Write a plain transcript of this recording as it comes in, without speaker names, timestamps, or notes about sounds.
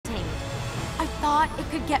thought it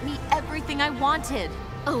could get me everything I wanted.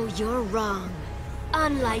 Oh, you're wrong.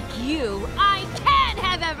 Unlike you, I can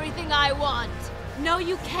have everything I want! No,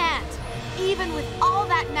 you can't. Even with all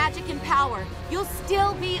that magic and power, you'll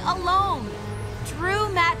still be alone. True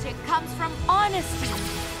magic comes from honesty,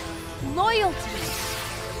 loyalty,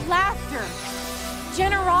 laughter,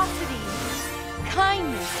 generosity,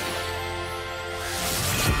 kindness.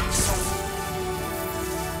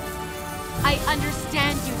 I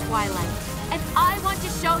understand you, Twilight, and I want to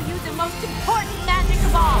show you the most important magic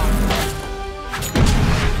of all.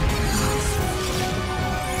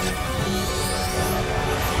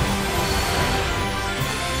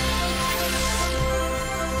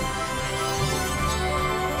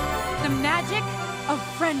 The magic of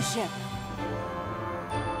friendship.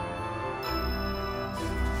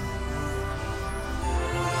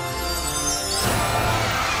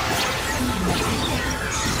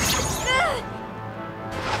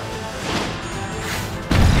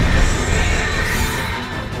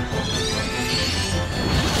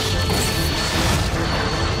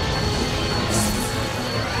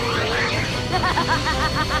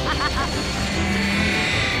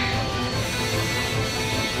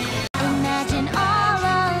 Imagine all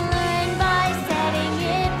unlearned by setting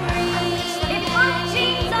it free. If our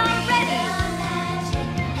teams are ready!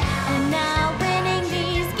 And now winning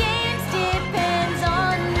these games depends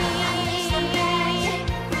on me.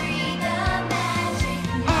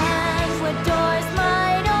 And what doors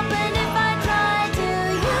might open if I try to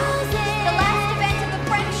use it. The last event of the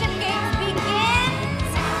Friendship Games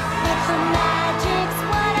begins! But the magic's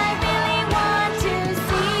what I really want to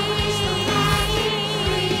see.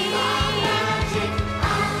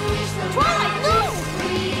 Twilight, move!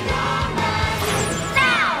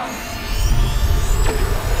 Now!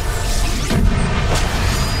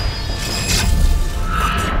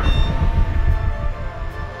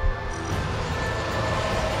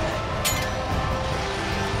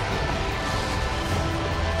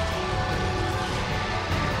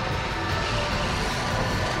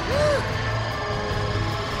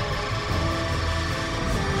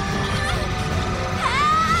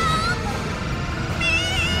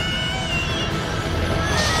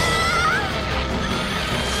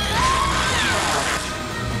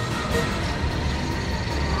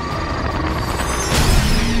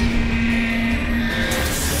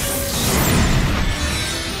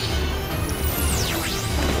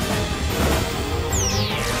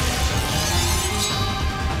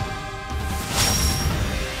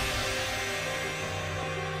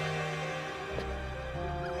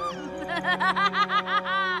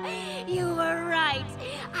 You were right.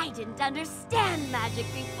 I didn't understand magic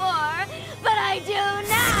before, but I do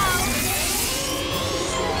now!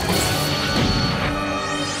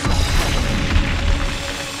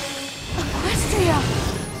 Equestria!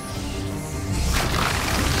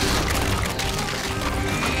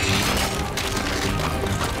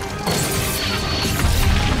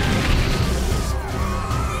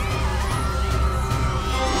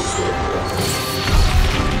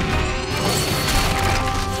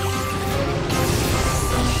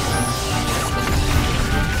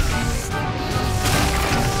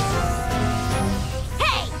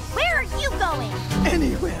 Hey, where are you going?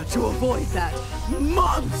 Anywhere to avoid that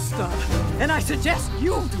monster. And I suggest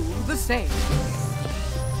you do the same.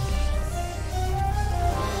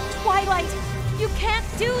 Twilight, you can't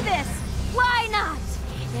do this! Why not?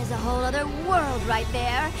 There's a whole other world right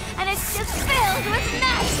there, and it's just filled with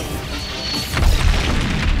magic!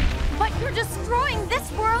 But you're destroying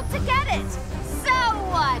this world to get it! So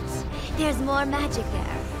what? There's more magic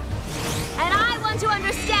there. And I want to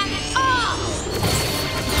understand it all!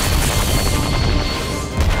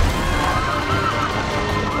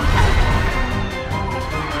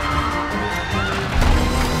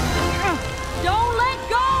 Don't let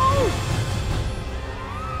go!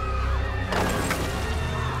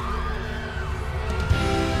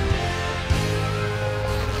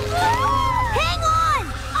 Hang on!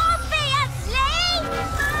 Obviously!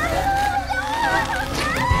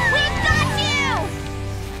 We've got you!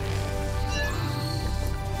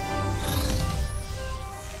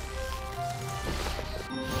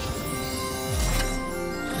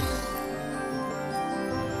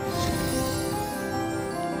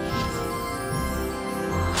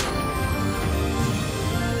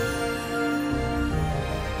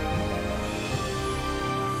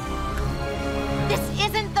 This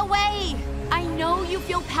isn't the way! I know you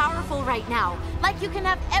feel powerful right now, like you can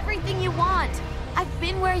have everything you want. I've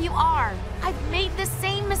been where you are. I've made the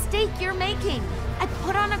same mistake you're making. I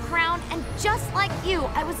put on a crown, and just like you,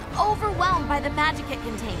 I was overwhelmed by the magic it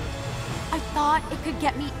contained. I thought it could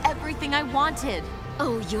get me everything I wanted.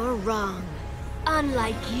 Oh, you're wrong.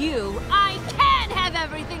 Unlike you, I can have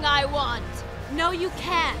everything I want! No, you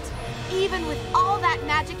can't. Even with all that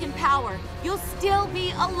magic and power, you'll still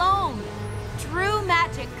be alone. True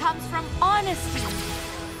magic comes from honesty,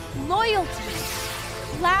 loyalty,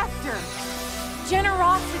 laughter,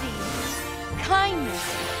 generosity, kindness.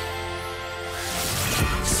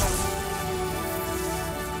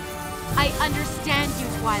 I understand you,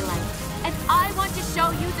 Twilight, and I want to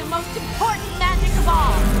show you the most important magic of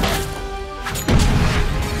all.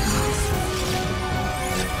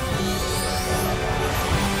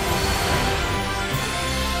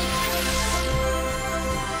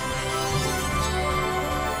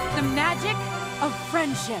 The magic of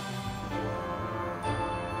friendship.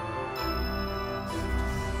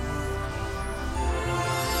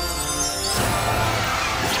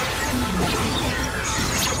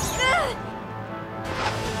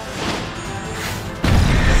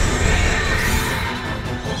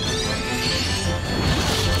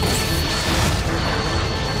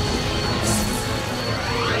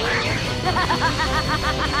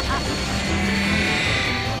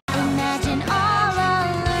 Imagine all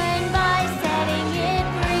alone by setting it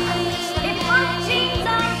free. If our teams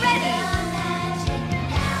are ready!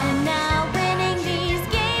 And now winning these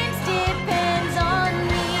games depends on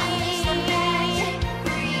me.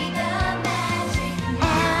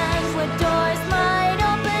 And what doors might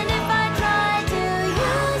open if I try to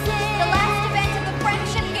use it. The last event of the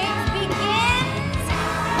Friendship Games begins!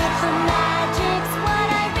 But the magic's what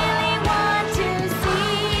I really want to see.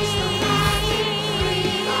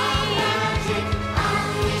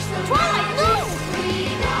 Twilight, move!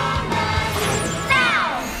 Now!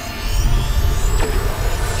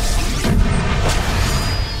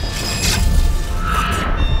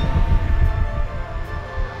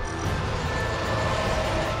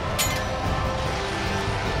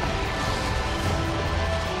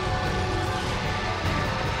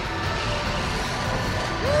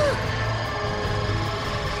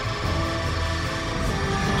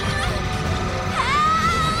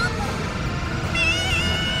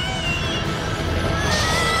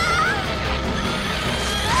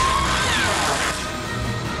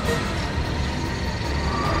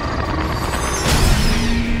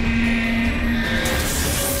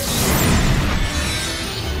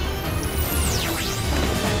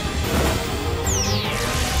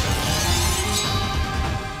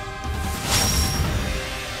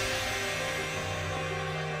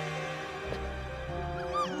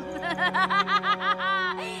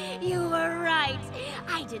 You were right.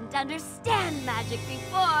 I didn't understand magic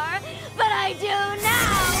before, but I do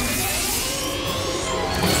now!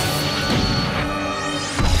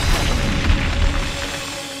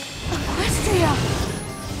 Equestria!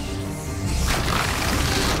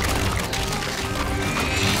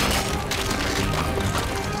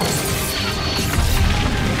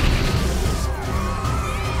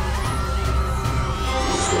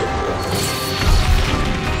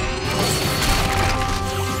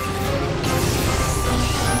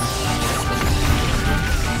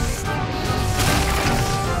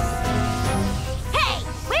 Hey!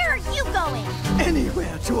 Where are you going?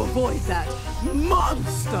 Anywhere to avoid that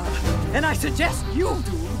monster. And I suggest you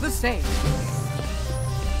do the same.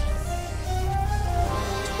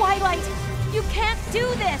 Twilight, you can't do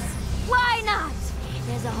this! Why not?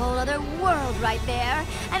 There's a whole other world right there,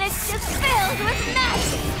 and it's just filled with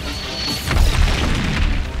magic!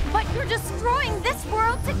 But you're destroying this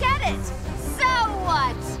world to get it! So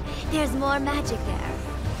what? There's more magic there.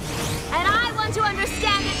 And I want to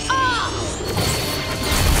understand it all!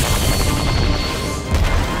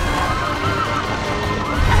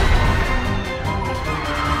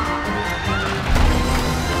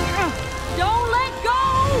 Don't let go!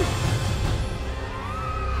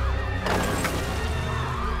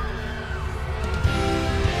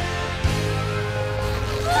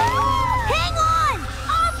 Hang on!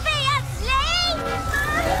 Obviously!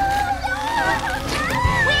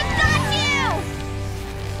 We've got you!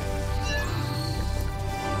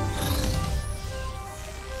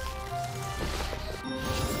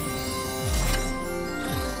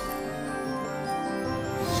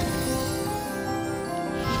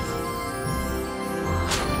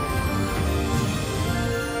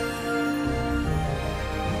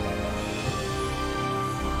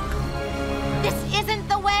 This isn't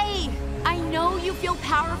the way! I know you feel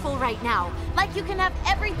powerful right now, like you can have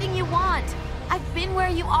everything you want. I've been where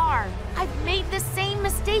you are. I've made the same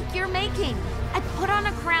mistake you're making. I put on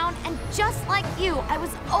a crown, and just like you, I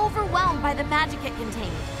was overwhelmed by the magic it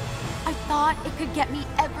contained. I thought it could get me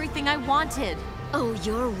everything I wanted. Oh,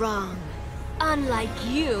 you're wrong. Unlike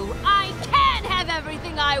you, I can have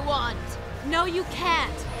everything I want! No, you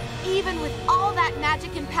can't. Even with all that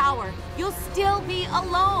magic and power, you'll still be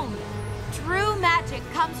alone. True magic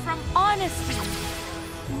comes from honesty,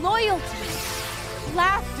 loyalty,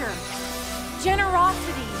 laughter,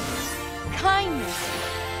 generosity, kindness.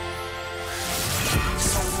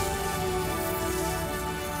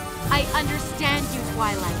 I understand you,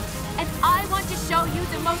 Twilight, and I want to show you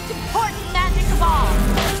the most important magic of all.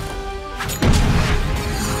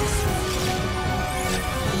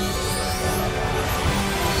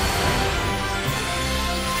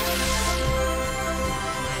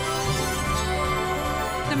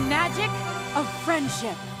 The magic of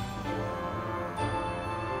friendship.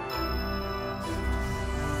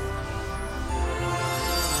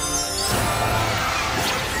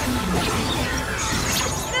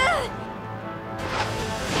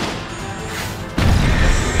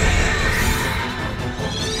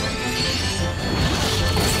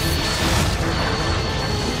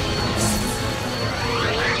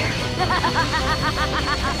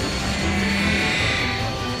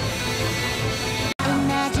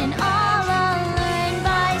 Imagine all unlearned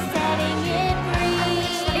by setting it free.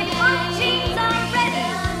 If our teams are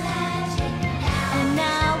ready. And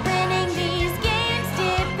now winning these games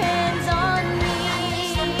depends on me.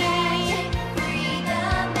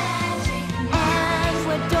 And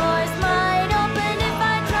what doors might open if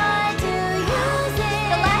I try to use it.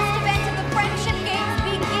 The last event of the friendship games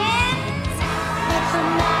begins. But the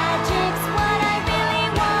magic's what I really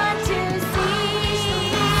want to see.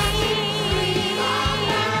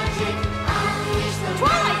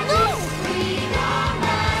 Twilight, move!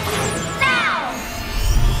 Now!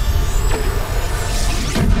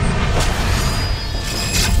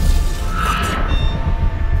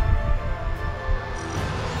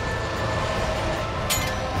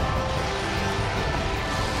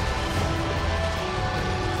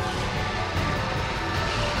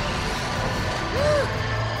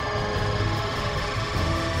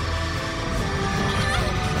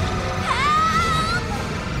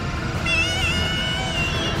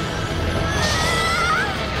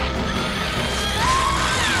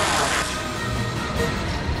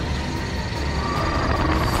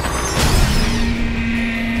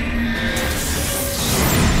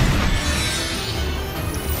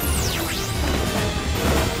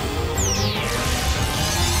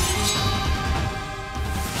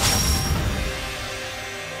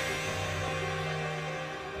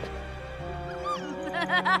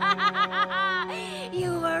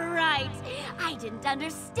 You were right. I didn't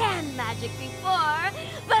understand magic before,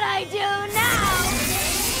 but I do now.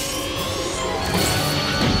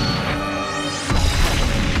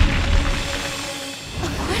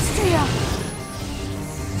 Equestria!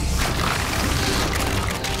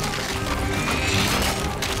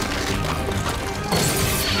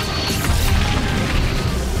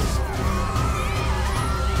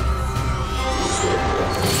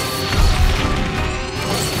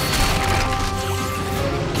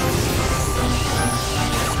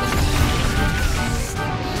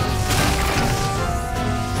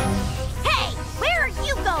 Hey, where are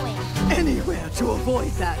you going? Anywhere to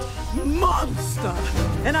avoid that monster.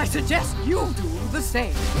 And I suggest you do the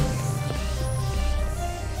same.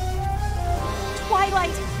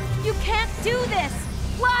 Twilight, you can't do this!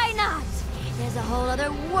 Why not? There's a whole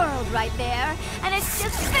other world right there, and it's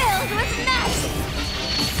just filled with magic.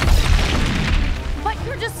 But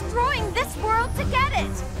you're destroying this world to get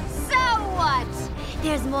it! So what?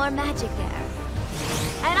 There's more magic there.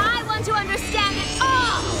 And I want to understand it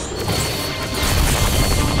all!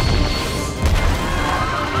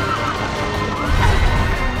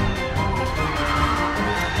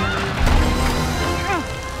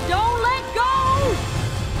 Don't let go!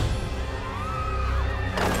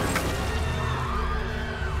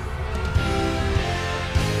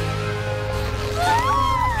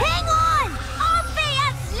 Hang on!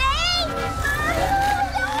 Obviously!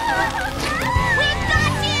 We've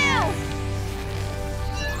got you!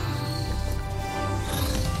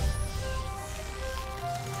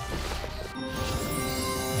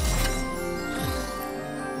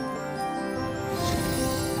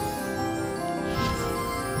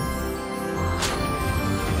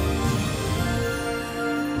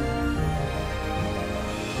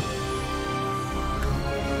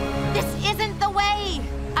 This isn't the way!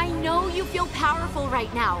 I know you feel powerful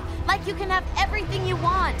right now, like you can have everything you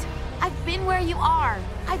want. I've been where you are.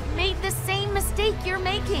 I've made the same mistake you're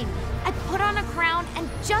making. I put on a crown, and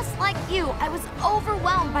just like you, I was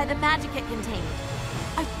overwhelmed by the magic it contained.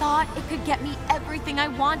 I thought it could get me everything I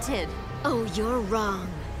wanted. Oh, you're wrong.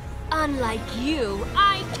 Unlike you,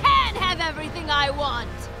 I can have everything I want!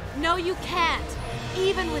 No, you can't.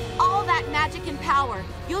 Even with all that magic and power,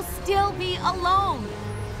 you'll still be alone.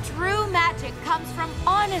 comes from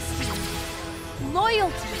honesty,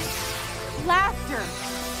 loyalty, laughter,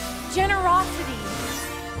 generosity,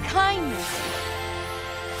 kindness.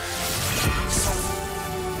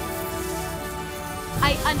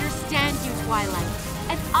 I understand you, Twilight,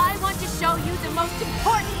 and I want to show you the most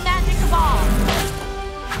important magic of all.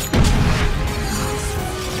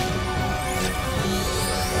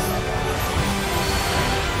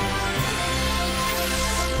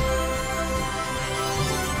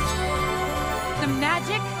 The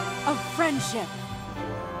magic of friendship.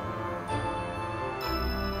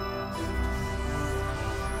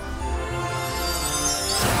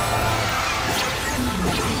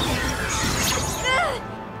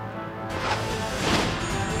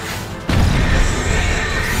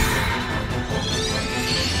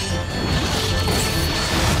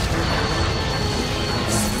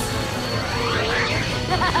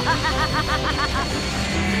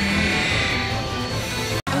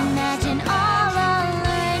 Imagine all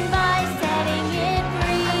unlearned by setting it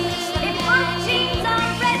free. If my jeans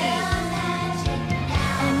are ready.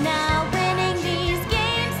 And now winning these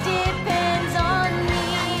games depends on me.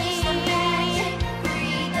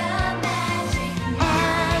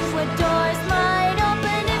 And what doors might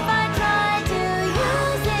open if I try to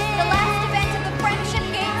use it. The last event of the friendship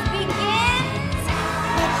games begins.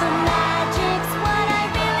 But the magic's what I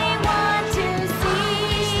really want to see.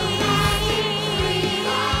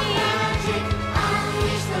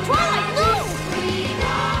 Twilight, move!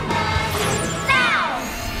 Now!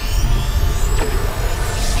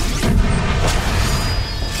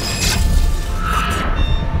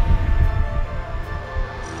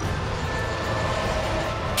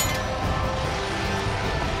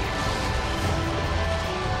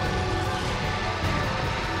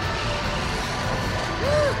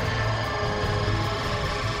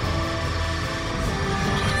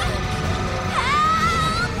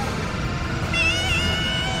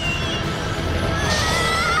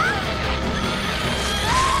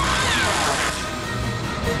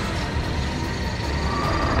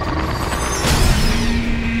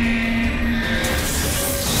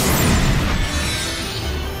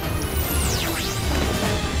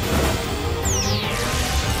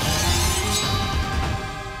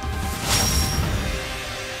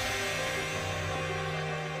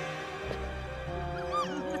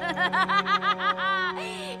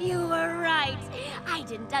 You were right. I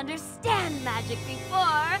didn't understand magic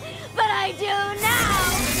before, but I do now.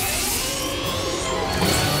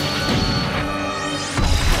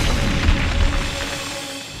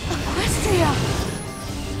 Equestria!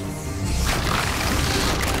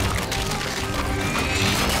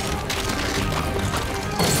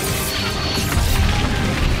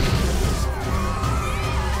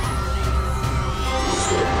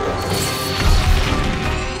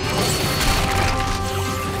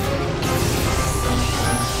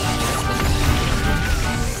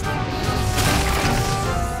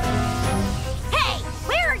 Hey,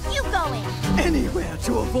 where are you going? Anywhere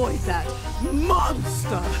to avoid that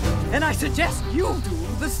monster. And I suggest you do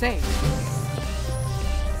the same.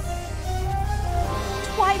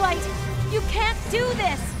 Twilight, you can't do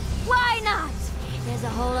this! Why not? There's a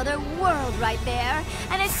whole other world right there,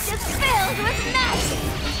 and it's just filled with magic.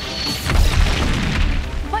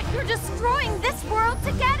 But you're destroying this world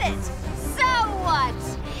to get it! So what?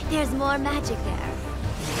 There's more magic there.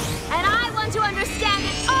 And I want to understand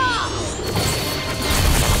it all!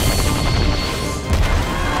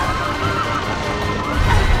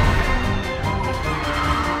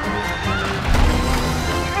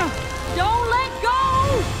 Don't let go!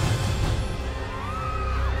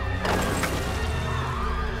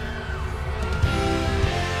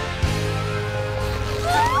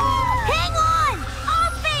 Hang on!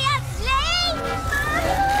 Obviously!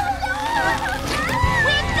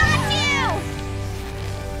 We've got you!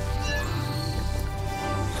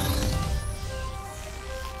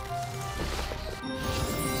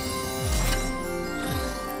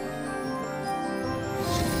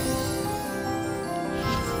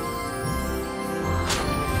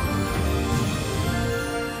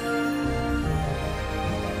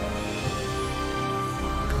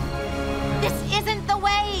 This isn't the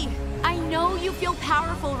way! I know you feel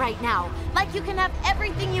powerful right now, like you can have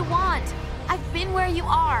everything you want. I've been where you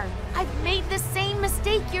are. I've made the same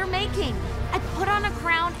mistake you're making. I put on a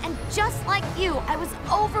crown, and just like you, I was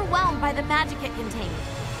overwhelmed by the magic it contained.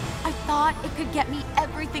 I thought it could get me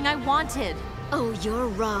everything I wanted. Oh, you're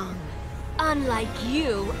wrong. Unlike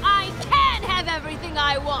you, I can have everything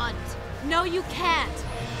I want! No, you can't.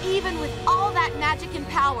 Even with all that magic and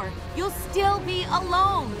power, you'll still be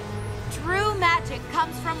alone. True magic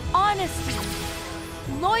comes from honesty,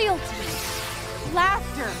 loyalty,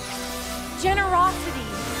 laughter, generosity,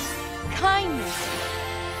 kindness.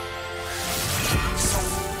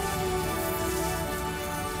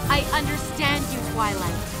 I understand you,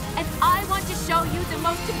 Twilight, and I want to show you the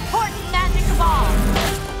most important magic of all.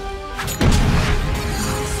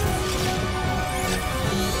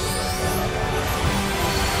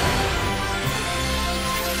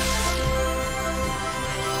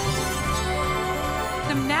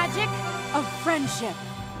 The magic of friendship.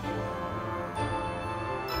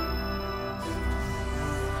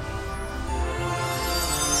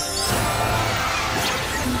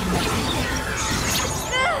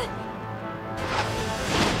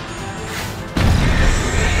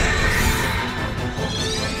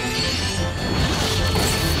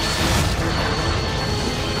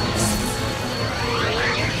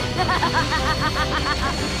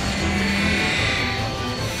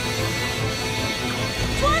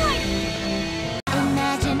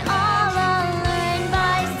 Imagine all unlearned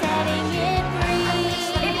by setting it free.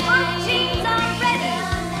 If our teams are ready.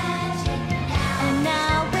 And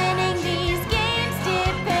now winning these games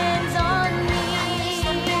depends on me.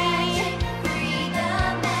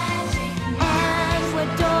 And what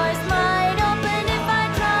doors might open if I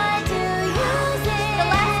try to use it. The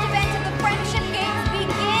last event of the Friendship Games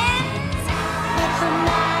begins. But the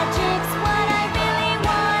magic's what I really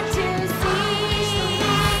want to see.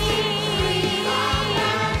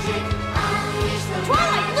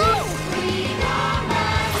 Twilight, move!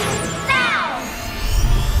 Now!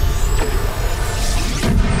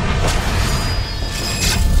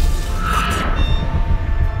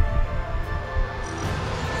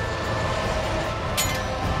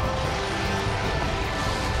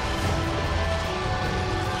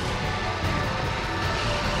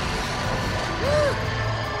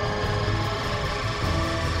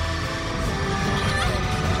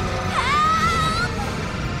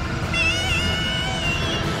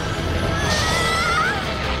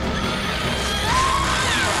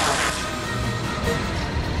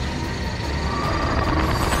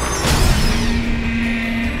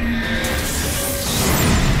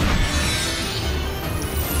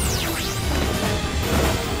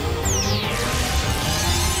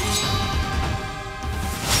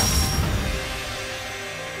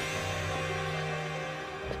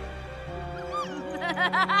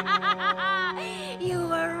 You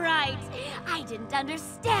were right. I didn't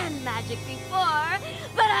understand magic before,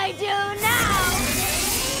 but I do now.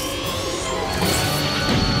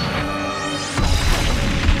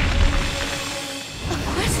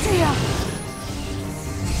 Equestria!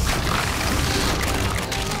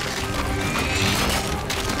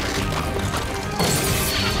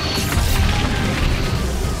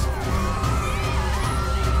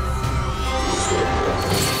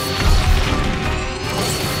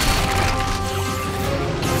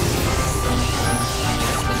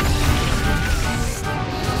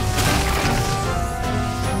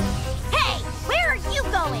 Hey, where are you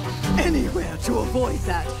going? Anywhere to avoid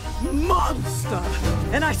that monster.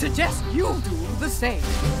 And I suggest you do the same.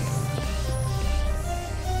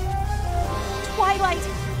 Twilight,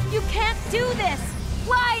 you can't do this!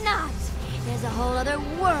 Why not? There's a whole other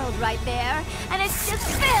world right there, and it's just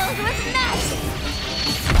filled with magic.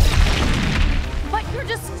 But you're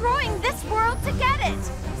destroying this world to get it!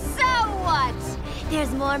 So what?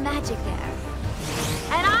 There's more magic there.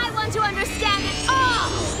 And I want to understand it all!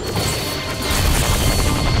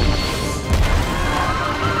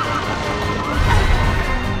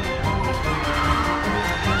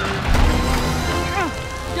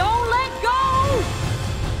 Don't let go!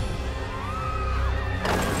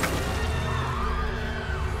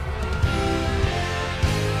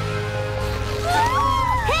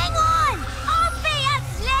 Hang on!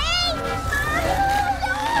 Obviously!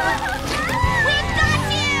 We've got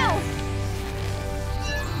you!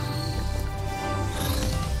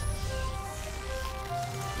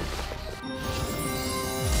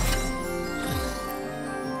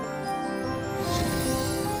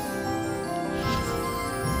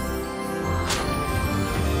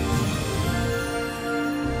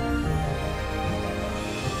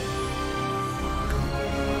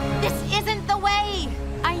 This isn't the way!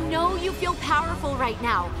 I know you feel powerful right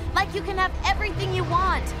now, like you can have everything you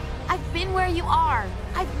want. I've been where you are.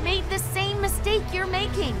 I've made the same mistake you're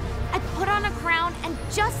making. I put on a crown, and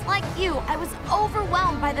just like you, I was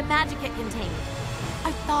overwhelmed by the magic it contained.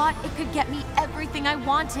 I thought it could get me everything I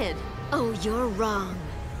wanted. Oh, you're wrong.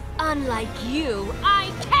 Unlike you,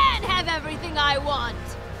 I can have everything I want!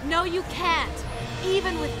 No, you can't.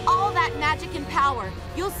 Even with all that magic and power,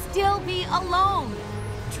 you'll still be alone.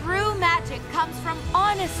 True magic comes from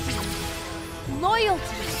honesty,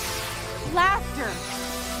 loyalty, laughter,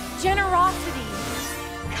 generosity,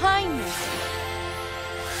 kindness.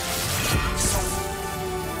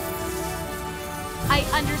 I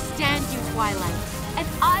understand you, Twilight, and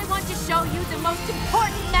I want to show you the most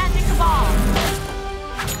important magic of all.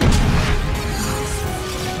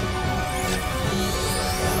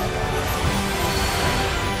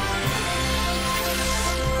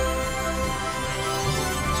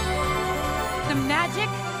 The magic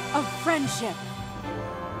of friendship.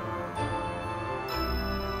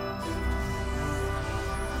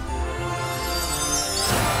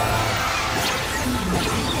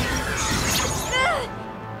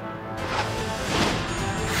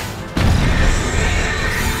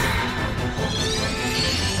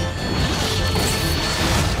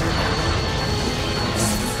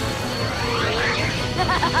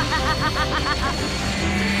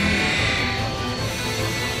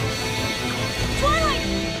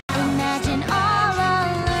 Imagine all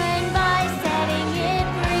alone by setting it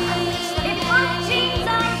free. If our teams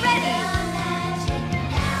are ready.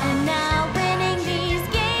 And now winning these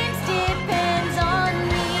games depends on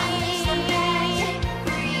me.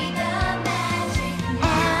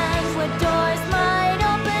 And what doors might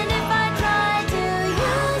open if I try to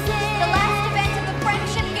use it. The last event of the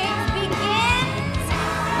friendship games begins.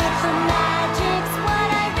 But the magic's what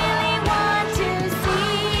I really want to see.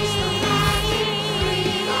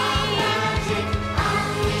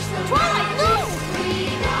 Twilight, move!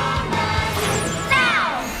 Now!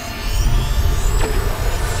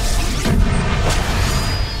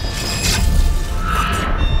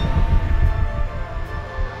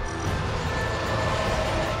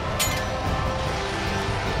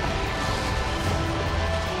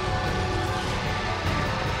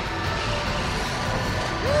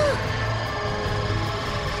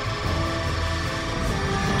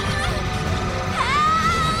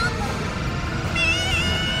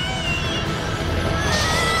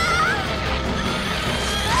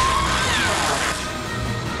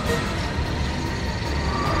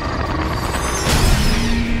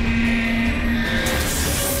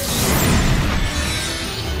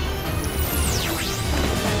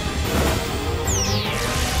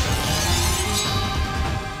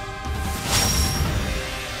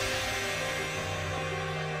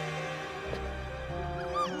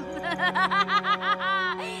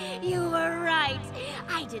 You were right.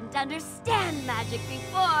 I didn't understand magic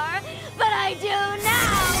before, but I do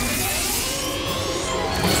now.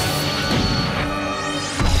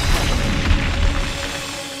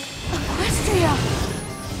 Equestria!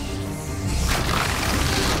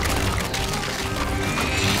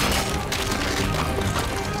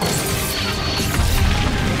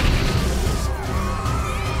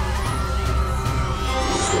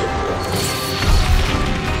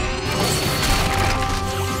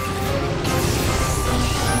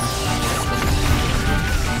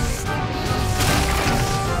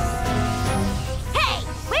 Hey,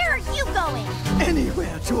 where are you going?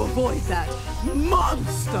 Anywhere to avoid that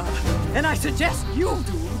monster. And I suggest you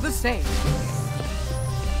do the same.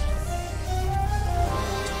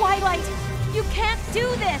 Twilight, you can't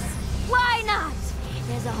do this! Why not?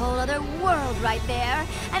 There's a whole other world right there,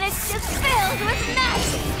 and it's just filled with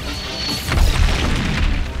magic.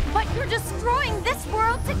 But you're destroying this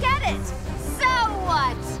world to get it! So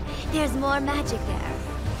what? There's more magic there.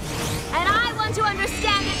 And I want to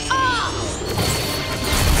understand it all!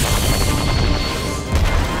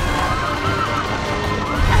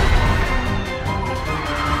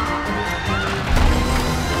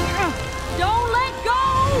 Don't let go!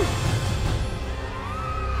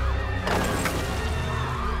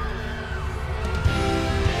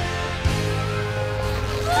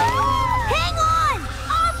 Hang on!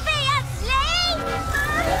 Obviously!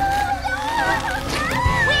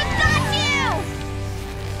 We've got you!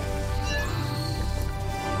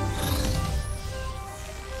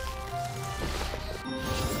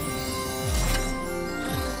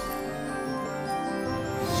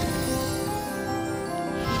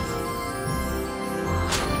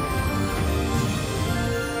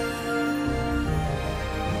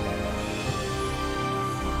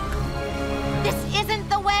 This isn't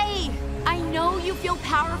the way! I know you feel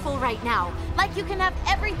powerful right now, like you can have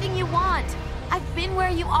everything you want. I've been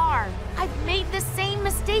where you are. I've made the same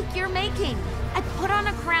mistake you're making. I put on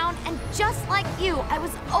a crown, and just like you, I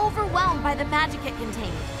was overwhelmed by the magic it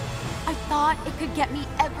contained. I thought it could get me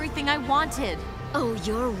everything I wanted. Oh,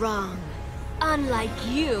 you're wrong. Unlike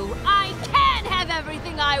you, I can have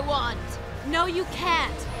everything I want! No, you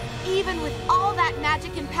can't. Even with all that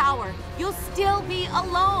magic and power, you'll still be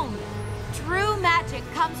alone. True magic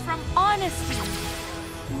comes from honesty,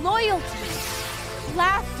 loyalty,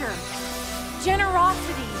 laughter,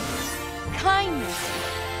 generosity, kindness.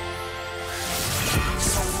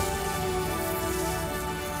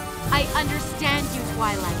 understand you,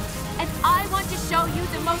 Twilight, and I want to show you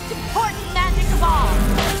the most important magic of all.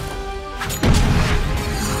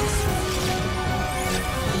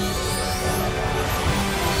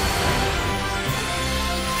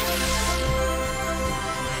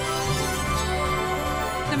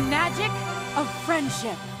 The magic of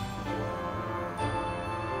friendship.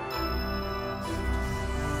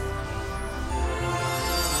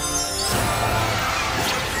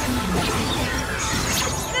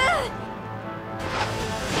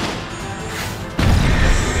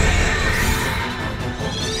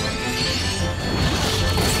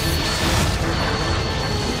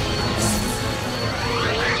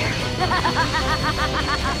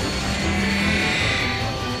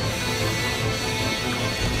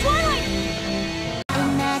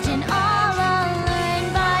 Imagine all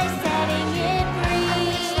unlearned by setting it free.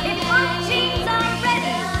 If our teams are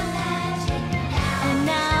ready. And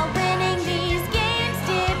now winning these games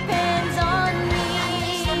depends on me.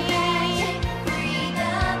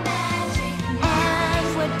 And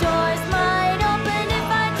what doors might open if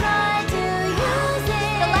I try to use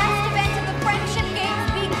it. The last event of the friendship games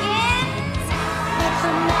begins. But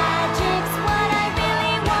the magic's what I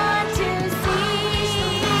really want to see.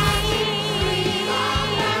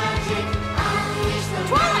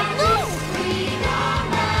 Twilight, move!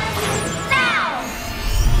 Now!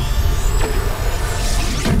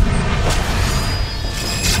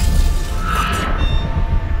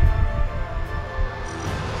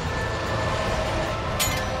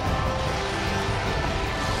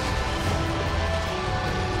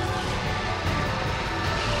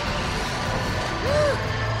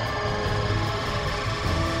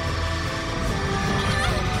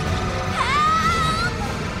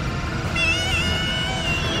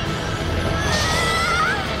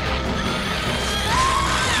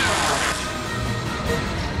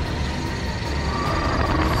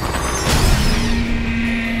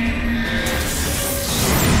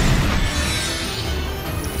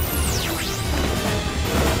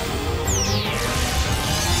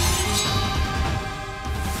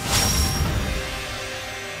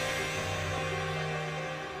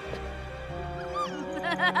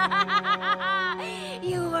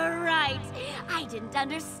 You were right. I didn't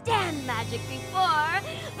understand magic before,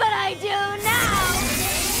 but I do now.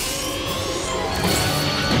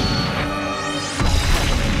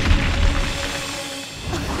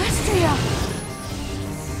 Equestria!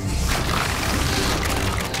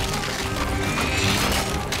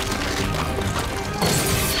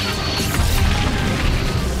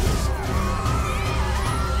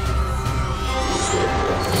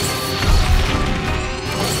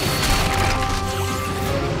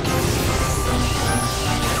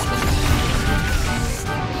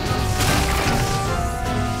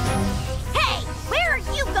 Hey, where are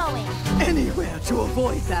you going? Anywhere to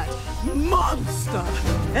avoid that monster.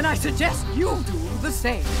 And I suggest you do the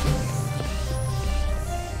same.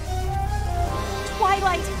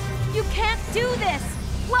 Twilight, you can't do this!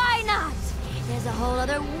 Why not? There's a whole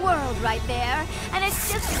other world right there, and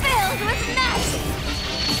it's just filled with magic.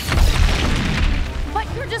 But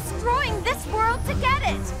you're destroying this world to get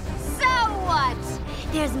it! So what?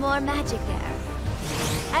 There's more magic there.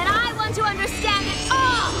 And I want to understand it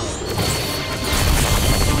all!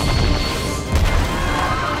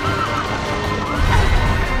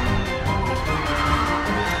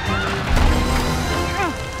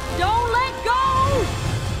 Don't let go!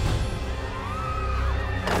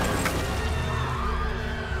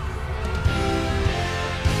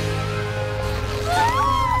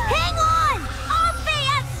 Hang on!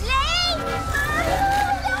 Obviously!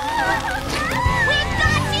 We've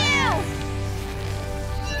got you!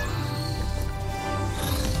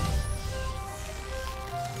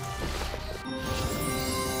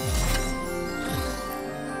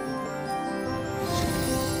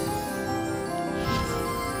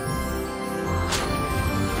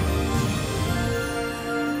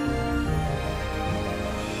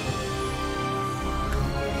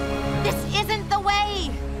 This isn't the way!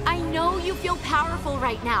 I know you feel powerful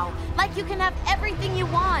right now, like you can have everything you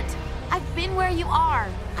want. I've been where you are.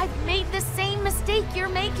 I've made the same mistake you're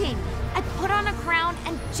making. I put on a crown,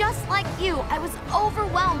 and just like you, I was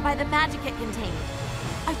overwhelmed by the magic it contained.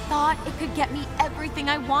 I thought it could get me everything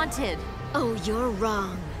I wanted. Oh, you're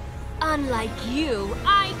wrong. Unlike you,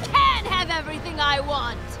 I can have everything I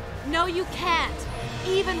want! No, you can't.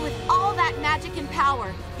 Even with all that magic and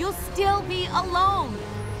power, you'll still be alone.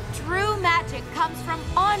 True magic comes from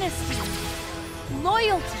honesty,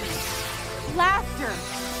 loyalty, laughter,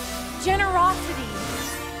 generosity,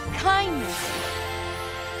 kindness.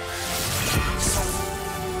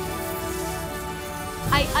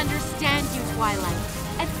 I understand you, Twilight,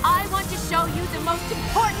 and I want to show you the most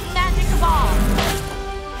important magic of all.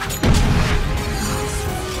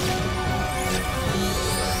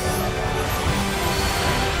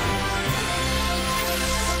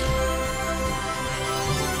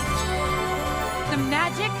 The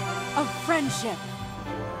magic of friendship.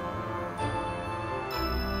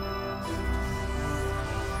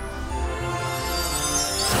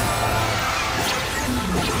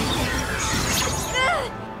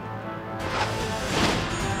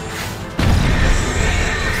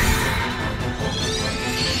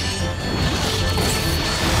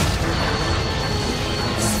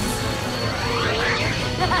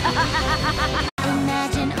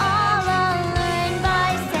 Imagine all alone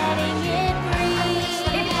by setting it free.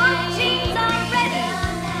 If our teams are ready,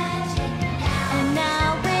 And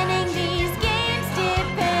now winning these games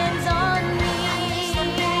depends on me.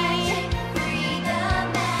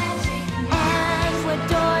 And what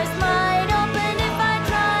doors might open if I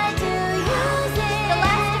try to use it. the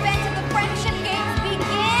last event of the friendship games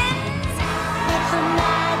begins. But the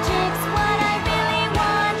magic's what I really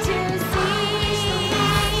want to see.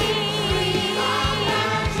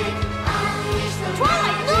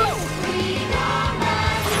 Twilight, move!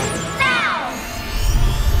 Now!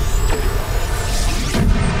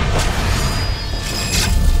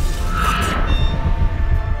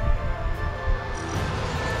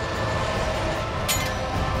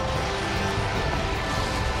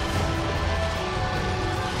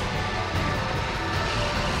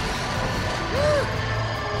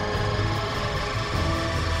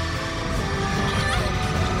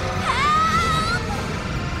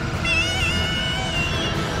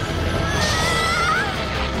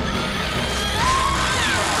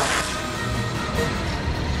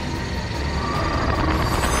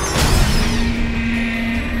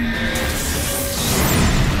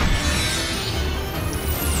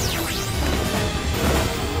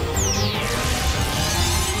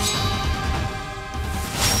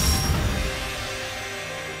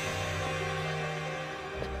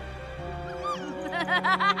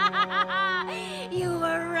 You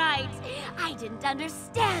were right. I didn't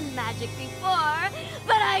understand magic before,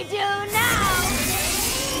 but I do now.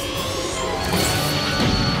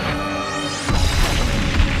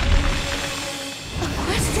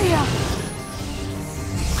 Equestria!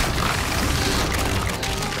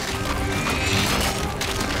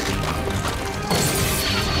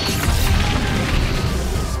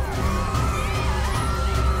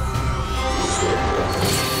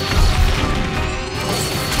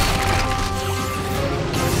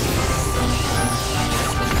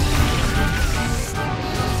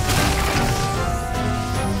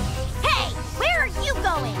 Hey, where are you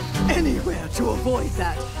going? Anywhere to avoid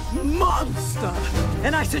that monster.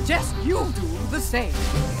 And I suggest you do the same.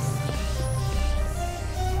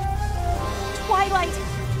 Twilight,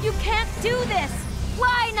 you can't do this!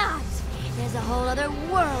 Why not? There's a whole other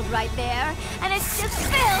world right there, and it's just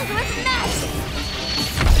filled with magic.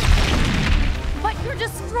 But you're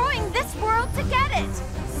destroying this world to get it!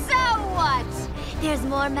 So what? There's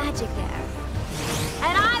more magic there.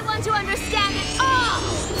 And I want to understand it all!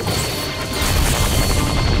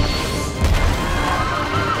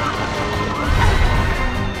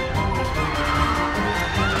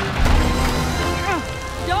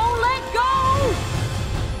 Don't let go!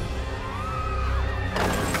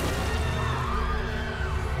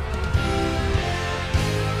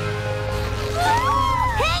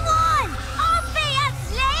 Hang on!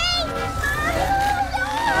 Obviously!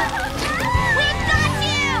 We've got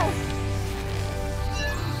you!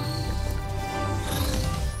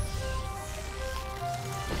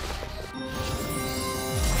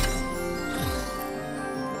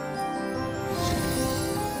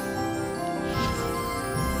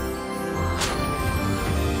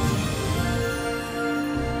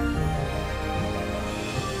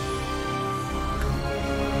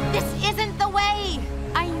 This isn't the way!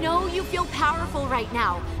 I know you feel powerful right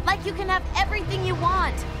now, like you can have everything you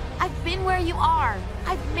want. I've been where you are.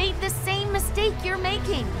 I've made the same mistake you're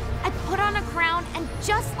making. I put on a crown, and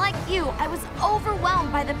just like you, I was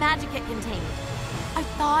overwhelmed by the magic it contained. I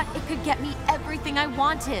thought it could get me everything I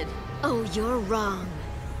wanted. Oh, you're wrong.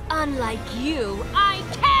 Unlike you, I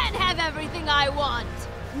can have everything I want!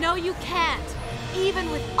 No, you can't.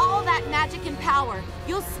 Even with all that magic and power,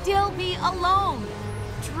 you'll still be alone.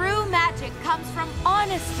 True magic comes from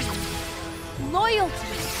honesty,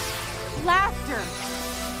 loyalty, laughter,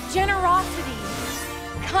 generosity,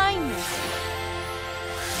 kindness.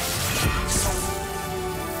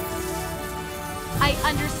 I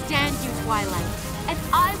understand you, Twilight, and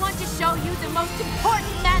I want to show you the most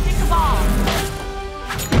important magic of all.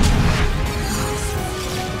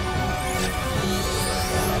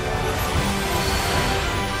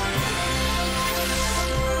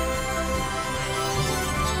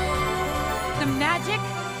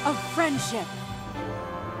 friendship.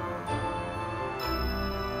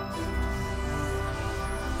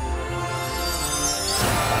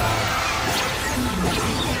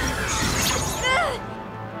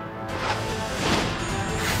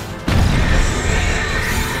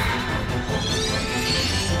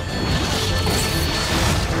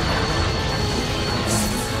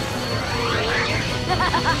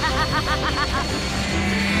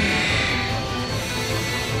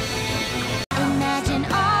 Imagine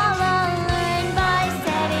all alone by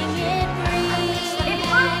setting it free. If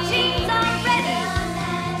our teams are ready.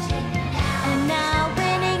 And now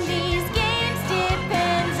winning these games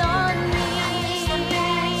depends on me.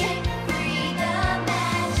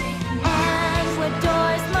 And what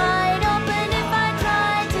doors might open if I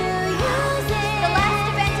try to use it. The last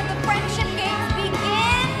event of the friendship games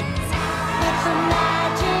begins. But the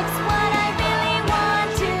magic's what I really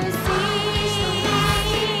want to see.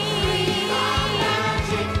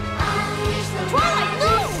 Twilight,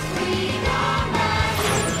 move!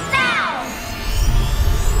 Now!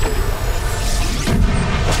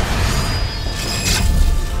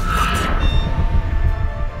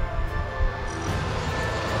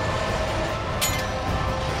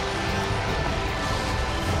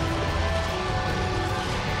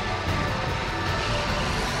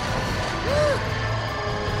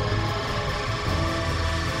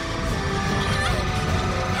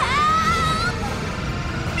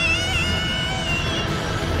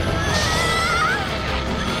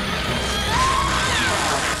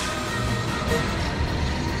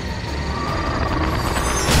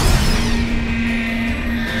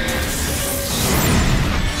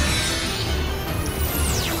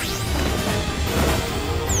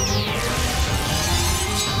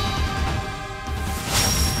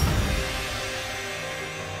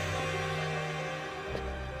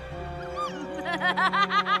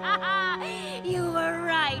 You were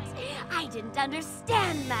right. I didn't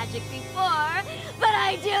understand magic before, but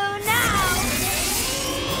I do now.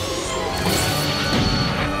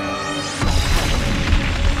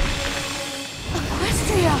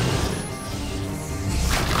 Equestria!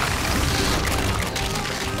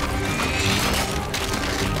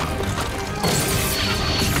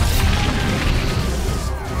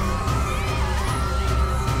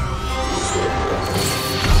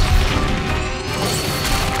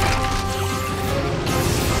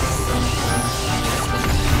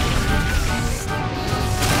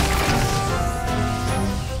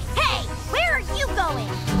 Hey, where are you going?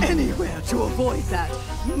 Anywhere to avoid that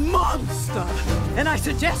monster. And I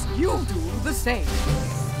suggest you do the same.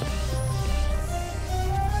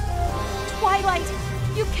 Twilight,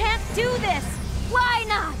 you can't do this! Why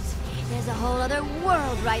not? There's a whole other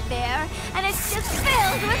world right there, and it's just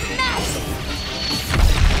filled with magic.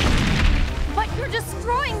 But you're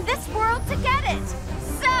destroying this world to get it!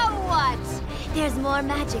 So what? There's more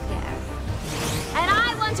magic there. And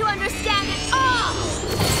I want to understand it all!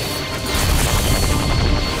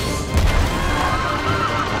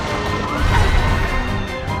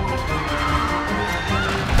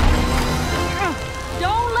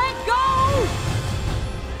 Don't let go!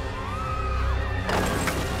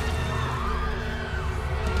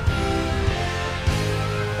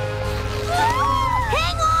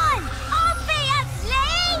 Hang on!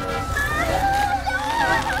 Obviously!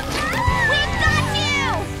 We've got you!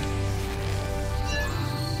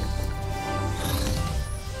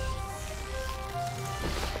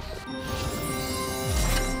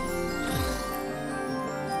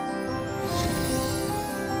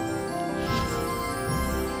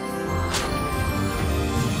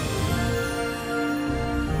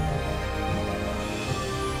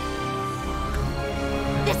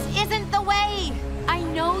 This isn't the way! I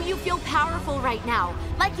know you feel powerful right now,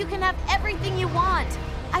 like you can have everything you want.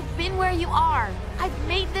 I've been where you are. I've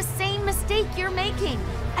made the same mistake you're making.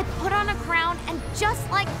 I put on a crown, and just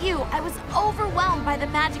like you, I was overwhelmed by the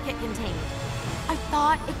magic it contained. I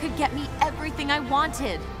thought it could get me everything I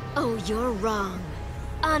wanted. Oh, you're wrong.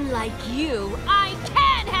 Unlike you, I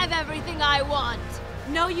can have everything I want!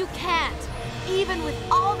 No, you can't. Even with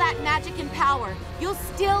all that magic and power, you'll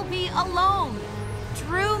still be alone.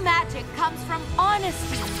 True magic comes from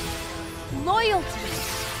honesty, loyalty,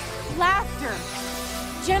 laughter,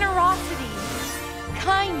 generosity,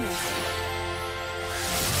 kindness.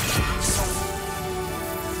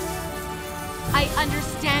 I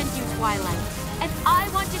understand you, Twilight, and I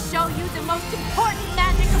want to show you the most important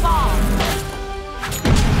magic of all.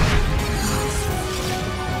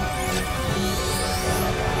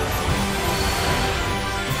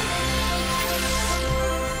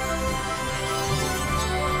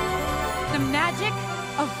 The magic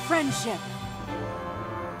of friendship.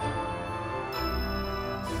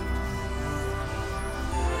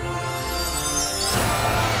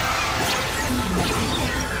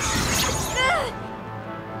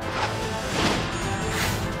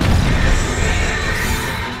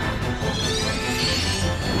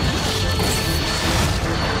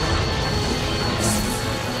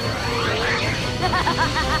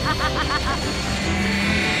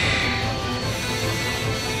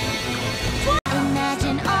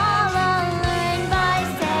 Imagine all unlearned by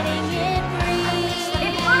setting it free.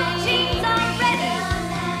 If my jeans are ready.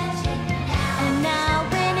 And now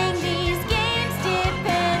winning these games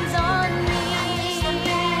depends on me.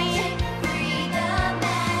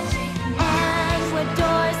 And what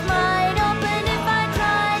doors might open if I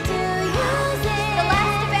try to use it. The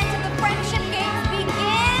last event of the friendship games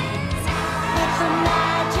begins. But the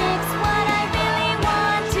magic's what I really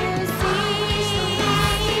want to see.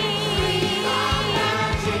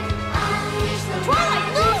 Twilight,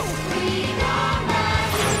 move!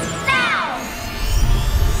 Now!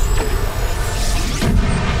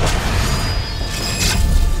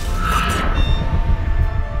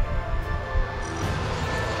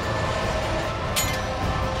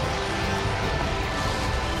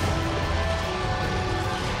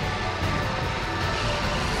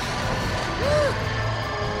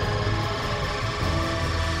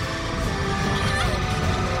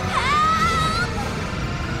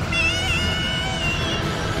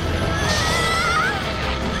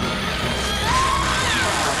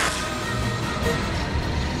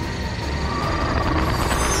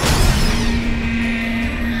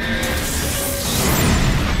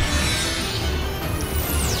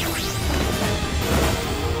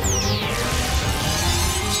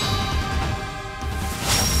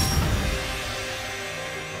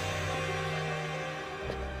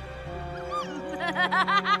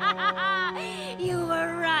 You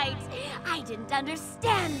were right. I didn't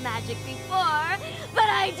understand magic before, but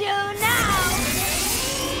I do now.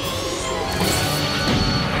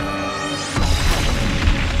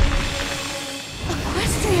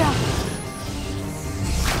 Equestria!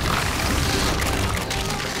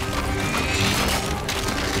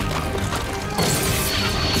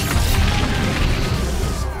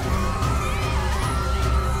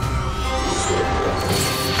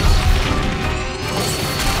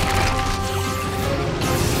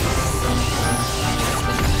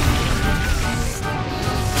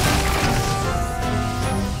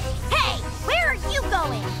 Hey, where are you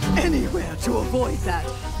going? Anywhere to avoid that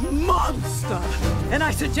monster. And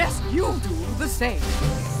I suggest you do the same.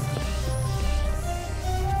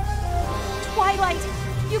 Twilight,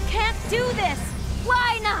 you can't do this!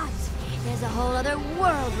 Why not? There's a whole other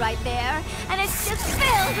world right there, and it's just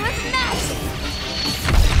filled with magic.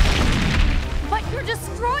 But you're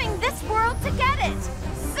destroying this world to get it!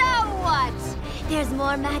 So what? There's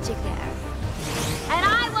more magic there. And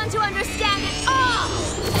I want to understand it all!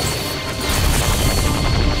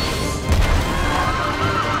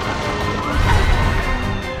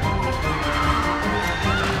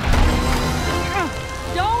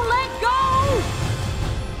 Don't let go!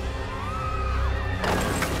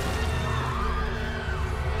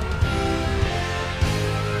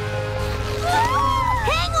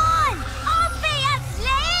 Hang on!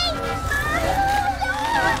 Obviously!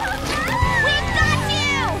 We've got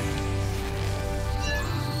you!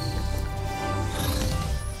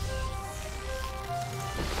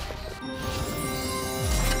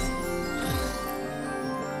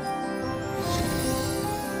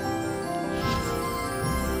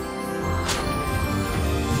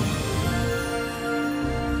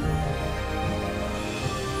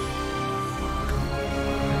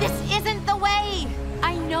 This isn't the way!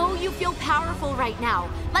 I know you feel powerful right now,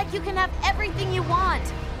 like you can have everything you want.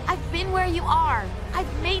 I've been where you are.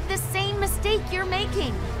 I've made the same mistake you're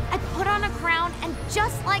making. I put on a crown, and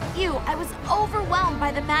just like you, I was overwhelmed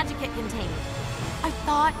by the magic it contained. I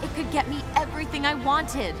thought it could get me everything I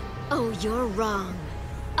wanted. Oh, you're wrong.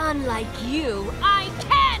 Unlike you, I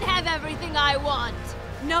can have everything I want!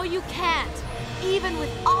 No, you can't. Even with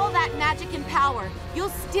all that magic and power, you'll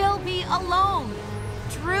still be alone.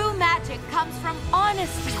 True magic comes from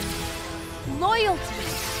honesty, loyalty,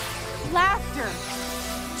 laughter,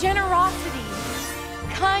 generosity,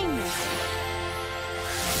 kindness.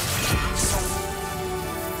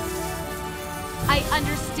 I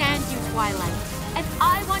understand you, Twilight, and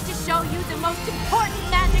I want to show you the most important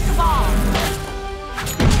magic of all.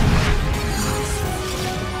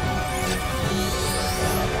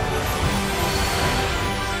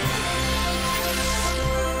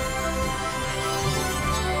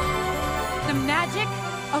 The magic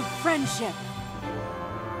of friendship.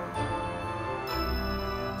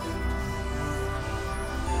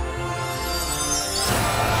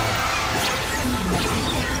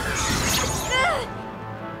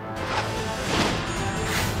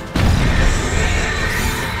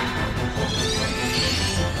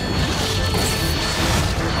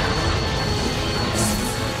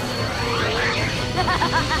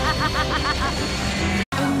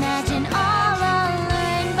 Imagine all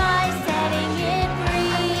unlearned by setting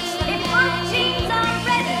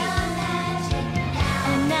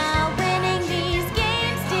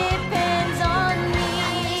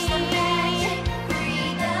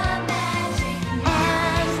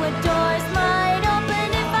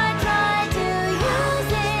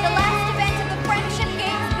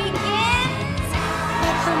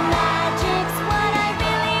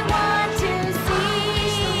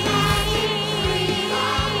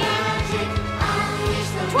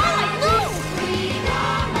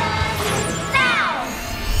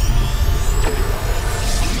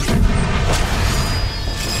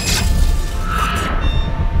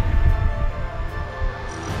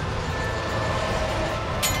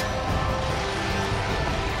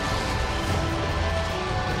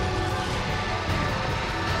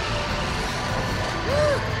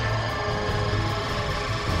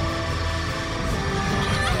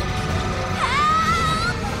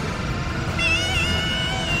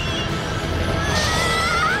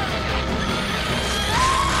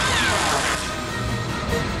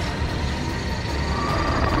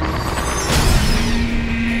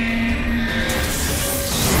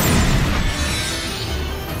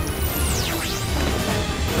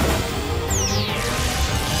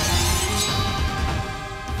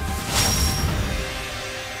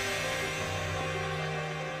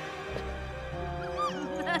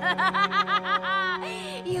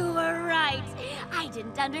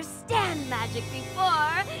understand magic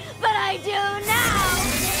before, but I do now!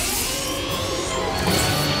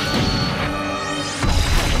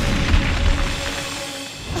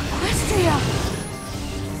 Equestria!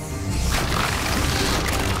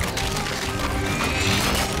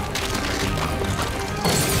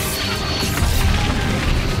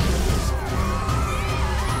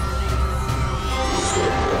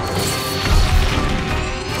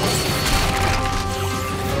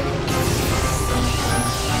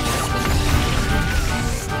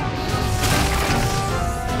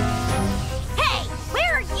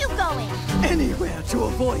 Anywhere to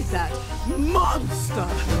avoid that monster!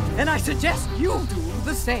 And I suggest you do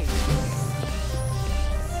the same.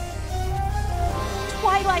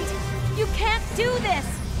 Twilight, you can't do this!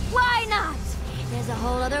 Why not? There's a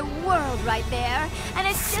whole other world right there, and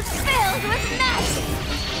it's just filled with magic!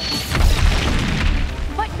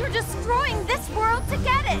 But you're destroying this world to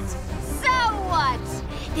get it! So what?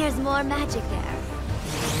 There's more magic there.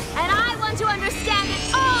 And I want to understand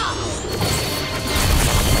it all!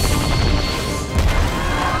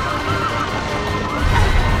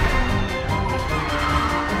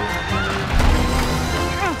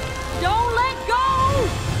 Don't let go!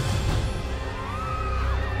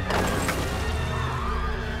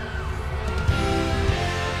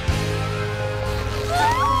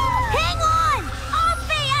 Hang on!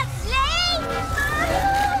 Obviously!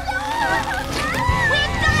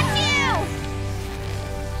 We've got you!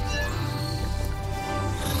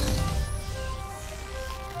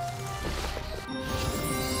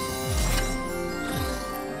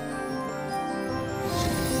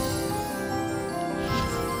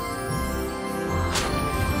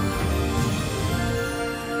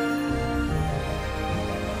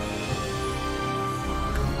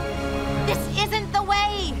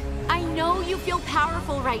 Feel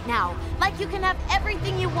powerful right now, like you can have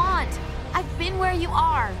everything you want. I've been where you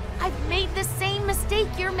are. I've made the same mistake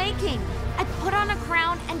you're making. I put on a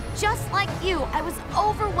crown, and just like you, I was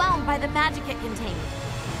overwhelmed by the magic it contained.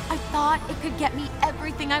 I thought it could get me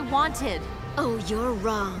everything I wanted. Oh, you're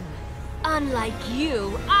wrong. Unlike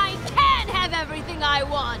you, I can have everything I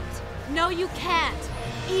want! No, you can't.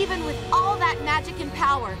 Even with all that magic and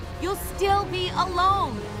power, you'll still be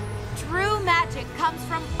alone. True magic comes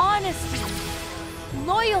from honesty,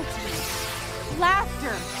 loyalty,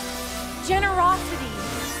 laughter, generosity,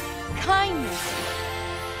 kindness.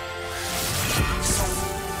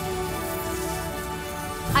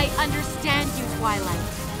 I understand you, Twilight,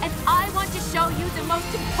 and I want to show you the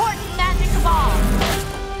most important magic of all.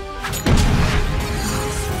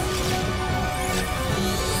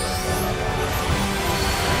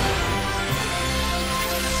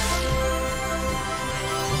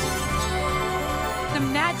 The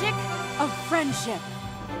magic of friendship.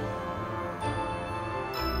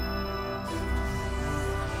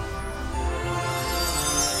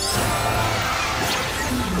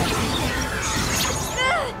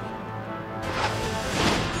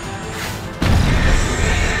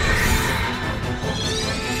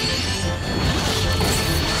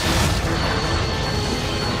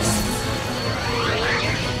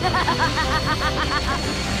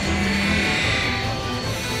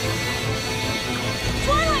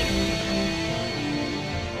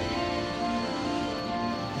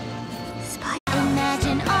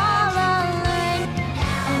 Imagine all alone,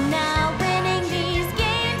 and now winning these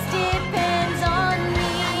games depends on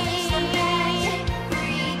me.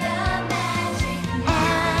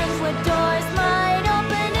 And what doors might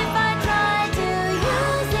open if I try to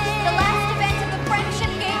use it. The last event of the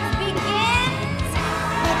friendship games begins!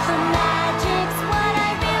 But the magic's what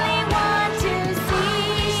I really want to see.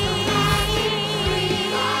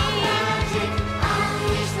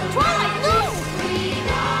 Twilight, move!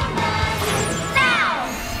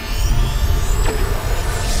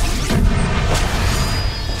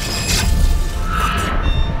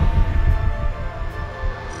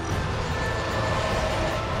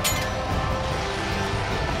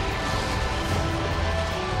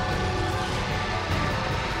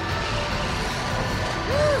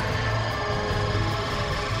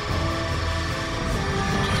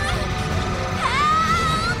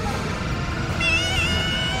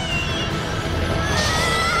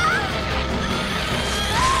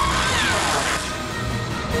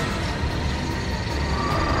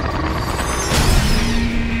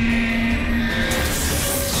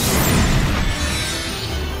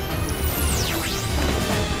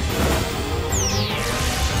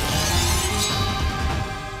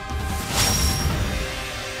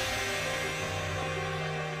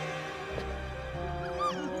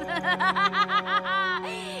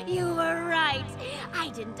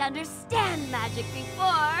 didn't understand magic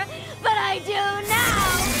before, but I do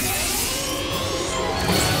now!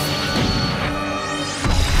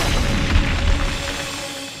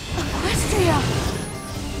 Equestria!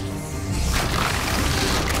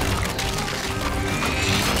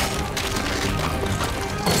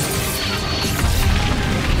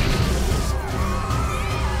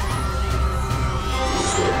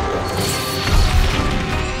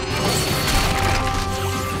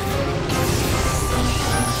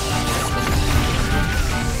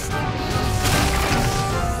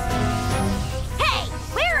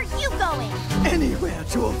 Anywhere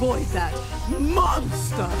to avoid that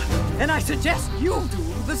monster! And I suggest you do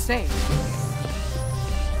the same.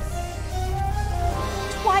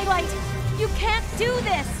 Twilight, you can't do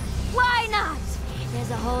this! Why not?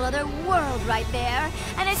 There's a whole other world right there,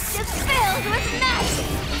 and it's just filled with magic!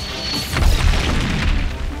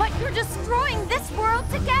 But you're destroying this world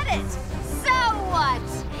to get it! So what?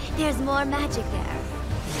 There's more magic there.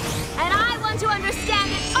 And I want to understand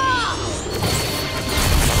it all!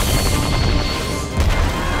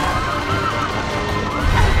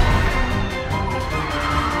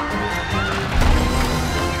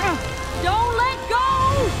 Don't let go!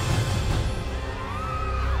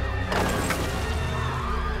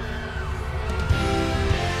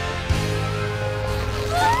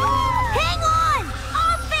 Hang on!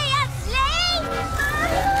 Obviously!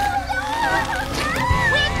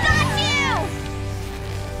 We've got you!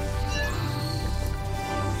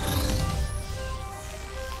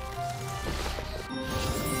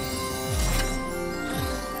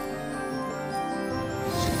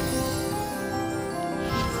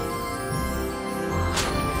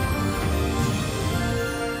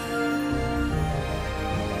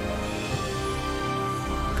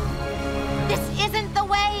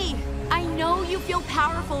 Feel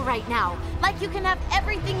powerful right now, like you can have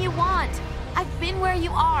everything you want. I've been where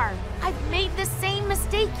you are. I've made the same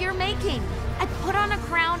mistake you're making. I put on a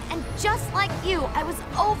crown, and just like you, I was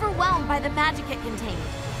overwhelmed by the magic it contained.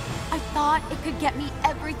 I thought it could get me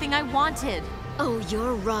everything I wanted. Oh,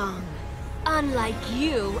 you're wrong. Unlike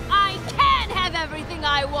you, I can have everything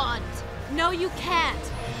I want. No, you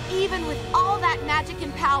can't. Even with all that magic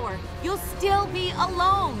and power, you'll still be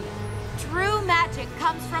alone. True magic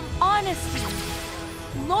comes from honesty,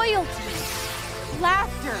 loyalty,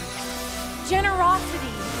 laughter,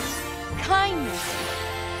 generosity, kindness.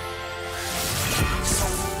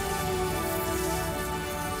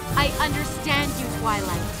 I understand you,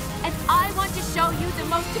 Twilight, and I want to show you the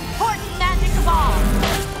most important magic of all.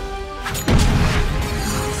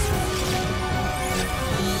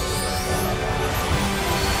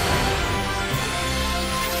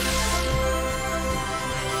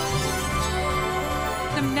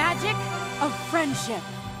 The magic of friendship.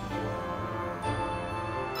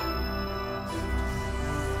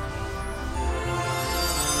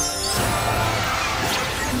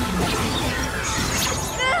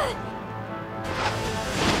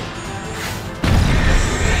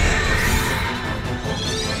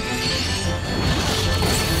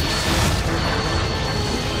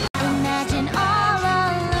 Imagine all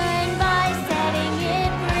unlearned by setting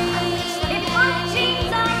it free. If our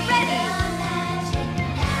teams are ready!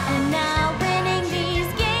 And now winning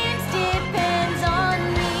these games depends on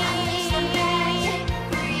me.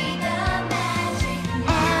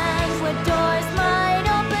 And what doors might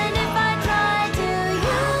open if I try to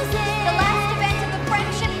use it. The last event of the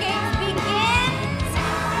Friendship Games begins!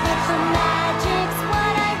 But the magic's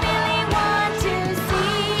what I really want to see.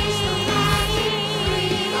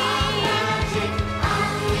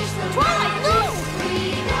 Twilight, move!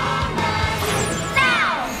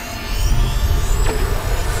 Now!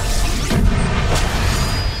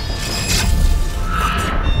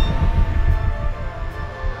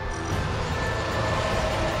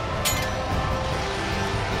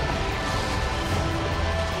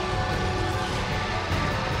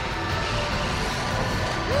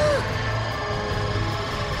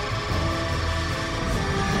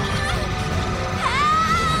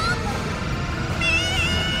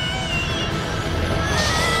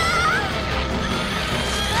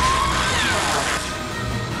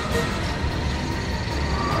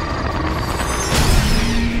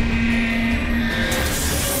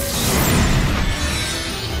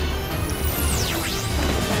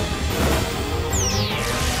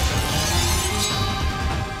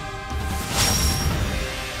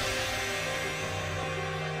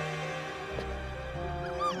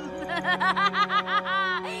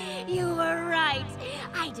 You were right.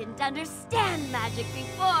 I didn't understand magic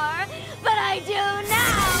before, but I do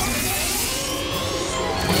now!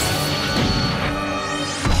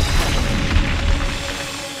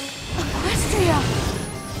 Equestria!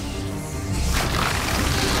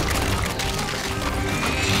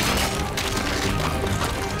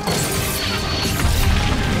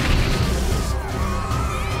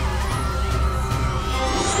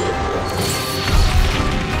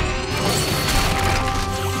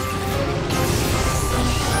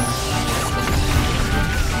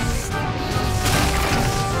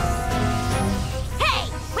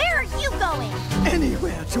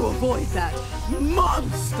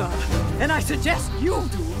 monster, and I suggest you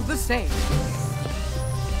do the same.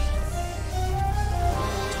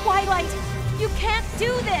 Twilight, you can't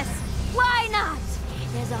do this! Why not?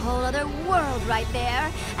 There's a whole other world right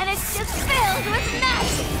there, and it's just filled with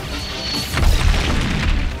magic!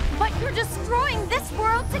 But you're destroying this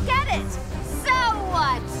world to get it! So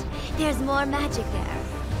what? There's more magic there.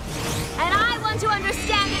 And I want to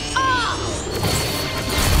understand it all!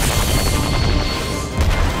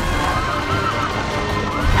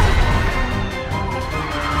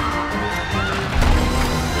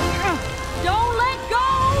 Don't let go!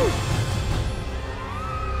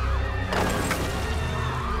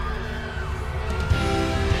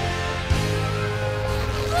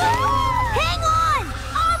 Hang on!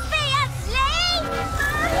 Obviously!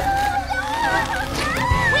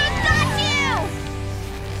 We've got you!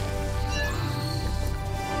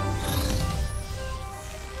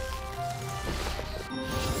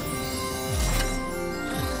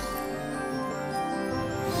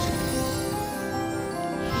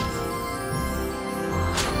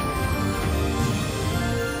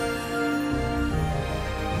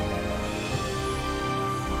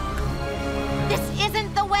 This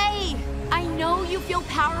isn't the way! I know you feel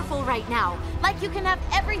powerful right now, like you can have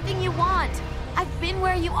everything you want. I've been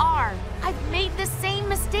where you are. I've made the same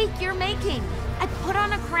mistake you're making. I put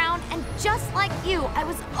on a crown, and just like you, I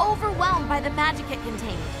was overwhelmed by the magic it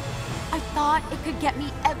contained. I thought it could get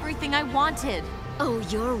me everything I wanted. Oh,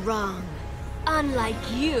 you're wrong.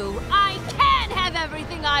 Unlike you, I can have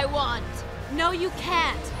everything I want! No, you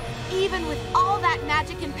can't. Even with all that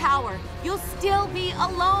magic and power, you'll still be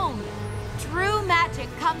alone. True magic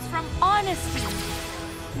comes from honesty,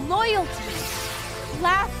 loyalty,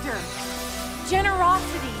 laughter,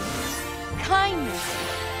 generosity, kindness.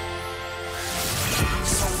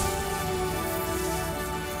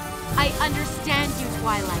 I understand you,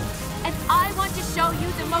 Twilight, and I want to show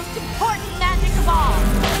you the most important magic of all.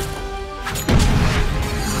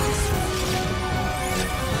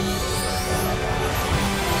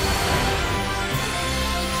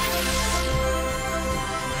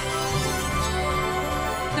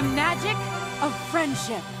 The magic of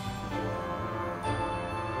friendship.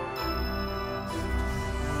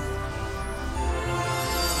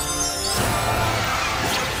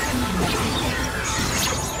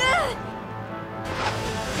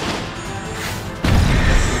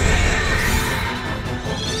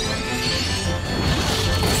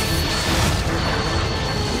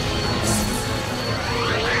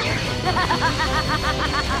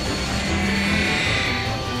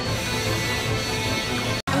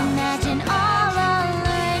 Imagine all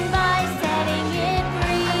alone by setting it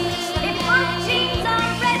free. If my jeans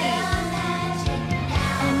are ready!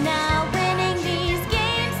 And now winning these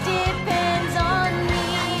games depends on me.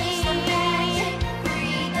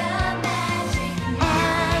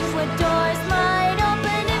 And what doors might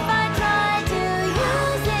open if I try to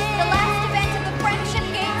use it. The last event of the Friendship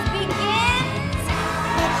Games begins!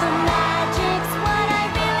 But the magic's what I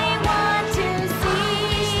really want to see.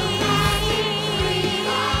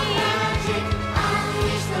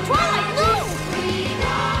 Twilight, move!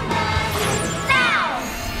 Now!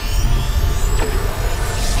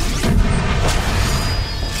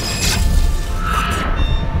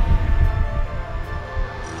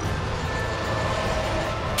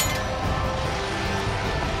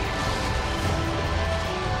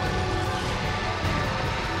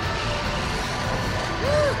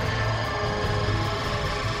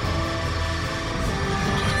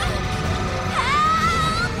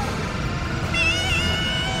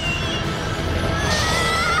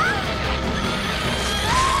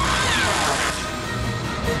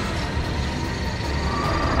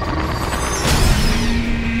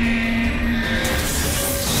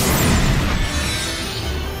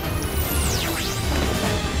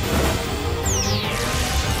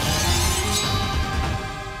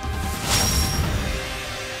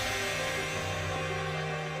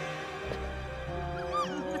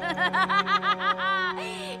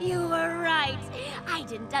 You were right. I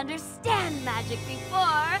didn't understand magic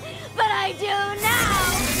before, but I do now!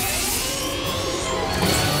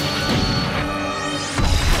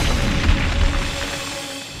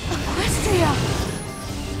 Equestria!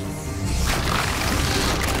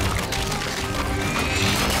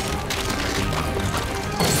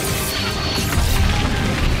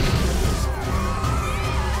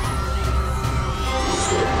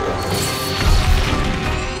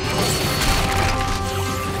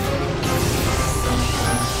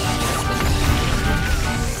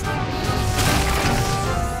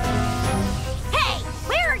 Hey!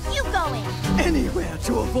 Where are you going? Anywhere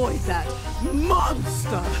to avoid that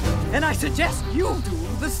monster, and I suggest you do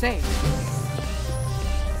the same.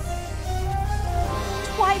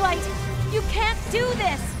 Twilight, you can't do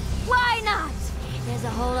this! Why not? There's a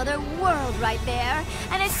whole other world right there,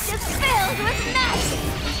 and it's just filled with magic!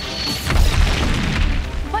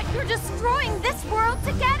 But you're destroying this world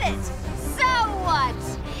to get it! So what?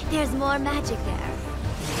 There's more magic there.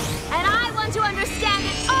 And I want to understand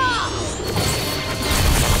it all!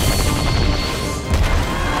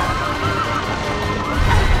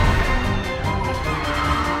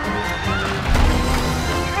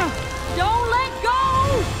 Don't let go!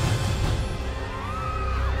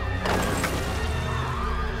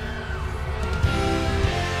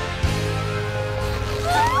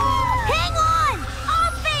 Hang on!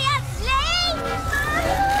 Obviously!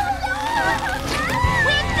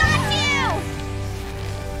 We've got you!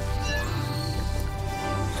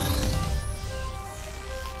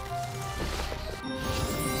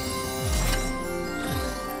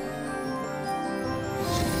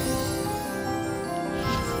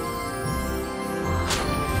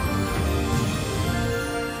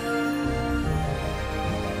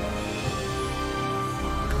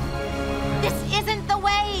 This isn't the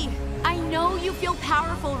way! I know you feel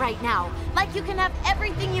powerful right now, like you can have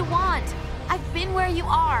everything you want. I've been where you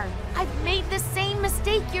are. I've made the same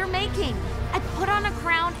mistake you're making. I put on a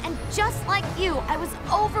crown, and just like you, I was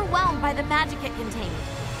overwhelmed by the magic it contained.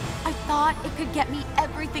 I thought it could get me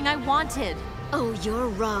everything I wanted. Oh, you're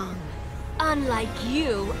wrong. Unlike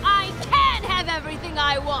you, I can have everything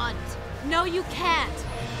I want! No, you can't.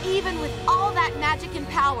 Even with all that magic and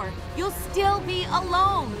power, you'll still be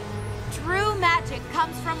alone. True magic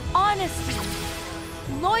comes from honesty,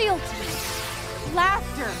 loyalty,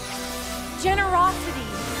 laughter, generosity,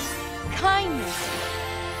 kindness.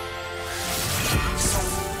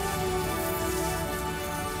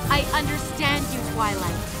 I understand you,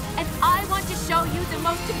 Twilight, and I want to show you the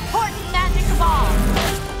most important magic of all.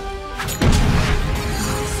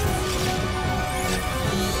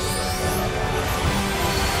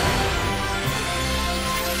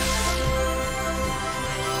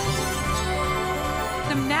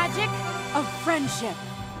 The magic of friendship.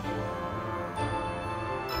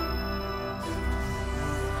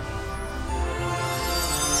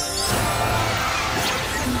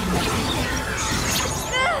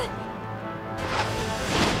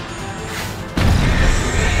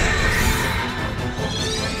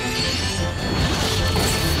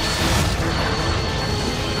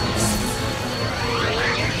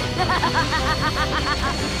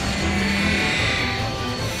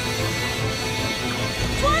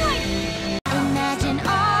 Imagine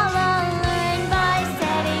all unlearned by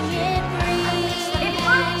setting it free. If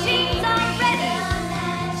our jeans are ready!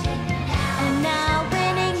 And now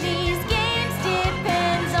winning these games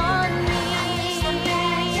depends on me.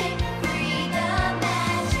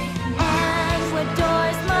 And what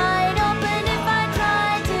doors might open if I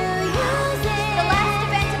try to use it. The last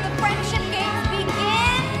event of the Friendship Games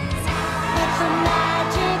begins! But the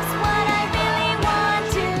magic's what I really want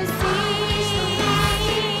to see.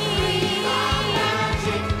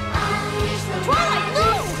 Twilight,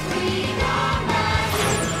 move!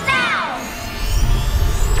 Now!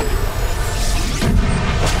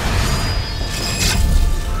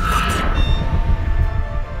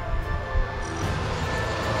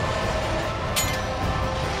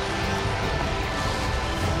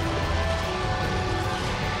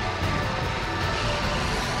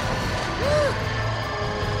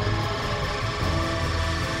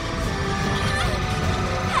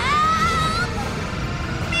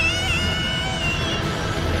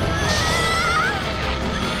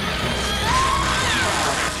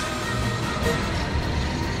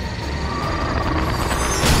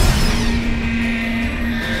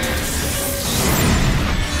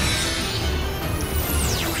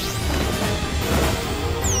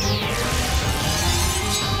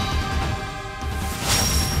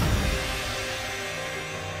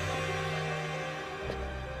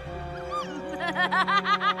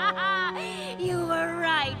 You were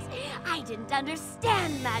right. I didn't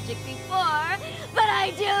understand magic before, but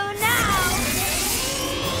I do now!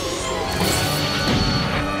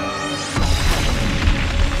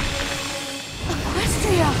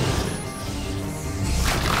 Equestria!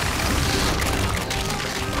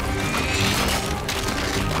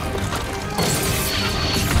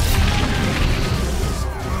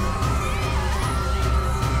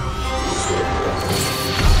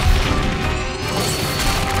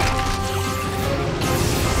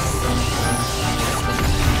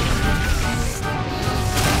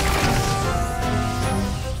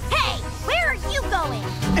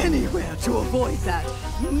 Anywhere to avoid that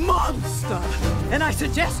monster! And I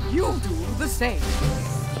suggest you do the same.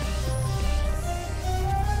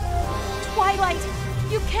 Twilight,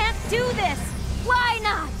 you can't do this! Why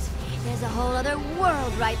not? There's a whole other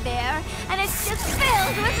world right there, and it's just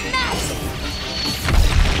filled with magic!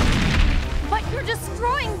 But you're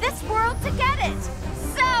destroying this world to get it!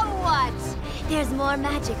 So what? There's more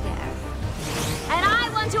magic there. And I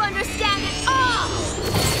want to understand it all!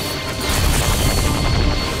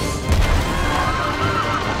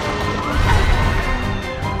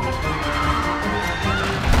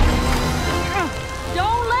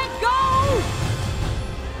 Don't let go!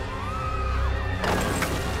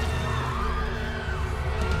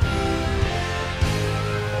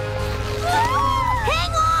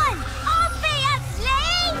 Hang on! Obviously!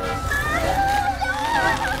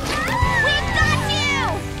 We've got you!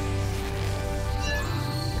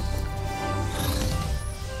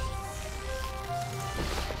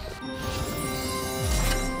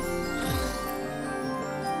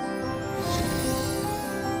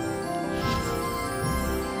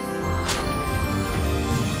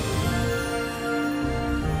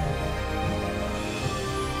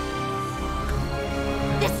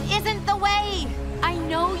 This isn't the way! I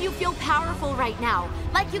know you feel powerful right now,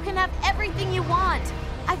 like you can have everything you want.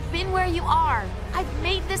 I've been where you are. I've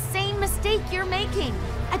made the same mistake you're making.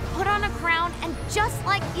 I put on a crown, and just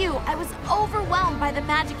like you, I was overwhelmed by the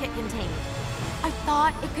magic it contained. I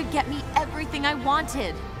thought it could get me everything I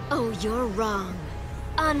wanted. Oh, you're wrong.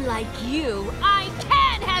 Unlike you, I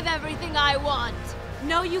can have everything I want!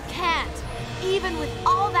 No, you can't. Even with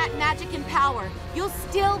all that magic and power, you'll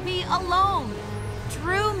still be alone.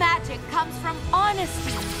 True magic comes from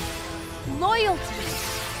honesty, loyalty,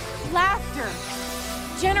 laughter,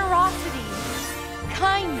 generosity,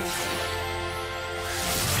 kindness.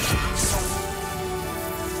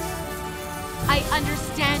 I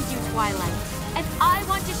understand you, Twilight, and I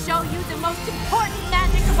want to show you the most important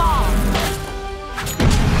magic of all.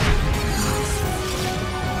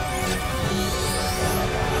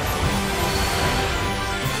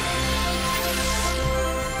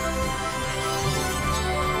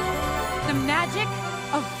 The magic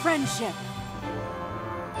of friendship.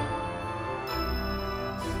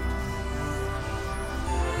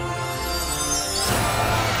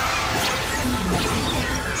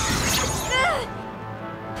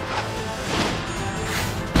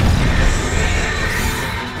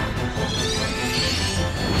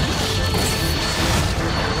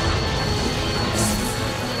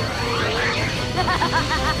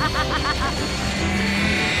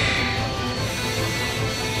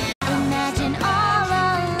 Imagine all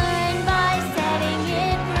unlearned by setting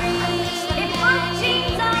it free. If my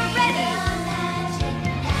jeans are ready!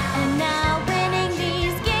 And now winning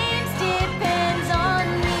these games depends on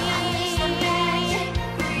me.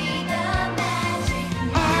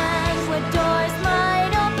 And what doors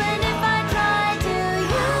might open if I try to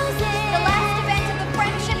use it. The last event of the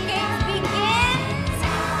Friendship Games begins!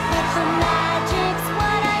 But the magic's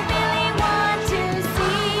what I really want to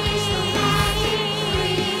see.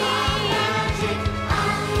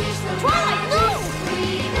 Twilight, move!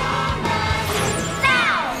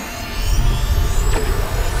 Now!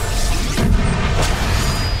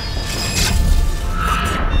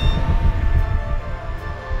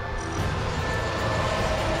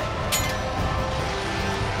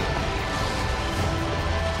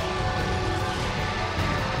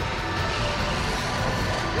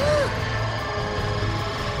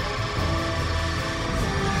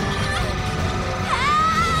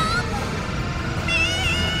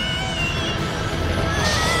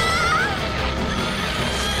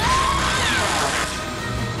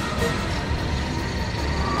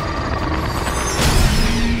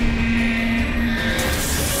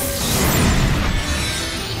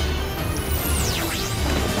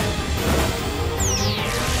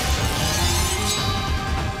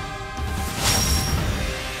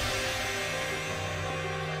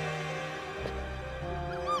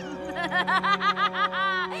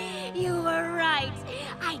 You were right.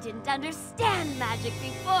 I didn't understand magic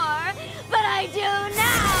before, but I do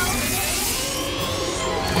now!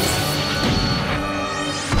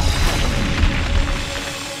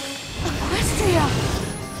 Equestria!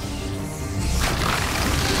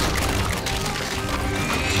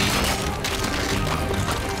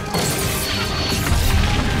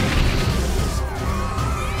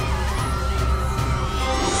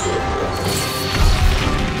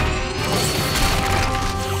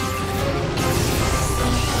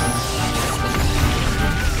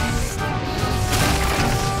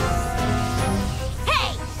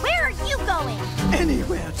 Hey! Where are you going?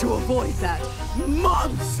 Anywhere to avoid that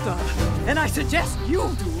monster! And I suggest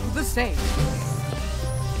you do the same.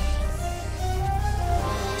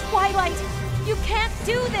 Twilight, you can't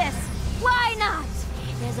do this! Why not?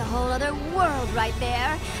 There's a whole other world right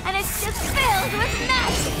there, and it's just filled with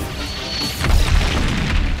magic!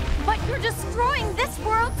 But you're destroying this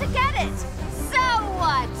world to get it! So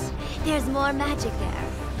what? There's more magic there.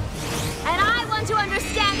 And I want to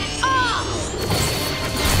understand it all!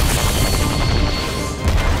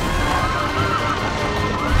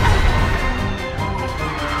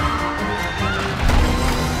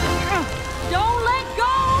 Don't let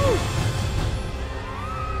go!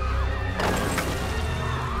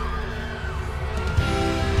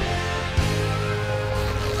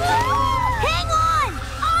 Hang on!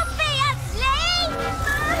 Obviously!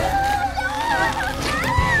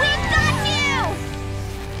 We've got you!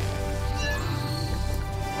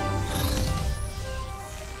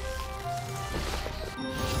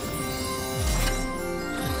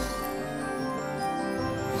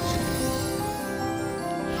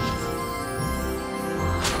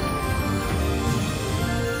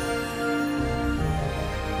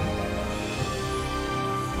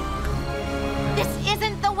 This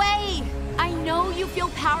isn't the way! I know you feel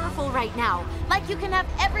powerful right now, like you can have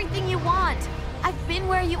everything you want. I've been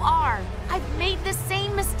where you are. I've made the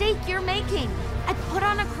same mistake you're making. I put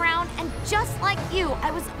on a crown, and just like you,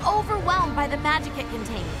 I was overwhelmed by the magic it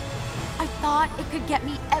contained. I thought it could get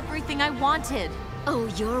me everything I wanted. Oh,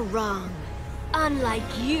 you're wrong.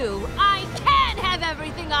 Unlike you, I can have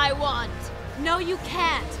everything I want! No, you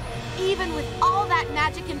can't. Even with all that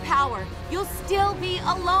magic and power, you'll still be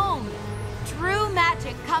alone. True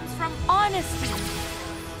magic comes from honesty,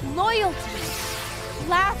 loyalty,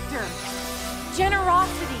 laughter,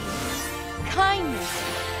 generosity, kindness.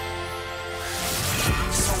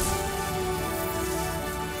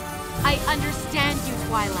 I understand you,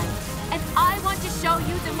 Twilight, and I want to show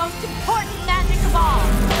you the most important magic of all.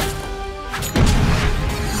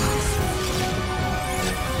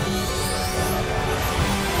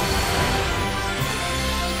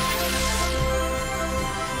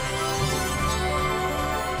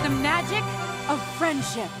 The magic of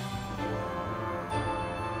friendship.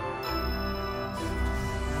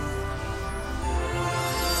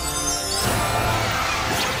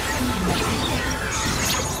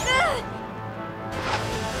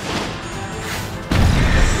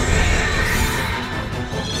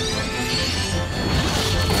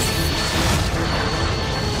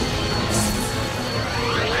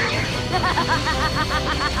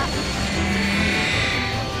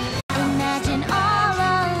 Imagine all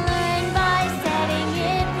unlearned by setting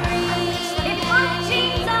it free. If our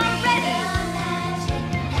teams are ready!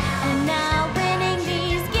 And now winning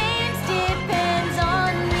these games depends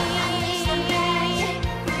on me.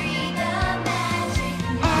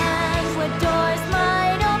 And what doors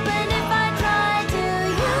might open if I try to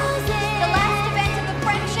use it. The last event of the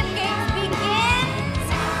Friendship Games begins!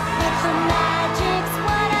 But the magic's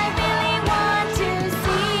what I really want to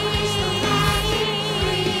see.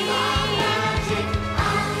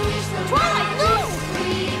 Twilight, move!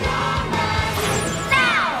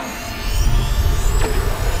 Now!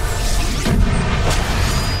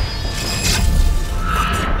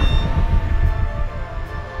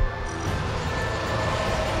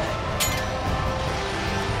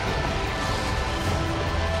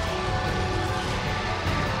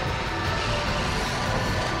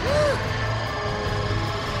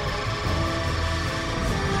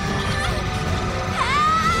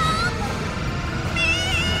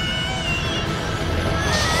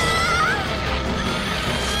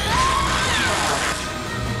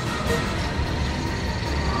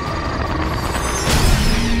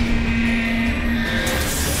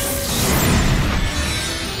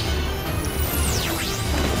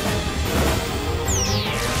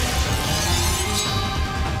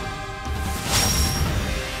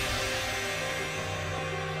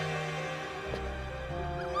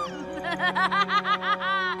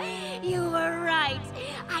 You were right.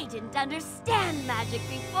 I didn't understand magic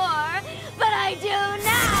before, but I do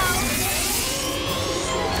now!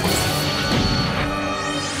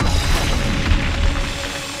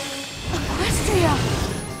 Equestria!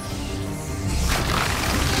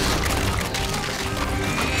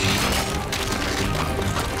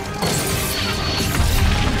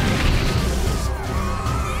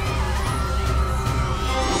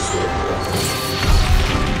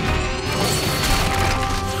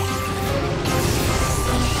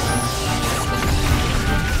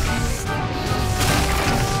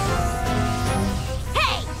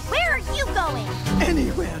 Hey! Where are you going?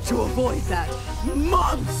 Anywhere to avoid that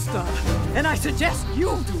monster! And I suggest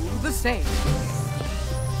you do the same.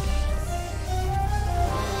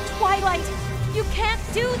 Twilight, you can't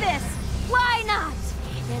do this! Why not?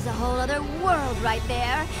 There's a whole other world right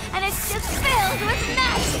there, and it's just filled with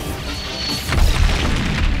magic!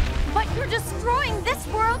 But you're destroying this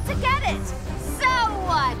world to get it! So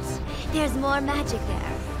what? There's more magic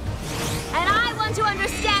there. And I want to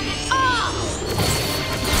understand it all!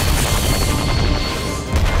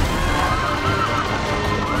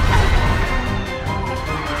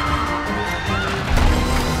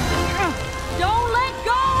 Don't let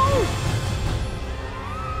go!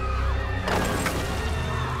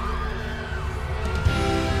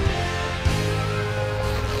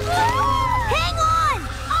 Hang on!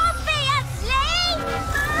 Obviously!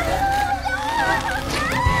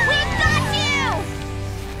 We've got you!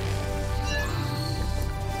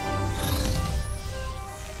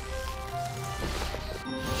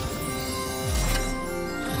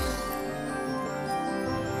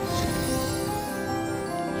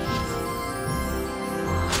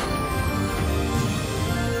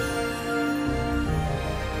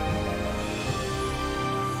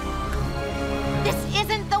 This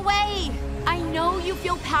isn't the way! I know you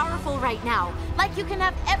feel powerful right now, like you can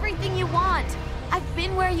have everything you want. I've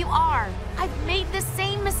been where you are. I've made the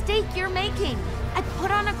same mistake you're making. I put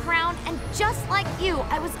on a crown, and just like you,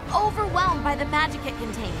 I was overwhelmed by the magic it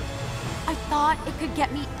contained. I thought it could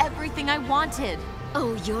get me everything I wanted.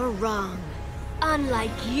 Oh, you're wrong.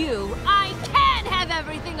 Unlike you, I can have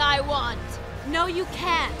everything I want! No, you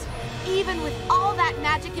can't. Even with all that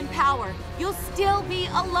magic and power, you'll still be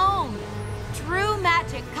alone. True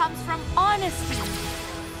magic comes from honesty,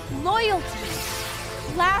 loyalty,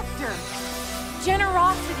 laughter,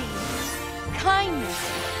 generosity, kindness.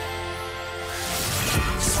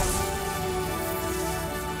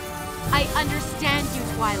 I understand you,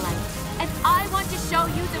 Twilight, and I want to show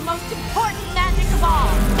you the most important magic of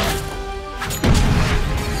all.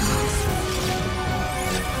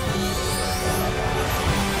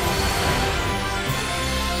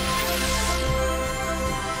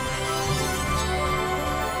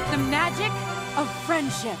 The magic of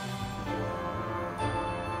friendship.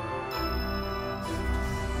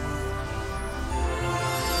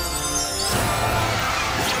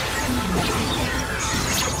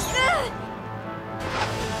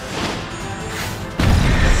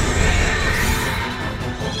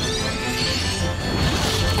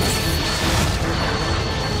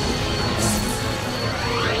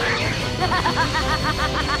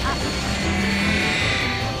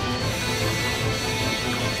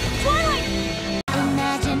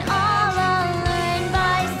 Imagine all alone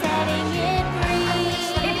by setting it free.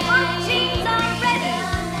 If our teams are ready!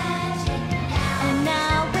 And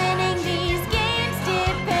now winning these games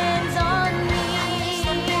depends on me.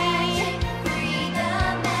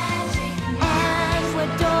 And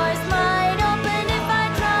what doors might open if I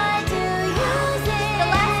try to use it. The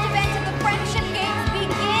last event of the Friendship Games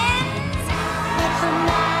begins! But the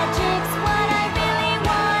magic's what I really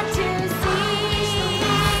want to see.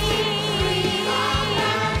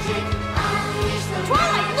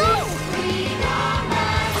 Twilight, move!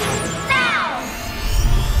 Now!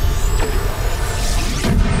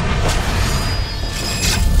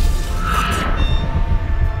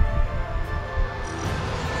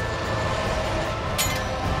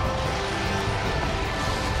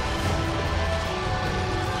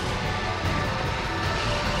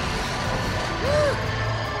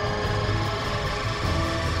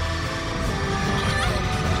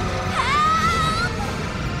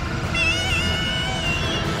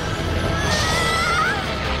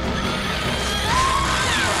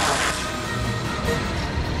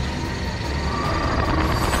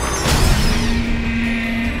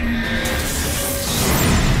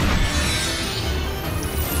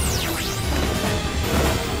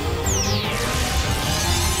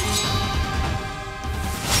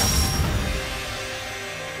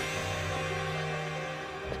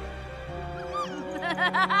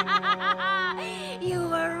 You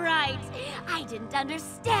were right. I didn't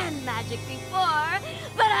understand magic before,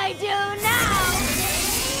 but I do now!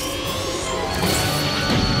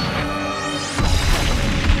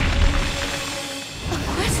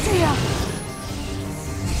 Equestria!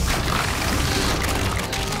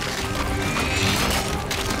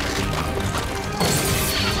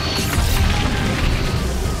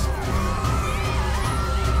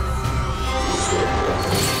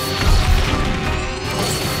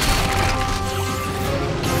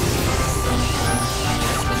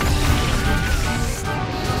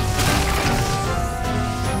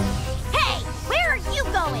 Hey! Where are you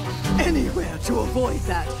going? Anywhere to avoid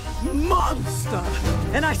that monster!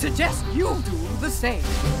 And I suggest you do the same.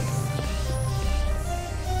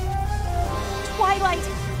 Twilight,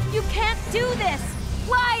 you can't do this!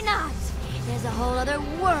 Why not? There's a whole other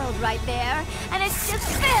world right there, and it's just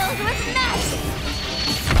filled with magic!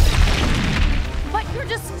 But you're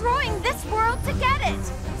destroying this world to get it!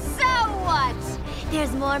 So what?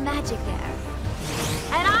 There's more magic there.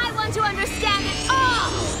 And I want to understand it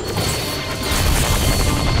all!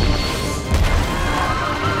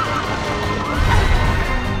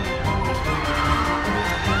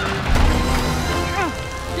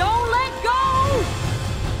 Don't let go!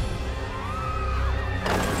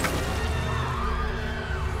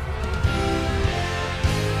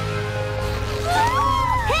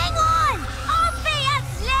 Hang on!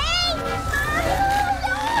 Obviously!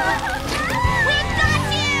 We've got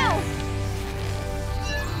you!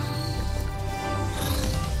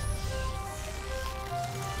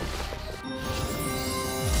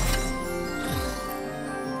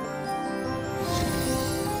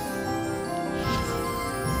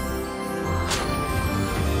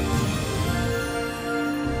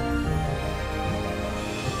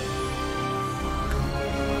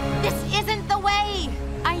 This isn't the way!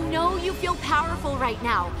 I know you feel powerful right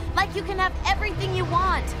now, like you can have everything you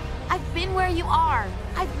want. I've been where you are.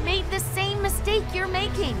 I've made the same mistake you're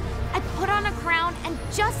making. I put on a crown, and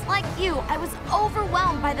just like you, I was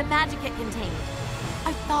overwhelmed by the magic it contained.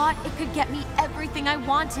 I thought it could get me everything I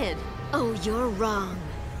wanted. Oh, you're wrong.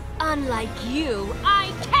 Unlike you,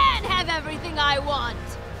 I can have everything I want!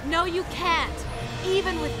 No, you can't.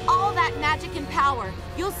 Even with all that magic and power,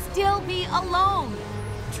 you'll still be alone.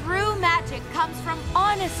 True magic comes from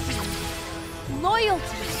honesty,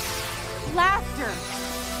 loyalty, laughter,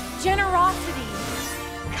 generosity,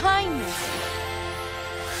 kindness.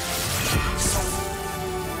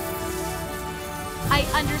 I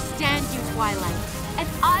understand you, Twilight, and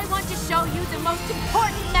I want to show you the most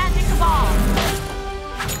important magic of all.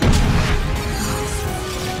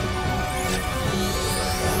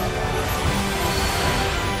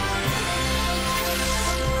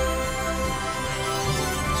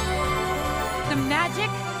 The magic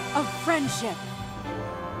of friendship.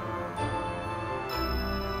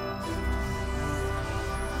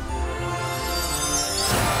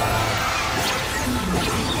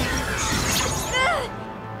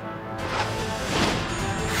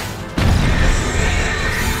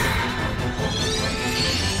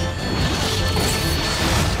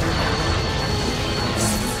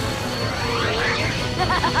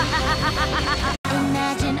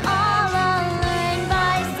 Imagine all unlearned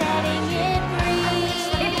by setting it free.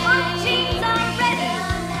 If our teams are ready!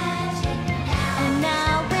 And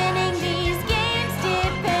now winning these games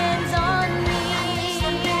depends on me.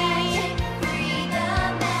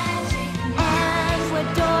 And what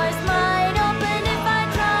doors might open if I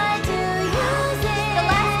try to use it. The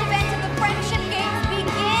last event of the Friendship Games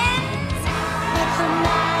begins! But the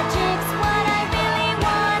magic's what I really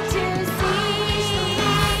want to see.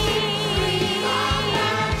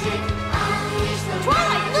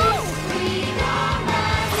 Twilight, move!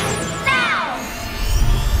 Now!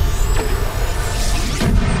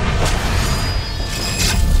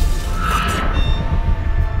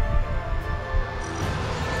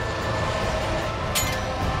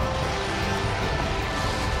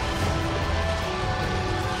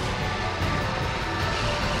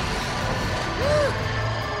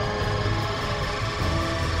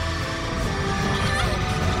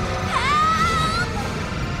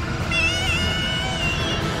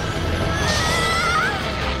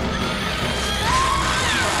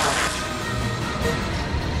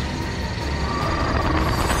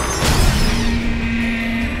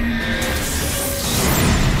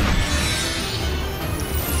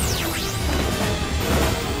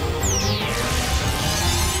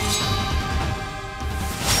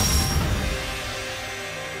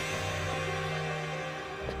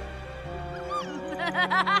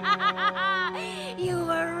 You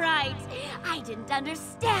were right. I didn't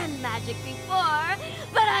understand magic before,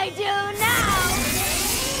 but I do now!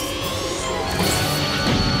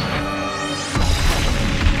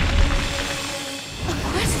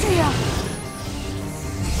 Equestria!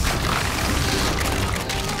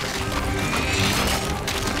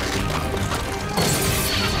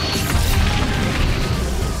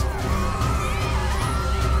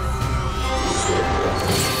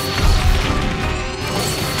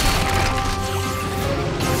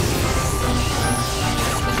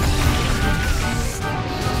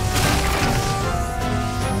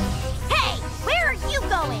 Hey! Where are you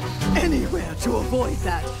going? Anywhere to avoid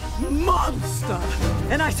that monster!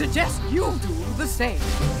 And I suggest you do the same.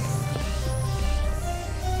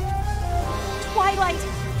 Twilight,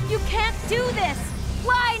 you can't do this!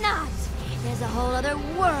 Why not? There's a whole other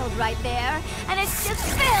world right there, and it's just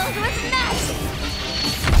filled with magic!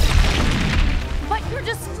 But you're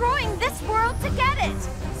destroying this world to get it!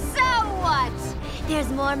 So what? There's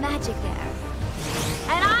more magic there.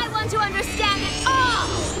 And I want to understand it all!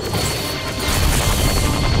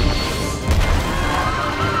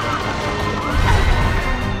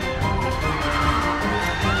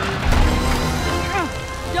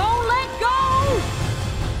 Don't let go!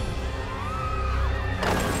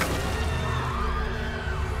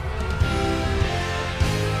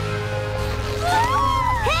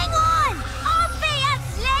 Hang on!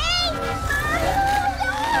 Obviously!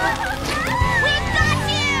 We've got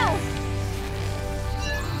you!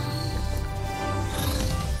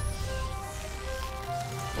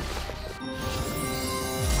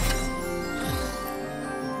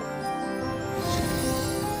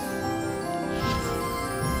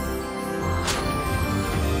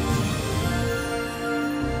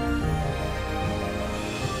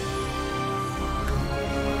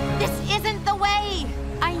 This isn't the way!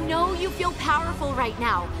 I know you feel powerful right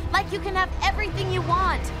now, like you can have everything you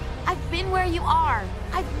want. I've been where you are.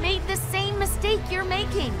 I've made the same mistake you're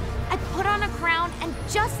making. I put on a crown, and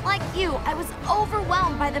just like you, I was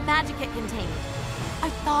overwhelmed by the magic it contained.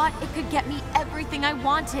 I thought it could get me everything I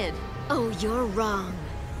wanted. Oh, you're wrong.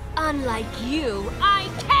 Unlike you, I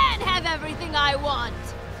can have everything I want!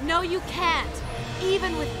 No, you can't.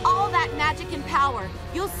 Even with all that magic and power,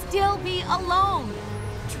 you'll still be alone.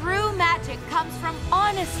 True magic comes from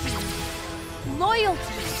honesty,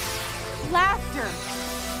 loyalty, laughter,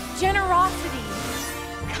 generosity,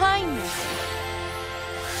 kindness.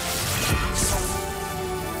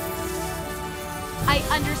 I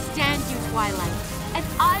understand you, Twilight, and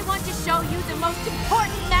I want to show you the most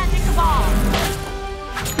important magic of all.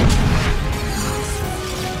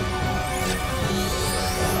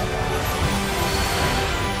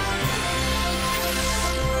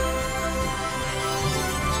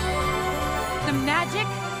 The magic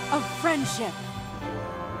of friendship.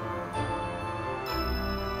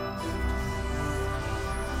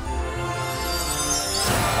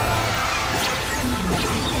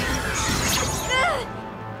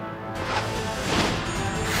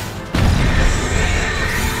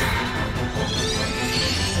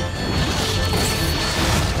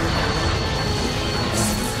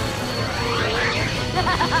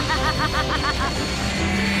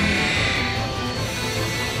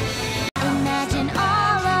 Imagine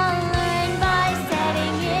all unlearned by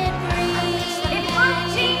setting it free. If my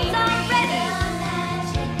jeans are ready!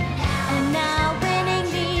 And now winning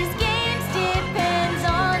these games depends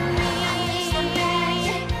on me.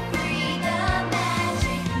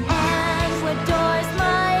 And what doors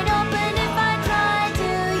might open if I try to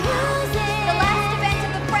use it. The last event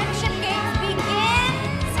of the Friendship Games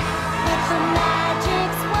begins! But the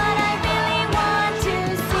magic's what I really want to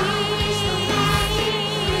see.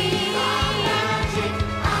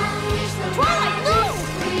 Twilight, move!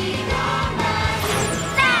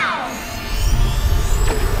 Now!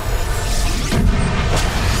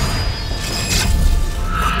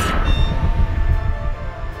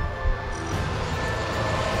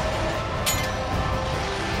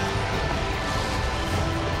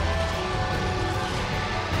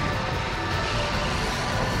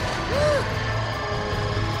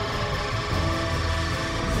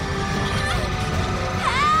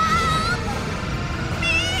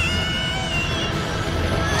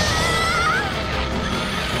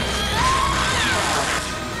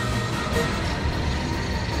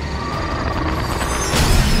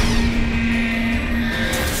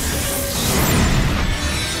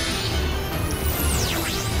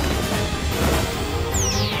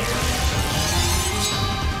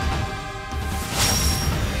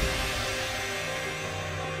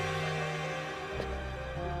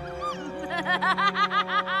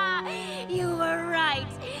 You were right.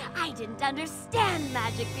 I didn't understand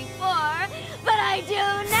magic before, but I do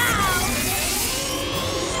now!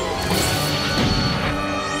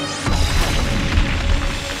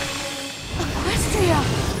 Equestria!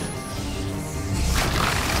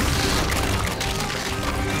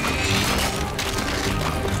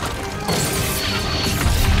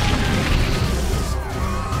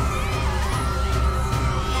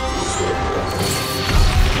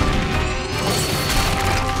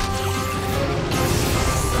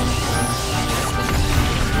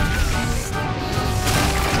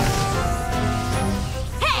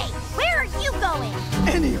 Hey, where are you going?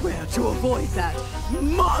 Anywhere to avoid that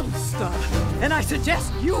monster. And I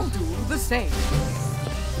suggest you do the same.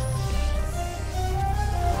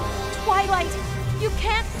 Twilight, you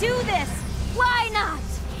can't do this! Why not?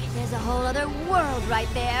 There's a whole other world right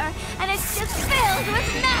there, and it's just filled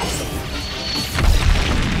with magic!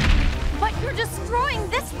 But you're destroying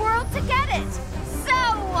this world to get it! So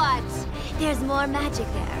what? There's more magic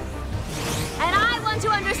there. And I want to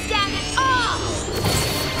understand it all!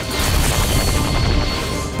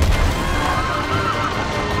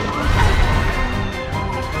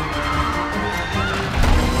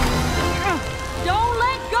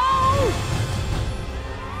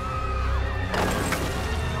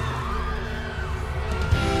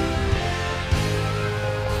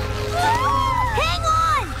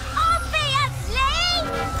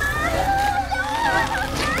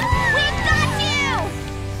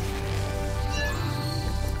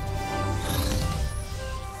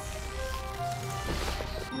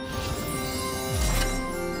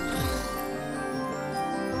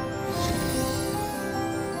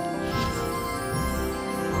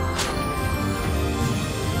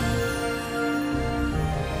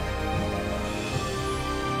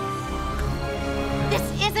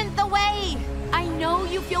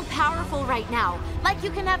 you feel powerful right now, like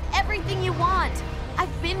you can have everything you want.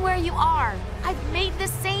 I've been where you are. I've made the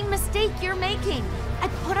same mistake you're making. I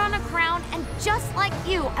put on a crown, and just like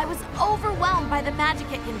you, I was overwhelmed by the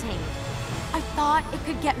magic it contained. I thought it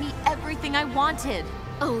could get me everything I wanted.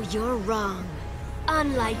 Oh, you're wrong.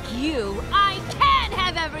 Unlike you, I can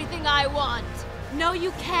have everything I want! No,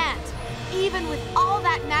 you can't. Even with all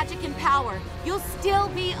that magic and power, you'll still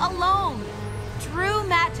be alone. True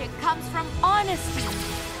magic comes from honesty,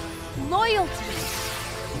 loyalty,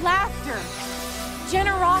 laughter,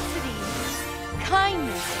 generosity,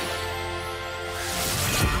 kindness.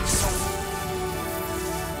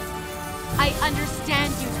 I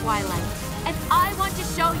understand you, Twilight, and I want to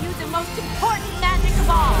show you the most important magic of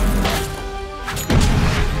all.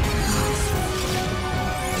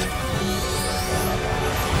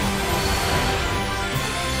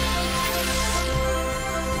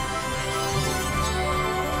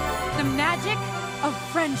 The magic of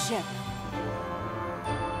friendship.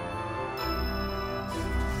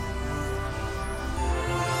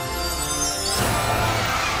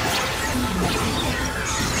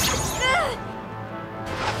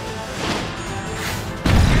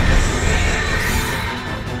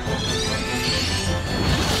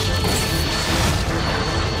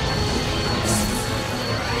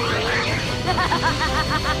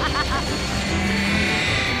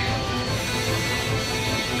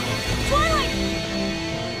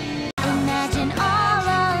 Imagine all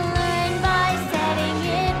alone by setting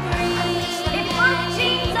it free. If our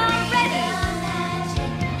teams are ready!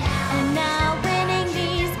 And now winning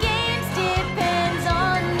these games depends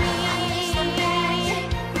on me.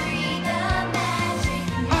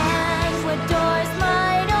 And what doors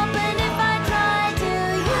might open if I try to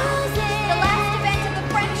use it. The last event of the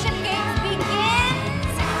Friendship Games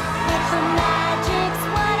begins! But the magic's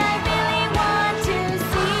what I really want to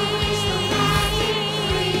see.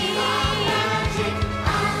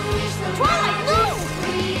 Twilight, move!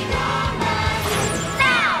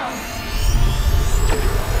 Now!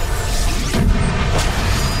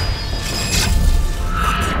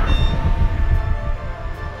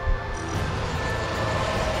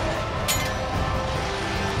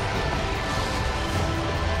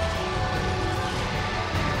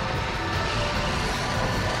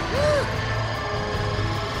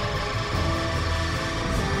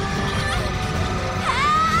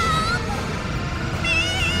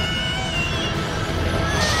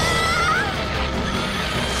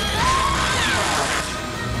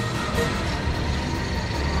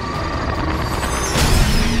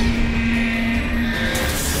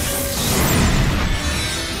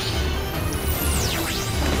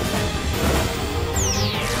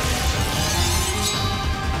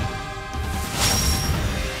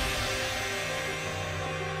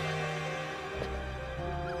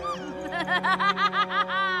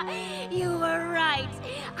 You were right.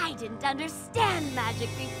 I didn't understand magic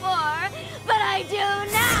before, but I do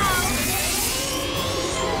now!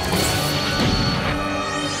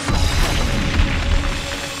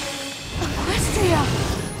 Equestria!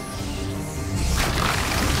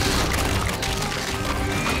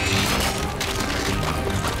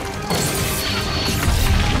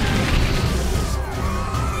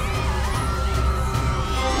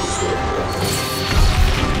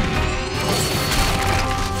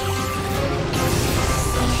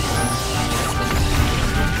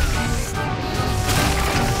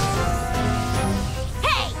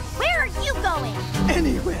 Hey! Where are you going?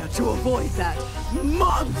 Anywhere to avoid that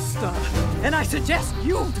monster. And I suggest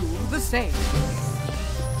you do the same.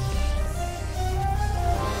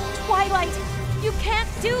 Twilight, you can't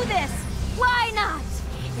do this! Why not?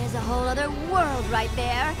 There's a whole other world right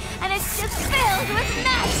there, and it's just filled with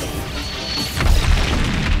magic!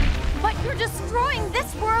 But you're destroying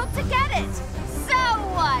this world to get it! So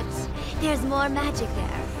what? There's more magic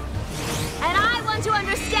there. And I want to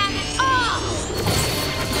understand it all!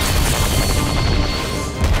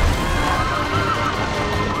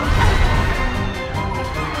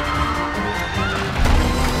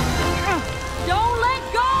 Don't let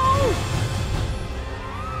go!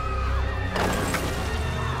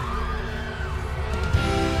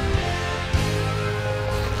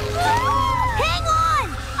 Hang on!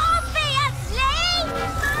 Obviously!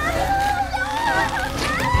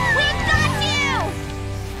 We've got you!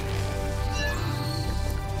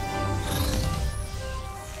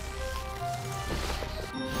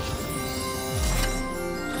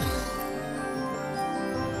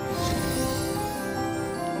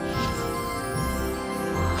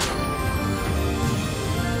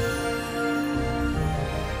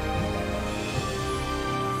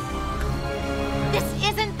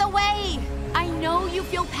 you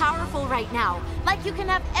feel powerful right now, like you can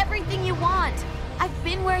have everything you want. I've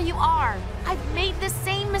been where you are. I've made the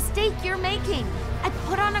same mistake you're making. I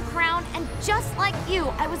put on a crown, and just like you,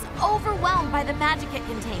 I was overwhelmed by the magic it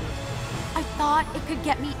contained. I thought it could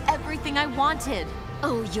get me everything I wanted.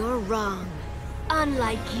 Oh, you're wrong.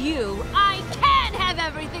 Unlike you, I can have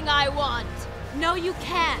everything I want! No, you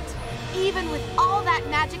can't. Even with all that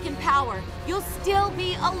magic and power, you'll still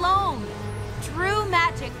be alone. True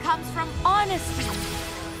magic comes from honesty,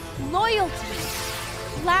 loyalty,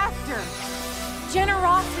 laughter,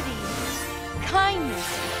 generosity, kindness.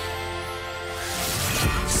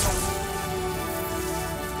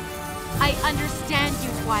 I understand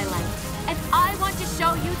you, Twilight, and I want to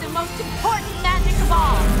show you the most important magic of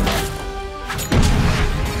all.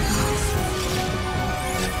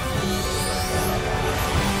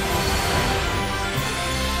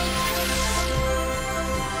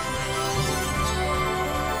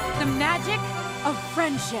 The magic of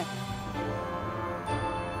friendship.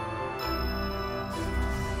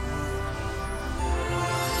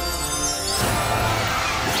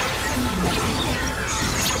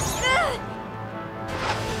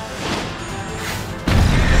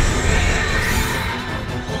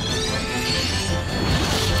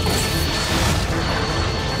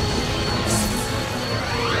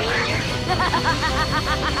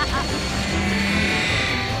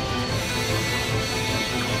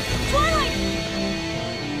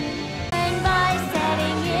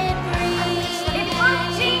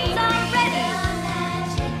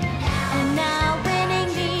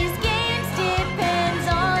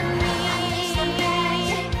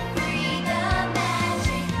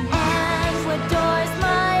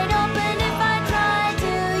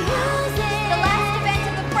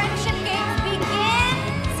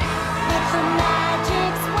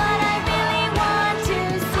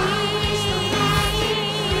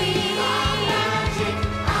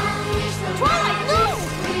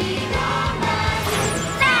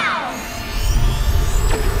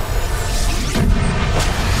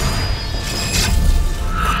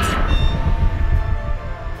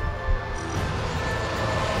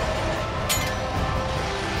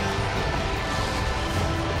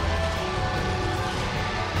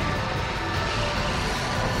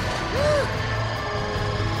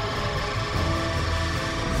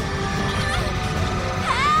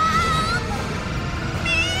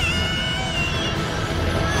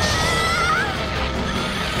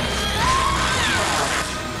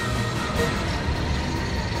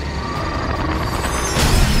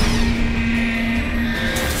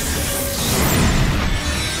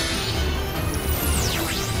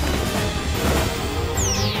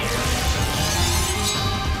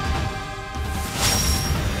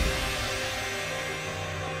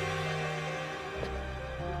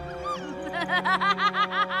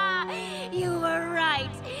 You were right.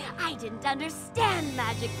 I didn't understand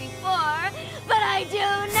magic before, but I do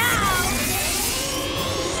now!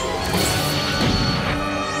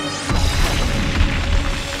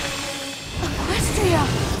 Equestria!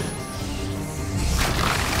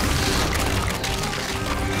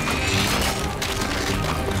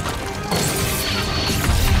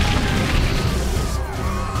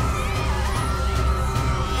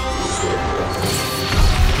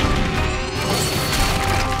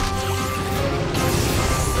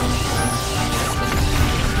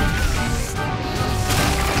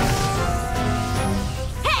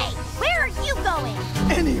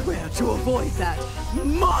 Anywhere to avoid that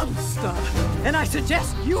monster! And I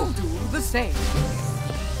suggest you do the same.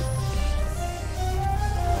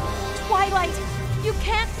 Twilight, you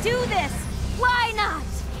can't do this! Why not?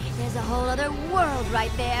 There's a whole other world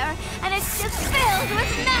right there, and it's just filled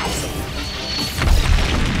with magic!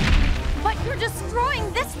 But you're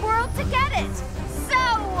destroying this world to get it! So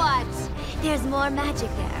what? There's more magic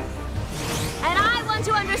there. And I want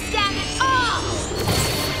to understand it all!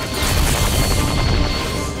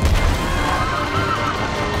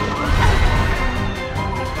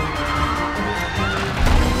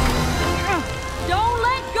 Don't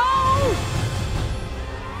let go!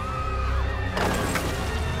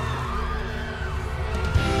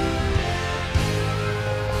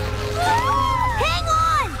 Hang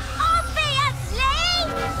on! Obviously!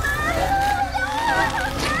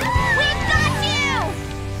 We've got you!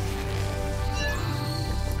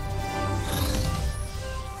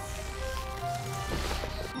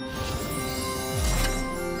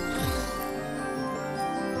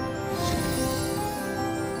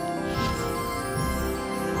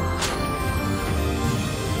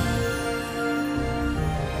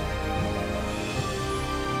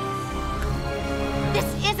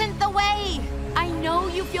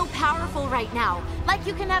 Powerful right now, like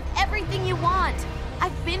you can have everything you want.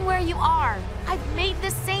 I've been where you are. I've made the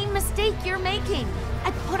same mistake you're making.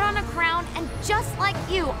 I put on a crown, and just like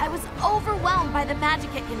you, I was overwhelmed by the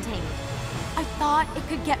magic it contained. I thought it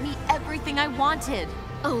could get me everything I wanted.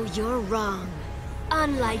 Oh, you're wrong.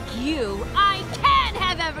 Unlike you, I can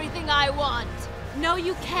have everything I want! No,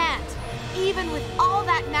 you can't. Even with all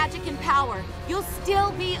that magic and power, you'll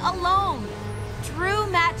still be alone. True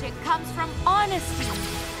magic comes from honesty,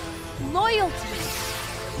 loyalty,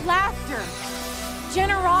 laughter,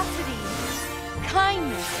 generosity,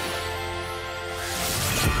 kindness.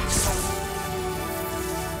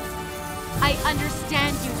 I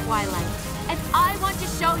understand you, Twilight, and I want to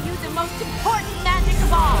show you the most important magic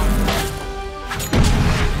of all.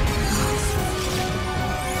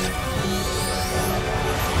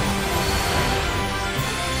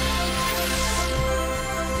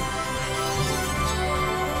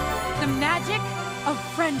 The magic of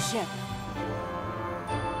friendship.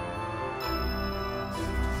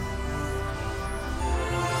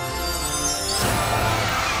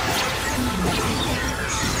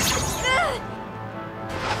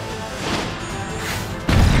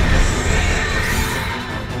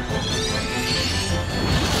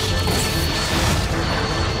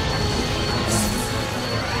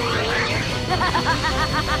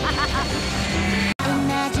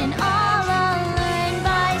 Imagine all unlearned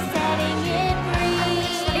by setting it free.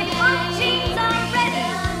 If our teams are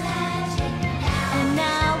ready! And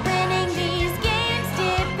now winning these games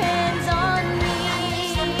depends on me.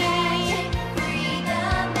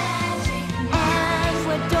 And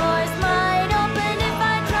what doors might open if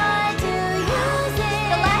I try to use it.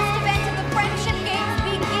 The last event of the Friendship Games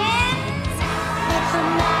begins! But the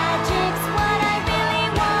magic's what I really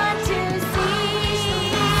want to see.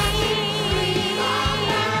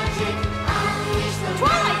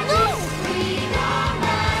 Twilight, move!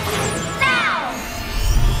 Now!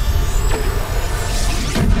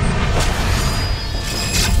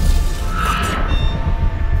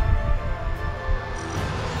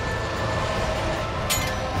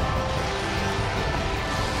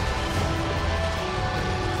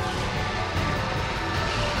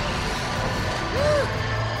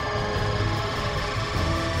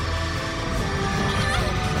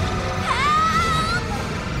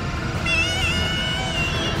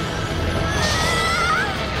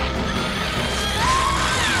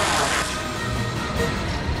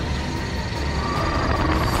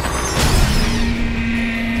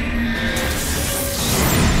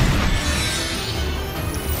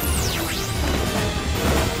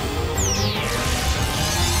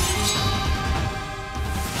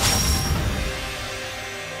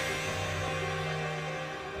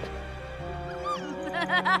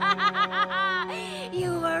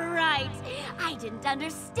 You were right. I didn't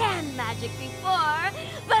understand magic before,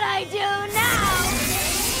 but I do now!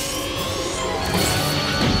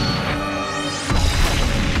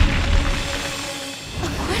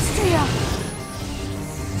 Equestria!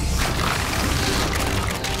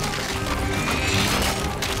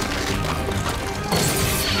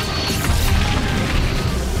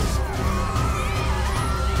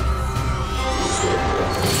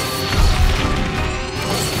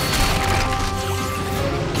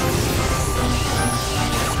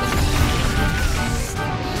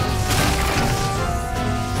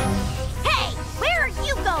 Hey! Where are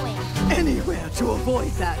you going? Anywhere to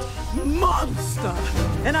avoid that monster.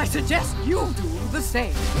 And I suggest you do the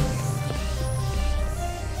same.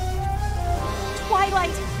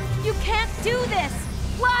 Twilight, you can't do this!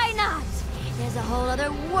 Why not? There's a whole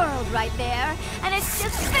other world right there, and it's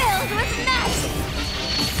just filled with magic!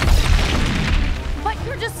 But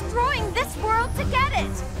you're destroying this world to get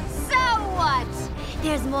it! So what?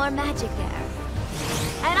 There's more magic there.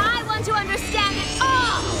 And I want to understand it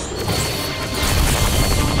all!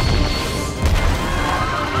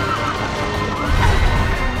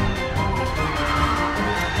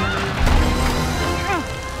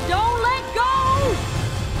 Don't let go!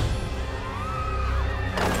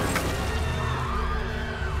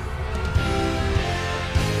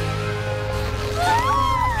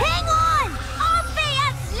 Hang on!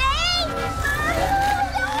 Obviously!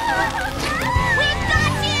 We've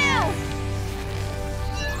got you!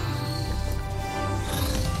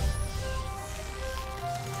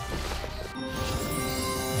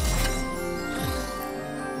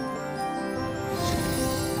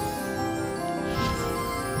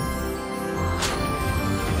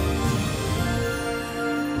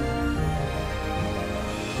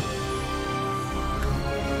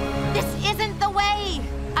 This isn't the way!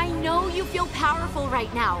 I know you feel powerful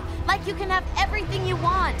right now, like you can have everything you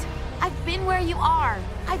want. I've been where you are.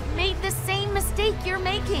 I've made the same mistake you're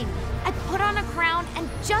making. I put on a crown, and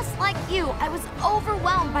just like you, I was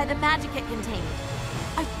overwhelmed by the magic it contained.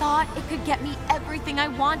 I thought it could get me everything I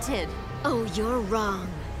wanted. Oh, you're wrong.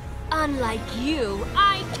 Unlike you,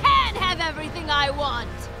 I can have everything I want!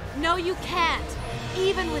 No, you can't.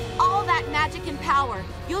 Even with all that magic and power,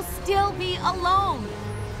 you'll still be alone.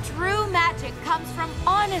 True magic comes from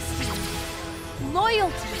honesty,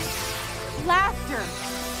 loyalty, laughter,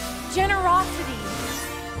 generosity,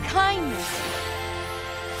 kindness.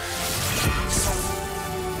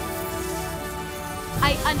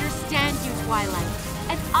 I understand you, Twilight,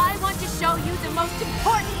 and I want to show you the most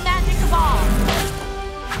important magic of all.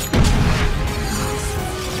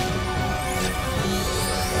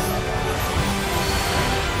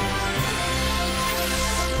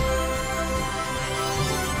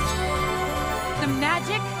 The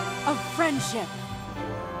magic of friendship.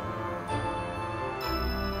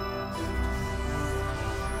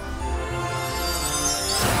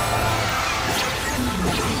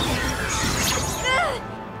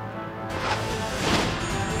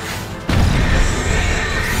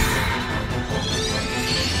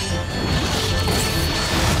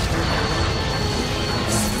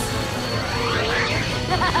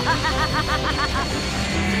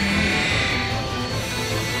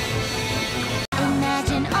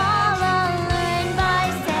 Imagine all unlearned by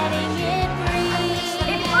setting it free.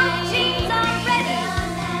 If our teams are ready!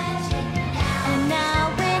 And now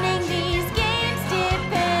winning these games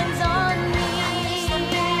depends on me.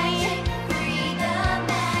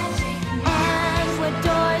 And what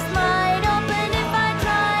doors might open if I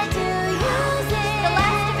try to use it. The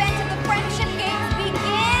last event of the friendship games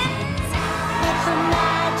begins! But the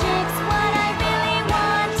magic's what I really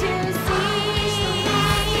want to see.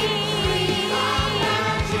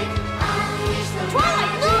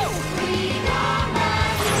 Twilight, move!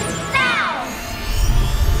 Now!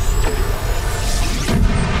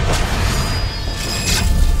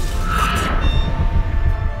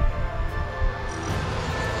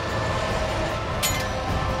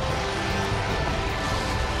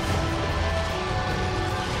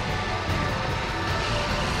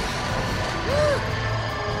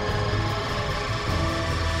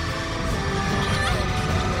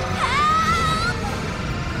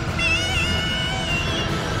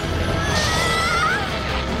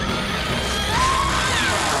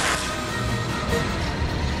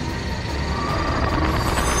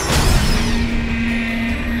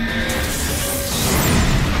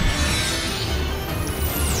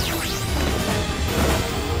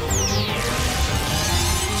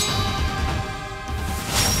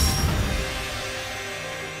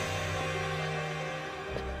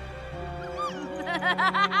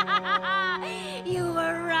 You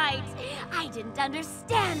were right. I didn't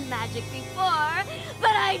understand magic before,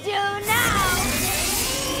 but I do now!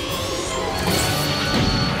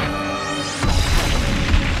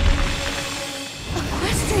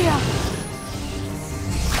 Equestria!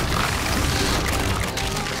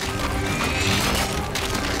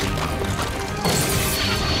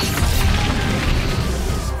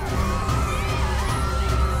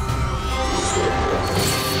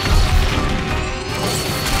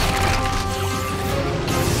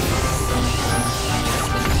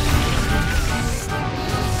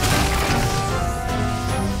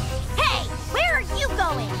 Hey! Where are you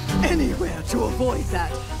going? Anywhere to avoid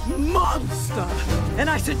that monster! And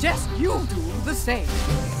I suggest you do the same.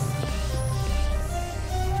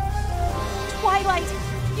 Twilight,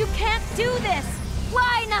 you can't do this!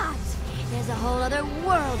 Why not? There's a whole other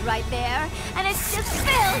world right there, and it's just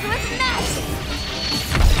filled with magic!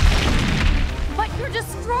 But you're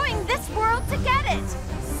destroying this world to get it!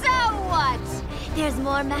 So what? There's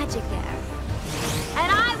more magic there.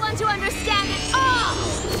 And I want to understand it all!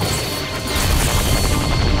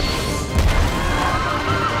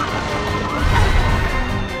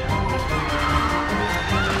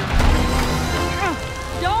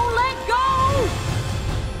 Don't let go!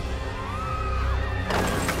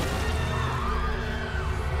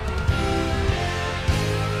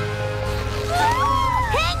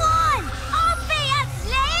 Hang on!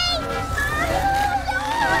 Obviously!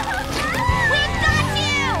 We've got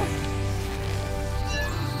you!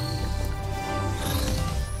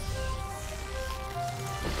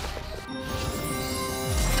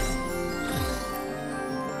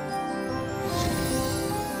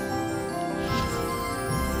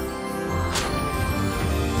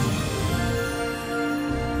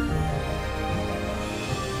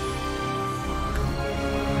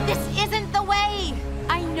 This isn't the way!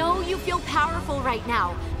 I know you feel powerful right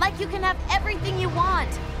now, like you can have everything you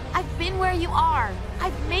want. I've been where you are.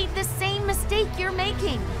 I've made the same mistake you're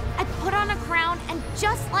making. I put on a crown, and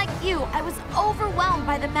just like you, I was overwhelmed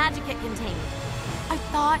by the magic it contained. I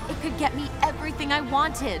thought it could get me everything I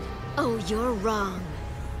wanted. Oh, you're wrong.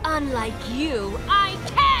 Unlike you, I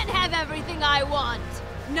can have everything I want!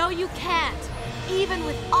 No, you can't. Even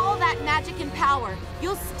with all that magic and power,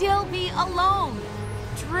 you'll still be alone.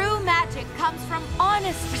 True magic comes from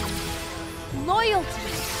honesty,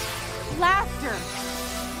 loyalty, laughter,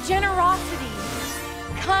 generosity,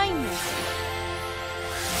 kindness.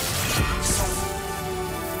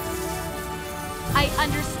 I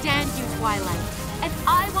understand you, Twilight, and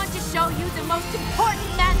I want to show you the most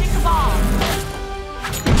important magic of all.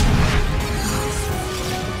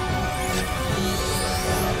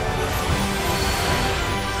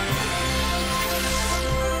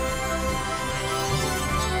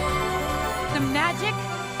 The magic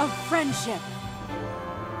of friendship.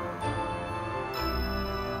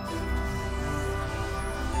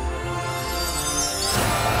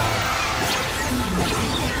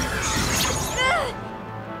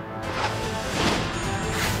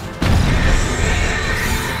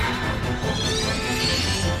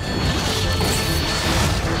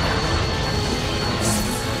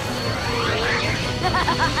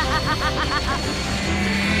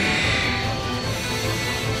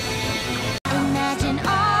 Imagine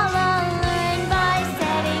all unlearned by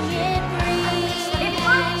setting it free. If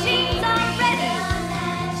our teams are ready!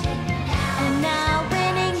 And now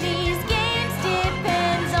winning these games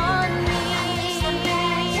depends on me.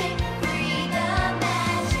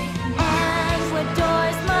 And what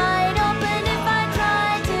doors might open if I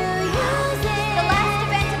try to use it. The last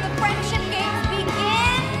event of the Friendship Games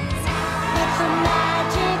begins! But the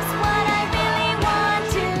magic's what I really want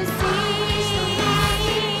to see.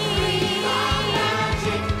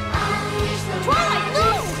 Twilight,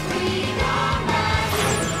 move!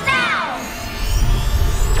 Now!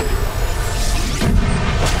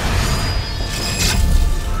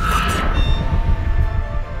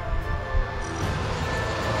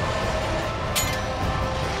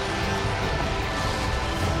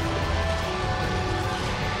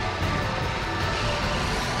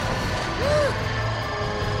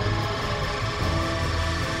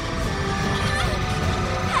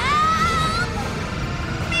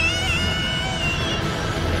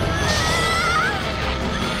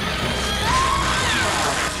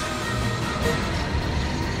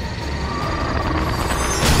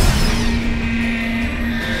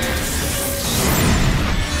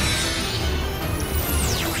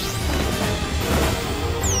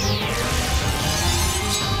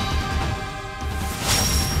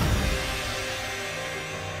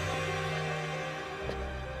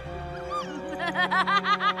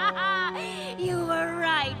 You were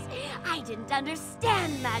right. I didn't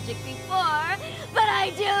understand magic before, but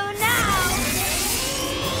I do now!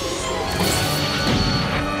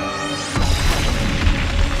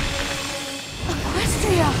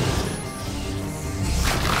 Equestria!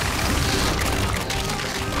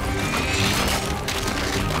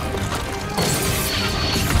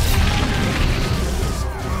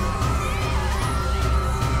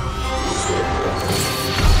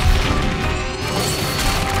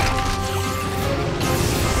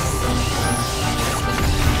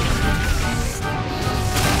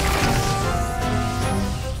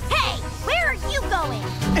 Hey! Where are you going?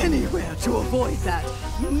 Anywhere to avoid that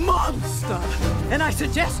monster. And I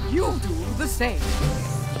suggest you do the same.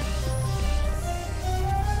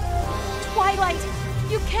 Twilight,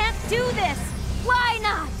 you can't do this! Why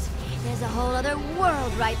not? There's a whole other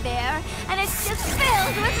world right there, and it's just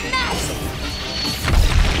filled with magic!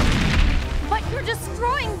 But you're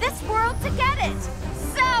destroying this world to get it!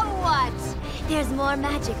 So what? There's more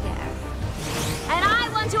magic there. And I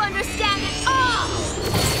want to understand it all!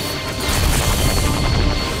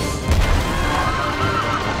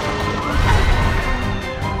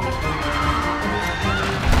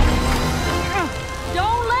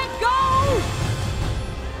 Don't let go!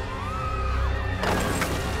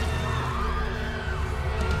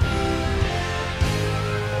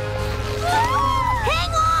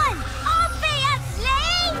 Hang on! Obviously!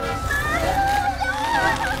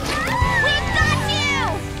 We've got you!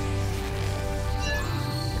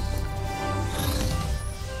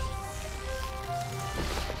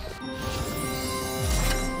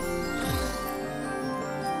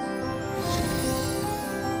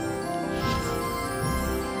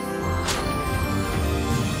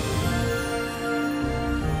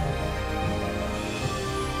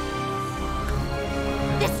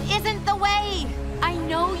 This isn't the way! I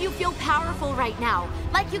know you feel powerful right now,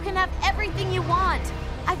 like you can have everything you want.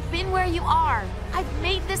 I've been where you are. I've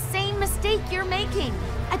made the same mistake you're making.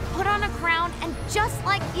 I put on a crown, and just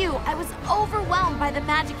like you, I was overwhelmed by the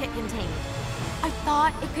magic it contained. I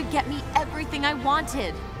thought it could get me everything I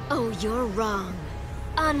wanted. Oh, you're wrong.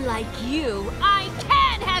 Unlike you, I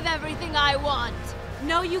can have everything I want!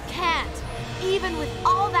 No, you can't. Even with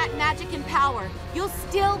all that magic and power, you'll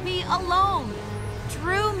still be alone.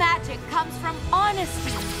 True magic comes from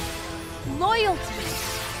honesty, loyalty,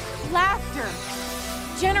 laughter,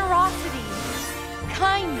 generosity,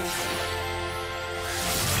 kindness.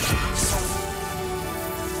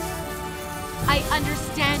 I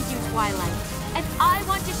understand you, Twilight, and I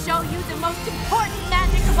want to show you the most important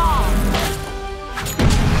magic of all.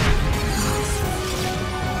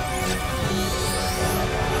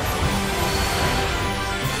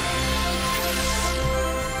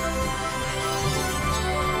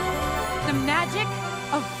 The magic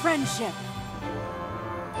of friendship.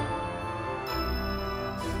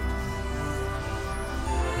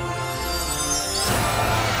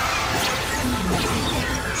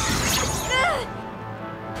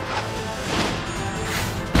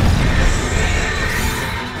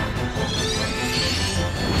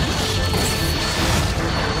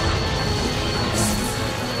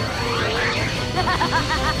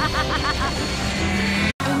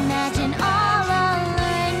 Imagine all I'll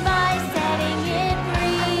learn by setting it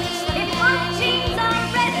free. If our teams are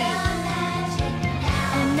ready!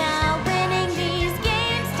 And now winning these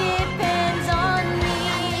games depends on me.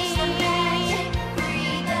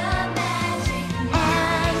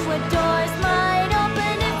 And what doors might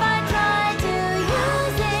open if I try to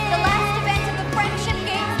use it. The last event of the Friendship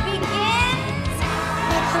Games begins!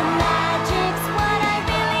 But the magic's what I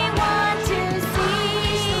really want to see.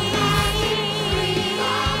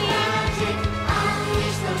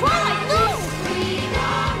 Twilight, move!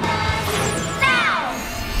 Now!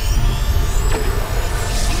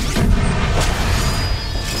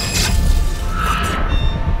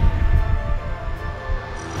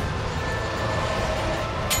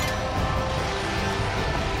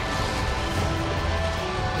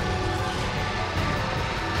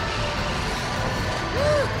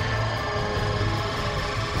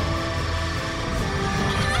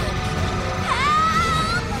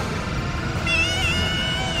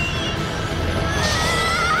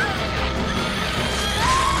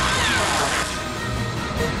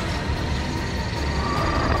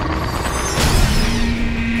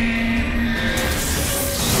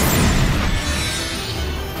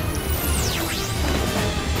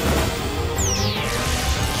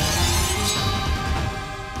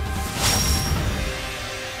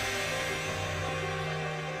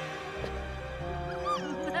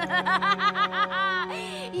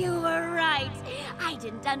 You were right. I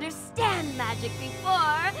didn't understand magic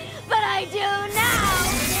before, but I do now!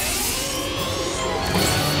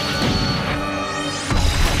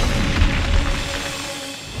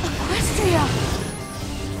 Equestria!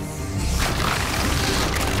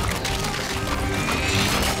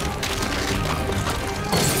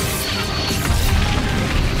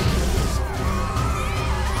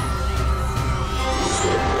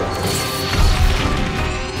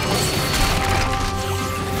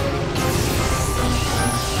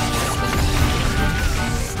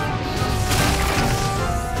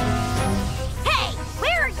 Hey,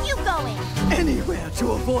 where are you going? Anywhere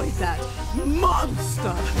to avoid that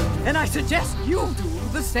monster. And I suggest you do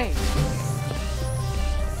the same.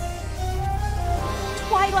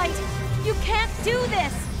 Twilight, you can't do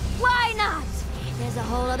this! Why not? There's a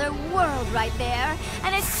whole other world right there,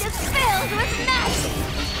 and it's just filled with magic!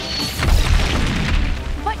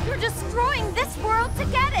 But you're destroying this world to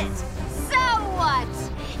get it! So what?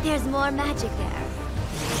 There's more magic there.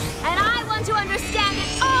 And I want to understand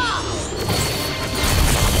it all!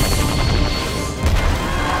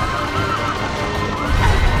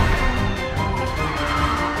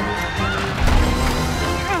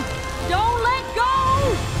 Don't let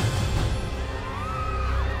go!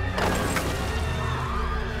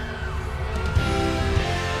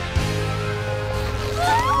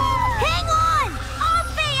 Hang on!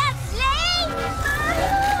 Obviously!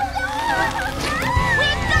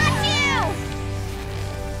 We've got you!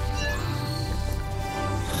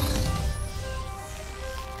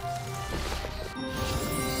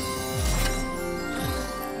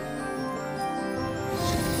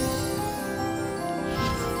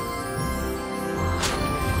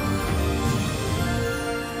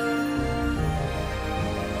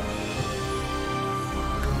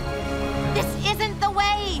 This isn't the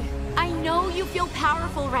way! I know you feel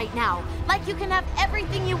powerful right now, like you can have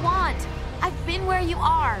everything you want. I've been where you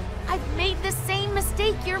are. I've made the same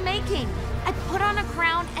mistake you're making. I put on a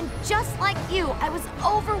crown, and just like you, I was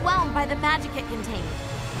overwhelmed by the magic it contained.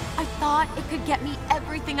 I thought it could get me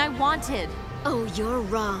everything I wanted. Oh, you're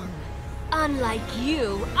wrong. Unlike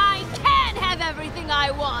you, I can have everything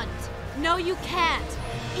I want! No, you can't.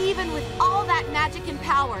 Even with all that magic and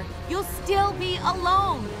power, you'll still be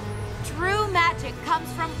alone. True magic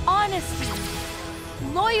comes from honesty,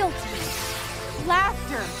 loyalty,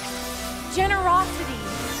 laughter, generosity,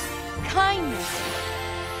 kindness.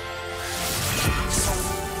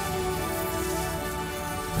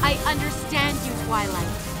 I understand you, Twilight,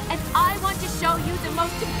 and I want to show you the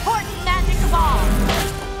most important magic of all.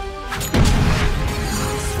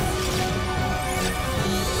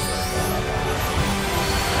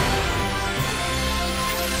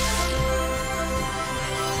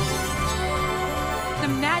 The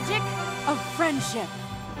magic of friendship.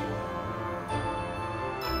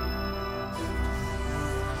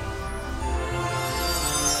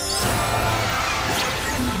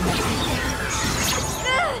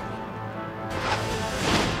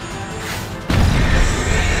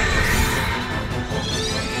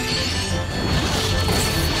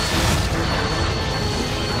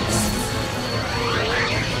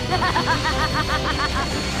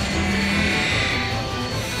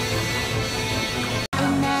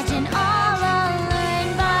 Imagine all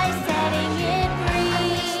unlearned by setting it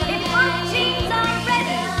free. If our teams are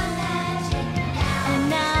ready! And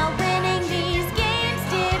now winning these games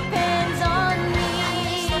depends on me.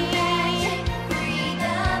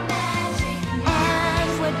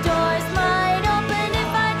 And what doors might open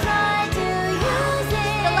if I try to use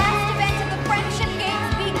it. The last event of the friendship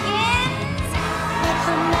games begins! But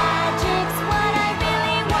the magic's what I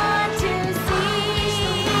really want to see.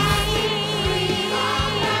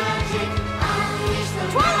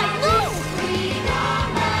 Twilight, move!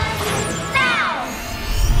 Now!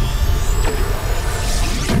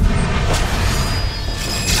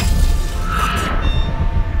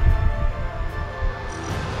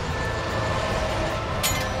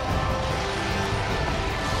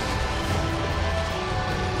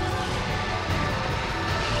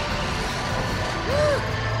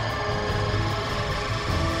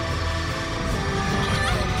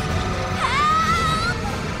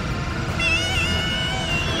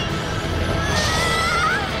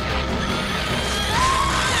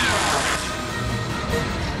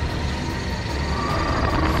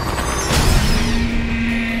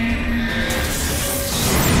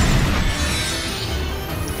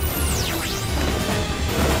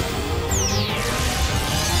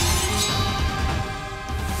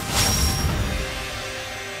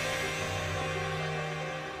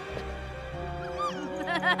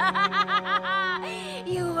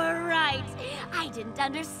 You were right. I didn't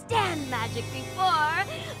understand magic before,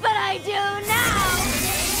 but I do now!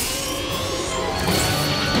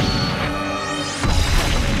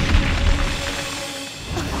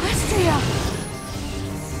 Equestria!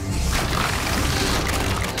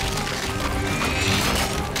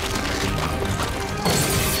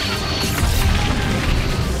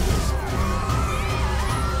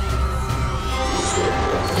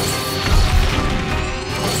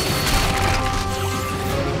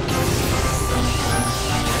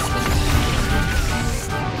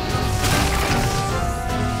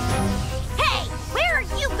 Hey! Where are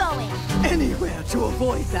you going? Anywhere to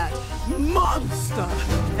avoid that monster!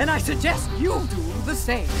 And I suggest you do the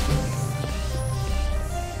same.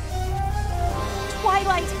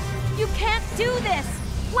 Twilight, you can't do this!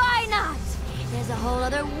 Why not? There's a whole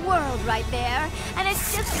other world right there, and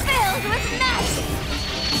it's just filled with magic!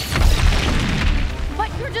 But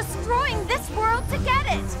you're destroying this world to get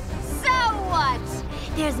it! So what?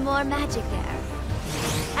 There's more magic there.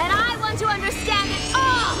 And I want to understand it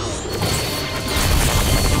all!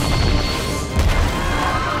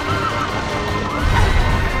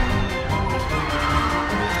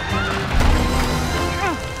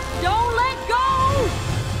 Don't let go!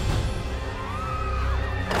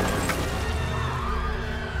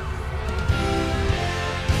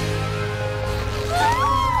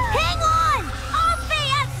 Hang on!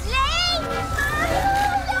 Obviously!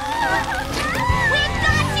 We've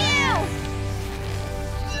got you!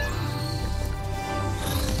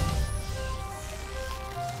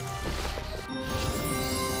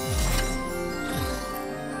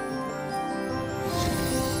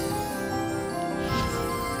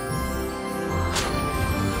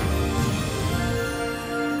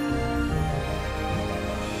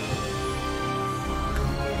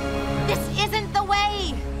 This isn't the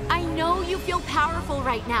way! I know you feel powerful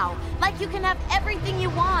right now, like you can have everything you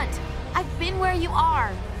want. I've been where you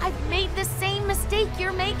are. I've made the same mistake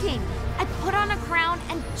you're making. I put on a crown,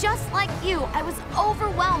 and just like you, I was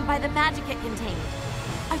overwhelmed by the magic it contained.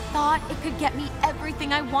 I thought it could get me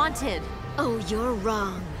everything I wanted. Oh, you're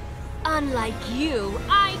wrong. Unlike you,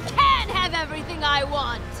 I can have everything I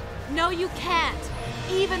want! No, you can't.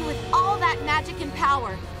 Even with all that magic and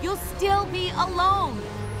power, you'll still be alone.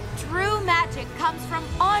 True magic comes from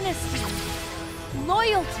honesty,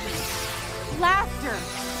 loyalty, laughter,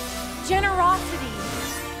 generosity,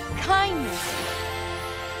 kindness.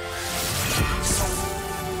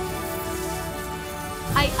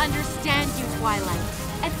 I understand you, Twilight,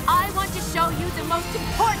 and I want to show you the most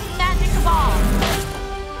important magic of all.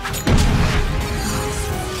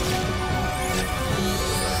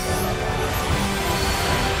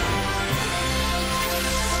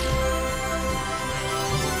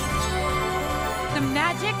 The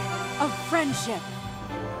magic of friendship.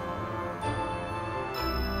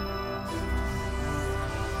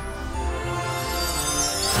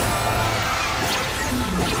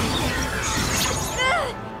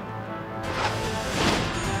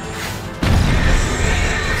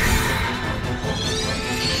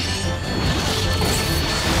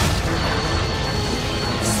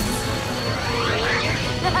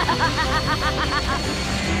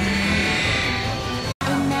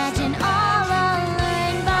 Imagine all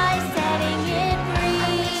alone by setting it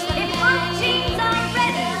free. If our teams are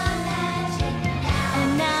ready! And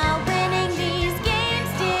now winning these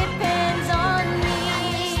games depends on me.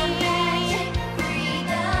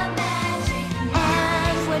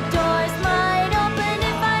 And what doors might open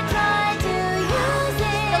if I try to use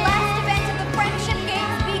it. The last event of the friendship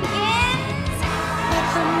games begins! But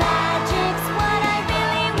the magic's what I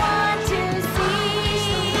really want to see.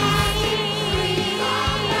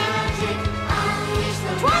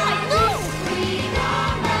 Twilight, move!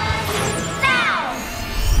 Now!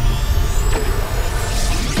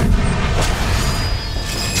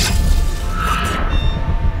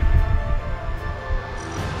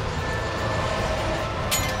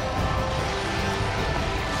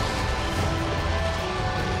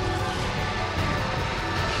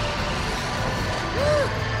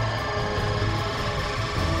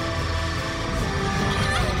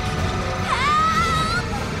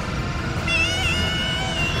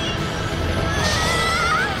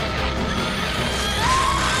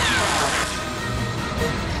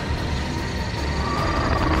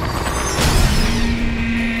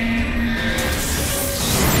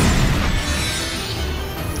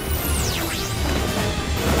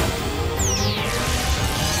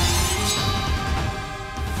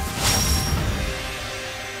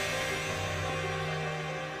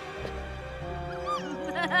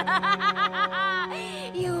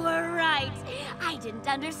 You were right. I didn't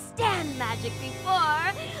understand magic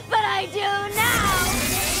before, but I do now!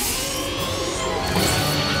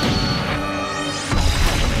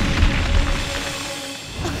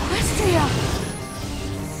 Equestria!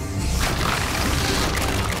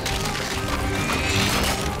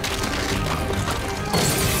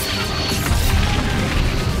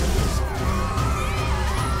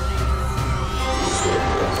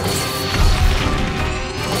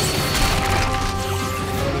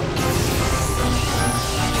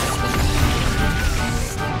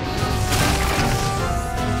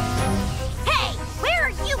 Hey! Where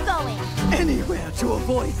are you going? Anywhere to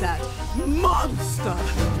avoid that monster!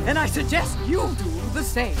 And I suggest you do the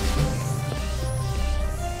same.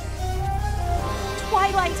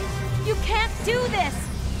 Twilight, you can't do this!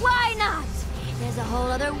 Why not? There's a whole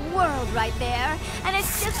other world right there, and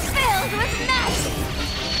it's just filled with magic!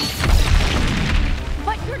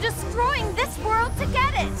 But you're destroying this world to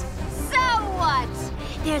get it! So what?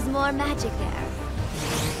 There's more magic there.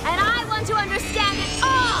 And I want to understand it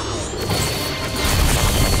all!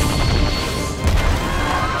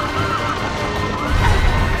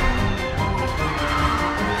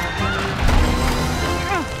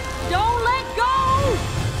 Don't let go!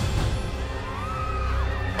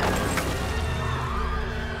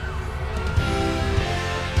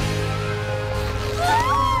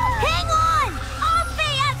 Hang on!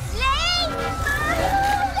 Obviously!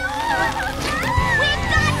 We've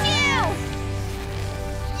got you!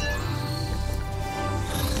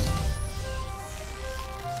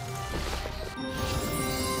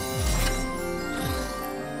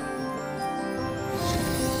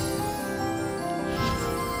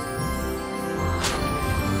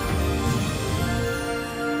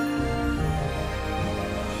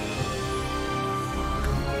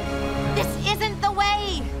 This isn't the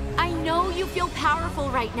way! I know you feel powerful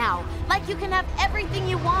right now, like you can have everything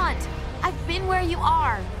you want. I've been where you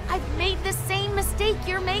are. I've made the same mistake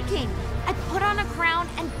you're making. I put on a crown,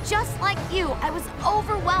 and just like you, I was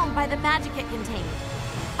overwhelmed by the magic it contained.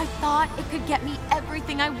 I thought it could get me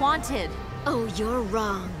everything I wanted. Oh, you're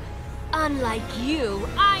wrong. Unlike you,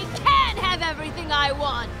 I can have everything I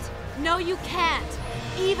want! No, you can't.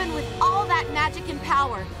 Even with all that magic and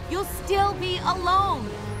power, you'll still be alone.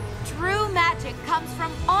 True magic comes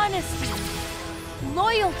from honesty,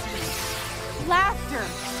 loyalty, laughter,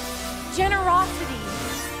 generosity,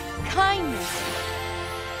 kindness.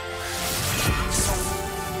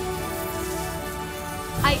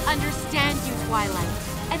 I understand you, Twilight,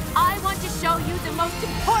 and I want to show you the most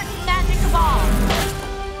important magic of all.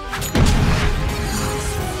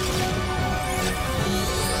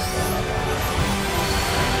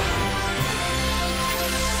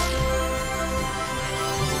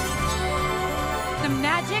 The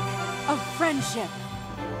magic of friendship.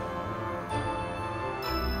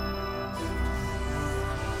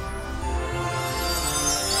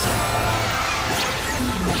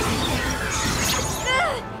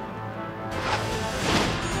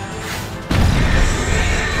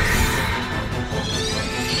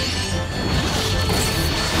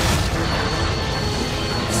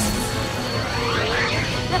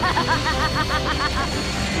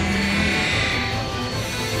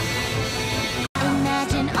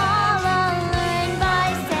 Imagine all unlearned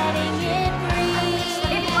by setting it free.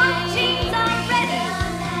 If our teams are ready.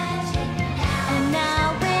 And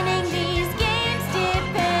now winning these games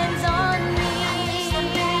depends on me.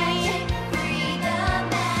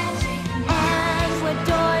 And what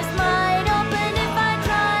doors might open if I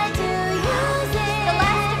try to use it. The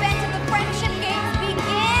last event of the Friendship Games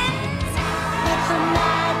begins. But the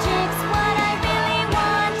magic's what I really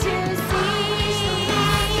want to see.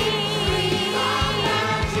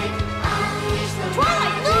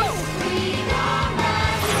 Twilight, move!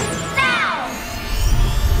 Now!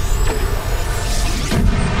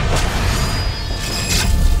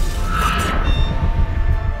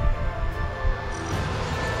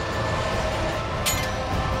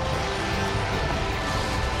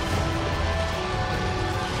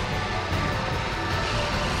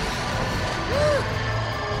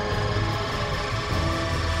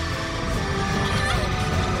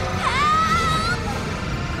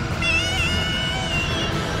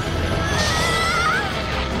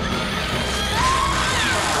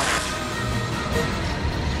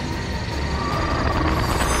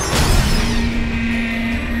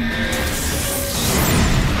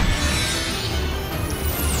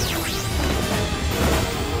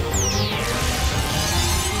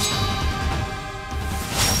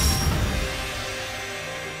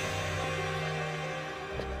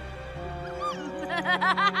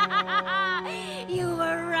 You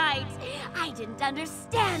were right. I didn't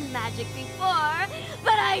understand magic before,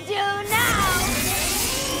 but I do now.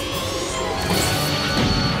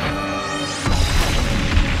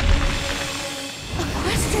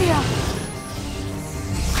 Equestria!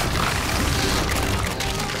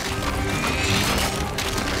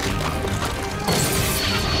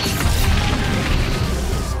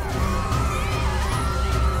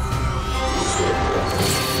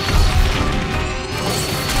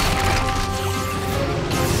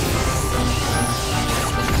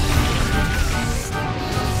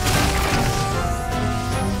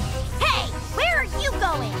 Hey, where are you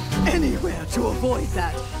going? Anywhere to avoid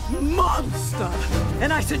that monster.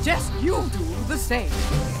 And I suggest you do the same.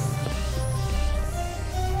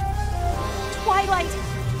 Twilight,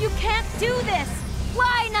 you can't do this.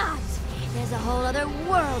 Why not? There's a whole other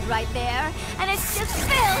world right there, and it's just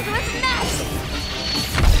filled with magic.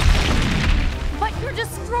 But you're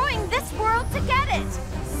destroying this world to get it!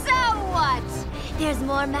 So what? There's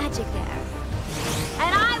more magic there.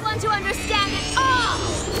 And I want to understand it all!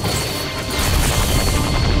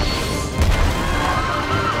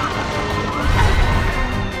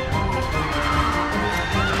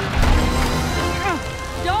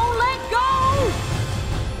 Don't let go!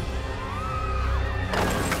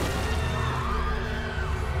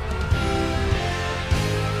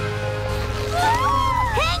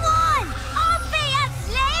 Hang on!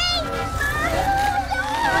 Obviously!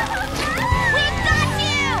 We've got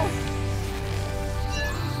you!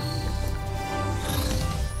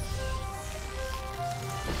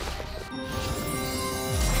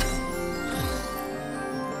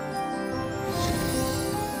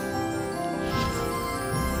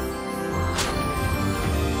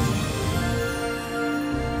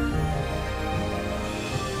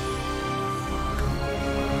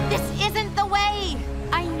 This isn't the way!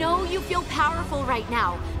 I know you feel powerful right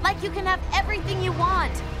now, like you can have everything you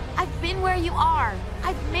want. I've been where you are.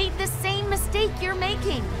 I've made the same mistake you're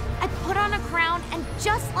making. I put on a crown, and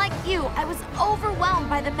just like you, I was overwhelmed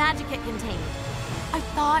by the magic it contained. I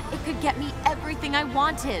thought it could get me everything I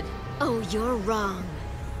wanted. Oh, you're wrong.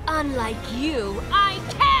 Unlike you, I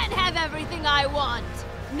can have everything I want.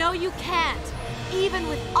 No, you can't. Even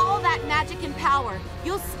with all that magic and power,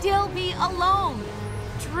 you'll still be alone.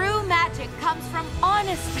 True magic comes from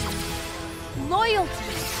honesty,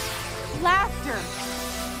 loyalty, laughter,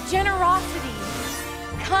 generosity,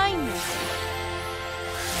 kindness.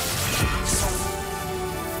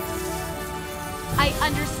 I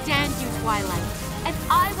understand you, Twilight, and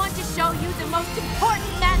I want to show you the most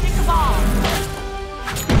important magic of all.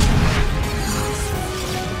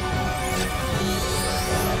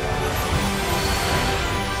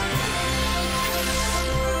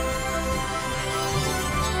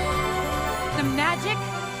 The magic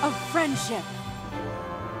of friendship.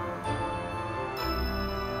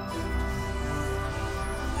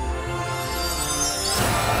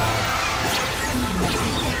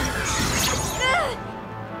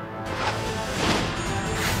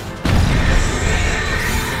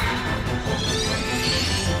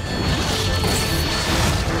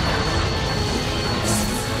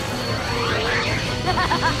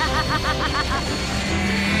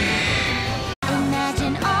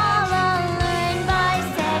 Imagine all unlearned by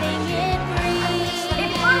setting it free.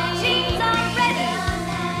 If our teams are ready.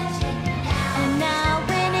 And now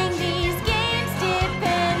winning these games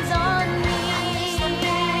depends on me.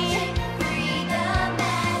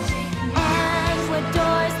 And what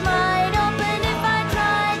doors might open if I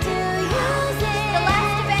try to use it. The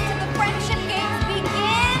last event of the friendship games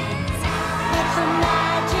begins. But the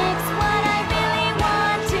magic's what I really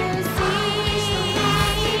want to see.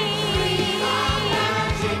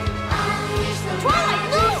 Twilight,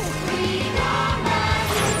 move!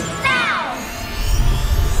 Now!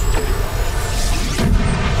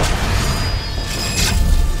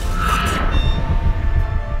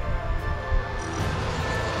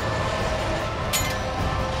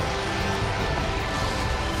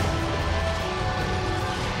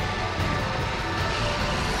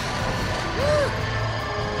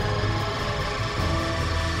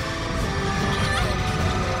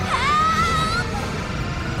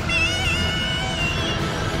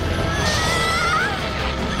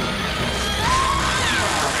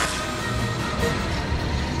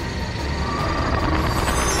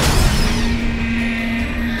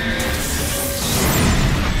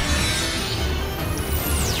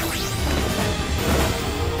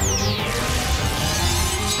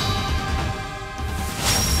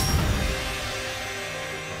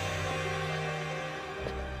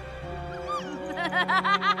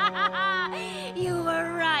 You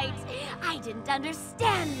were right. I didn't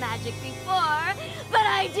understand magic before, but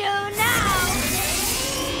I do now.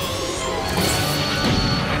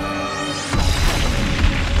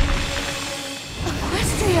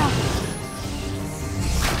 Equestria!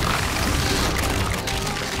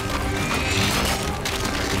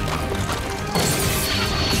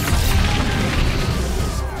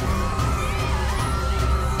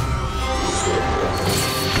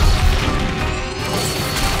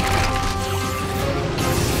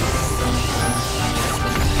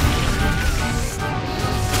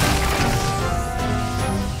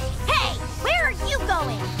 Hey, where are you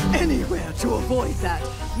going? Anywhere to avoid that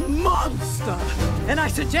monster. And I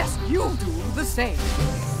suggest you do the same.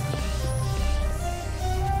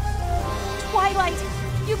 Twilight,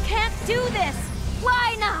 you can't do this!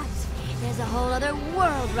 Why not? There's a whole other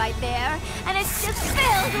world right there, and it's just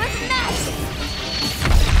filled with magic.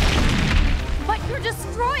 But you're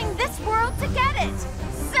destroying this world to get it!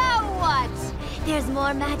 So what? There's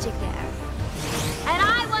more magic there. And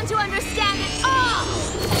I want to understand it all!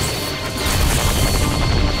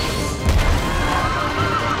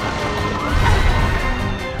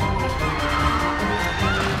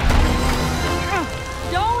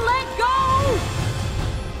 Don't let go!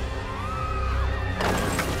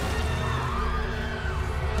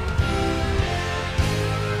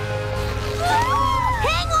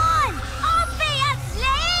 Hang on!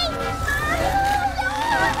 Obviously!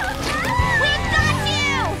 We've got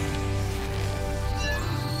you!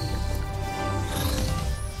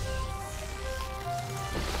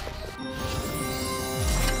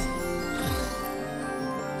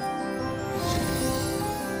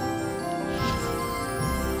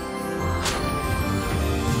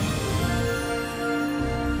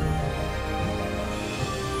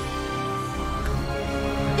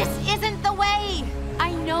 This isn't the way!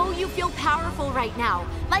 I know you feel powerful right now,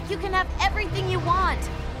 like you can have everything you want.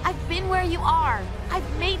 I've been where you are.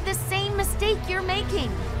 I've made the same mistake you're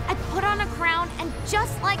making. I put on a crown, and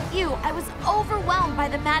just like you, I was overwhelmed by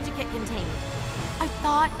the magic it contained. I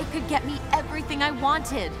thought it could get me everything I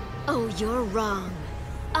wanted. Oh, you're wrong.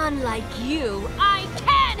 Unlike you, I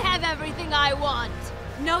can have everything I want!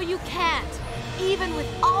 No, you can't. Even with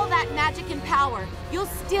all that magic and power, you'll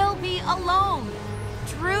still be alone.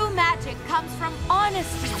 True magic comes from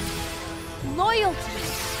honesty, loyalty,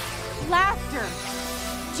 laughter,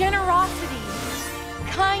 generosity,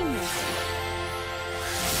 kindness.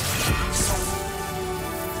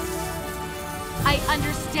 I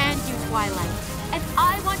understand you, Twilight, and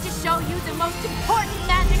I want to show you the most important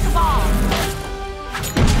magic of all.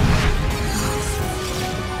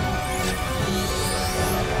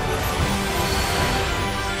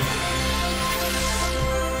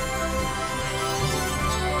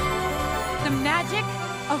 The magic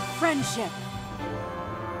of friendship.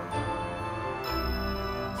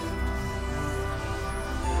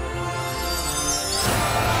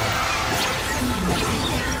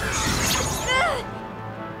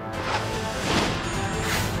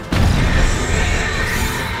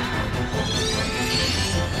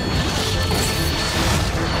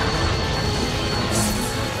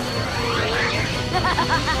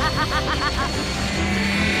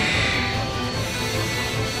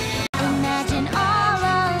 Imagine all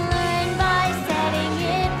unlearned by setting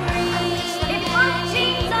it free. If our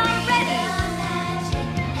teams are ready!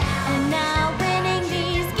 And now winning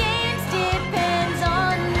these games depends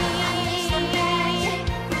on me.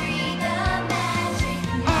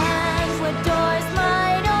 And what doors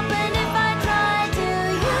might open if I try to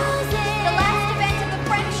use it. The last event of the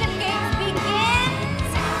friendship games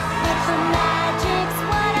begins! But the magic's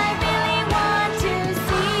what I really want to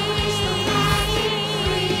see.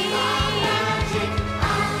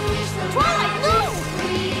 Twilight, move!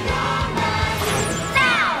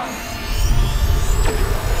 Now!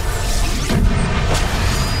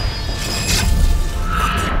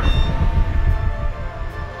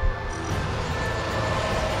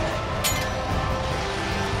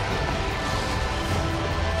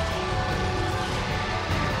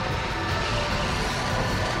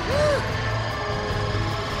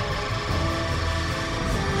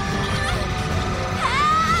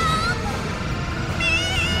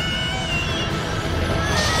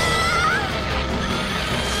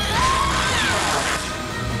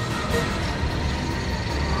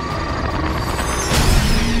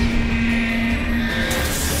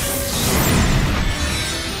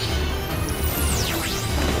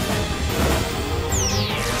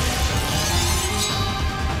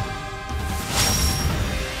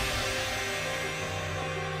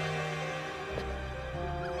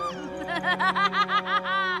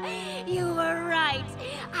 You were right.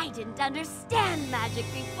 I didn't understand magic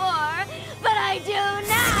before, but I do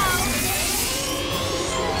now!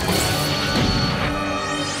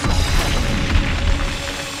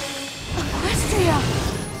 Equestria!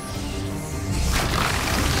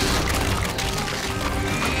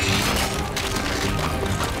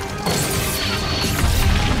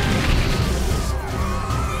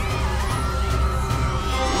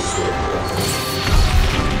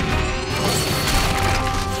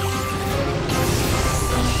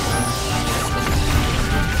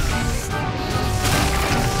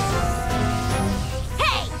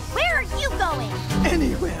 Hey! Where are you going?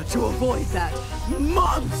 Anywhere to avoid that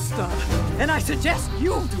monster! And I suggest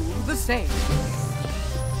you do the same.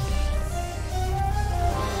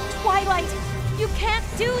 Twilight, you can't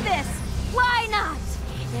do this! Why not?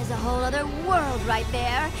 There's a whole other world right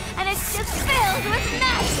there, and it's just filled with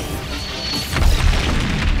magic!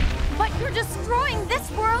 But you're destroying this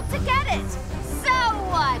world to get it! So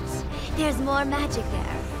what? There's more magic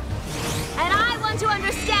there. And I want to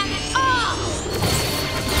understand it all!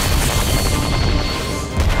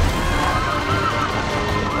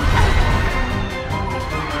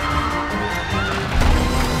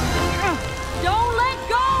 Don't let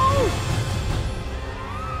go!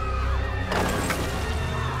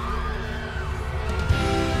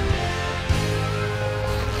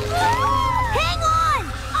 Hang on!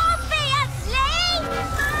 Obviously!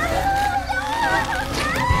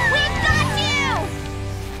 We've got you!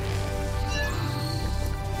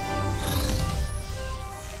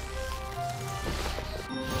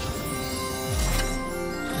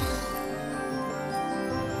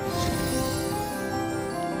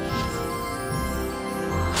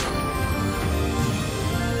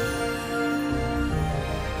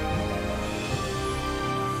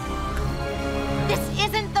 This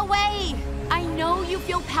isn't the way! I know you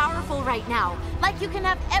feel powerful right now, like you can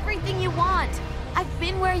have everything you want. I've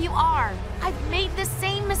been where you are. I've made the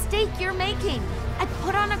same mistake you're making. I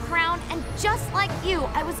put on a crown, and just like you,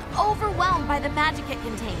 I was overwhelmed by the magic it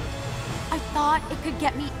contained. I thought it could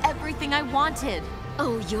get me everything I wanted.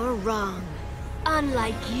 Oh, you're wrong.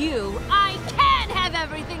 Unlike you, I can have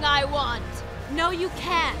everything I want! No, you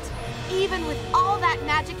can't. Even with all that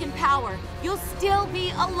magic and power, you'll still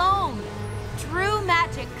be alone. True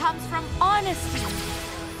magic comes from honesty,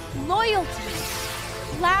 loyalty,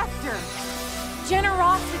 laughter,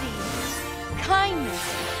 generosity, kindness.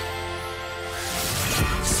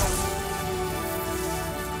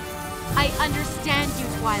 I understand you,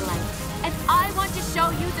 Twilight, and I want to show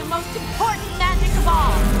you the most important magic of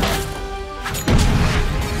all.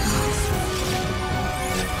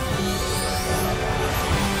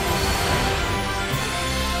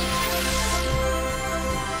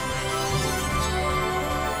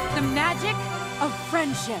 The magic of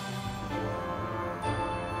friendship.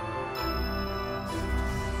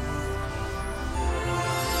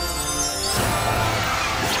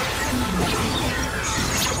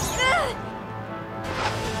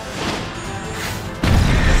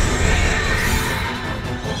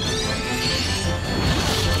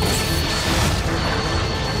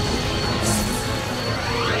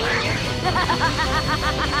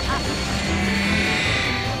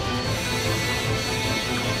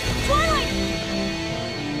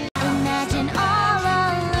 Imagine all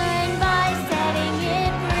unlearned by setting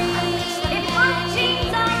it free. If my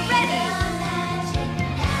jeans are ready.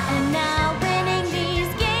 And now winning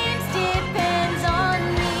these games depends on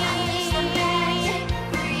me.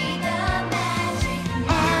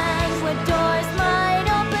 And what doors might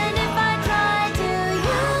open if I try to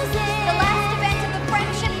use it. The last event of the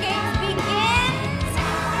friendship games begins.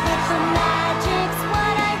 But the magic's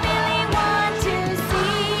what I really want to see.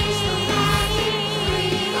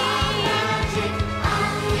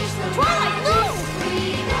 Twilight, move!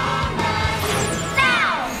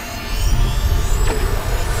 Now!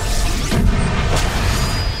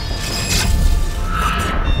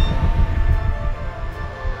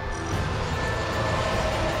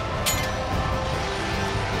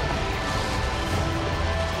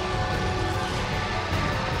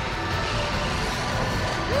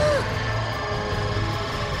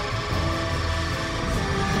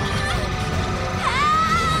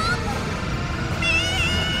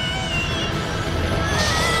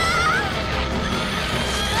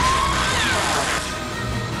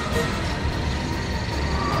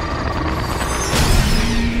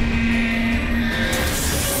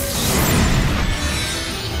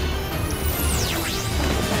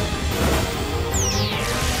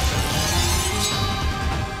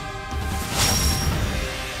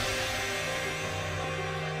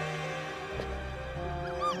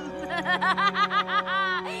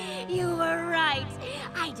 You were right.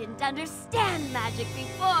 I didn't understand magic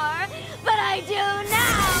before, but I do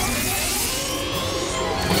now.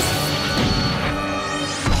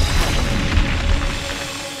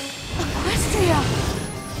 Equestria!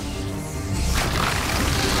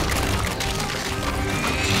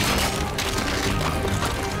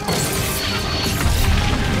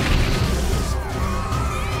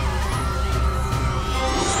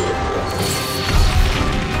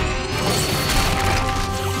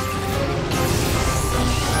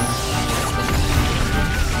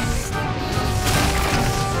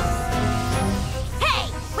 Hey,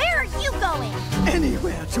 where are you going?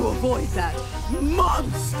 Anywhere to avoid that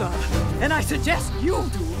monster. And I suggest you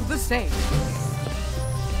do the same.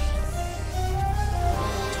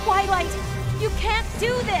 Twilight, you can't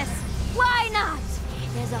do this! Why not?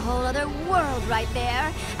 There's a whole other world right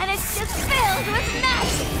there, and it's just filled with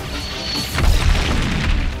magic.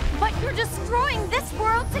 But you're destroying this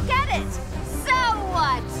world to get it! So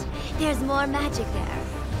what? There's more magic there.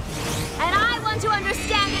 And I want to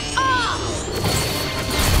understand it all!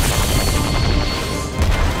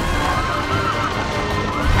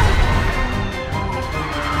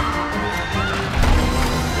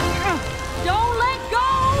 Don't let go!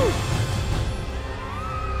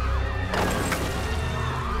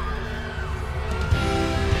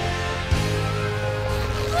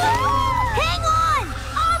 Hang on!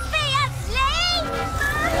 Obviously!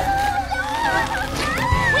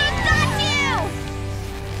 We've got you!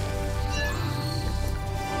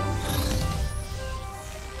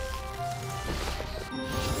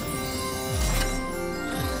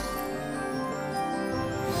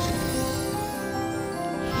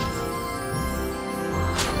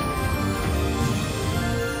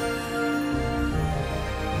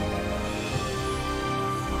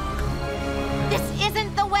 This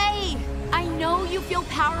isn't the way! I know you feel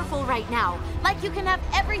powerful right now, like you can have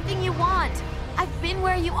everything you want. I've been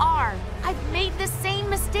where you are. I've made the same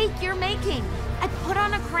mistake you're making. I put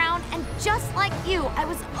on a crown, and just like you, I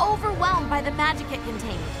was overwhelmed by the magic it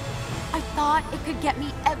contained. I thought it could get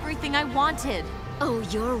me everything I wanted. Oh,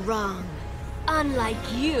 you're wrong.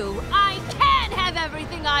 Unlike you, I can have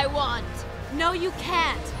everything I want! No, you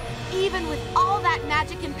can't. Even with all that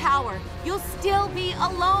magic and power, you'll still be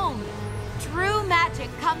alone. True magic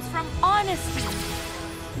comes from honesty,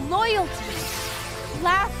 loyalty,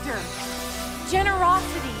 laughter,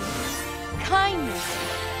 generosity, kindness.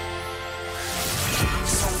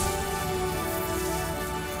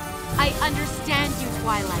 understand you,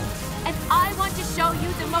 Twilight, and I want to show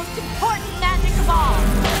you the most important magic of all.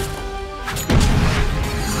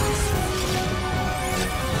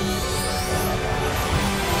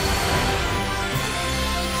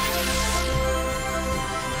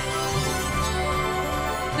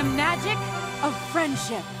 The magic of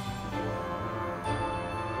friendship.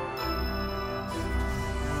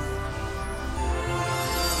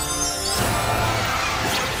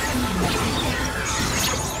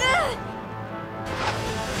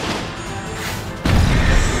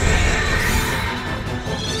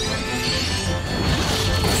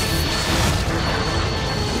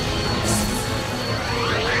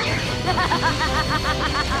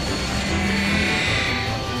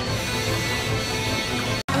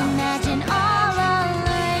 Imagine all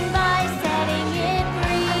alone by setting it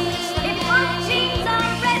free. If our teams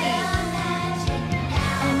are ready.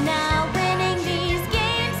 And now winning these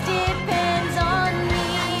games depends on me.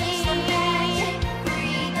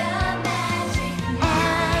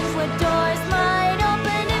 And what doors might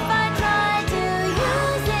open if I try to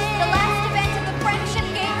use it. The last event of the Friendship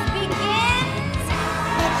Games begins.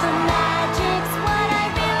 But the magic's what I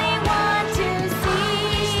really want to see.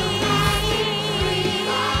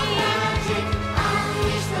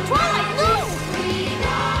 Twilight, move!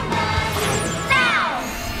 Now!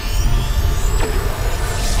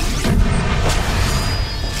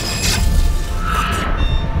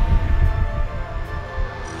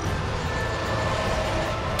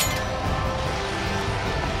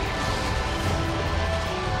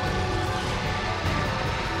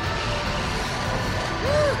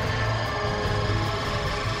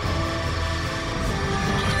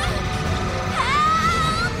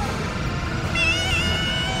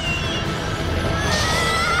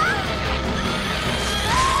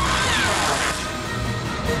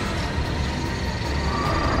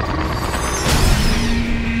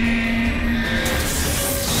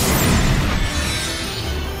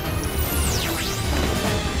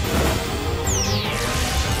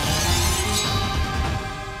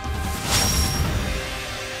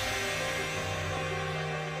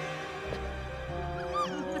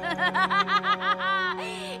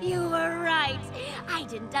 You were right. I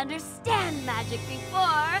didn't understand magic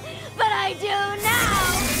before, but I do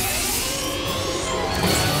now.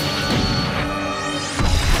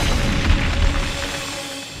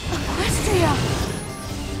 Equestria!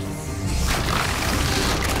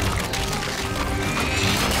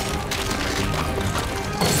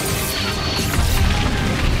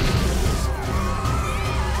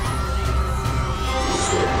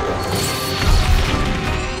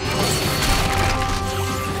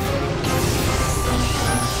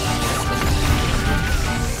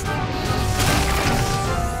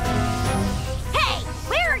 Hey,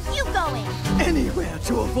 where are you going? Anywhere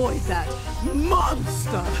to avoid that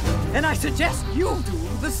monster. And I suggest you do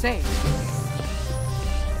the same.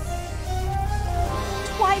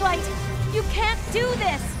 Twilight, you can't do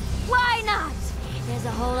this! Why not? There's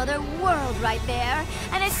a whole other world right there,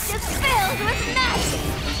 and it's just filled with magic.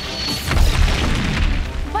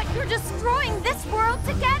 But you're destroying this world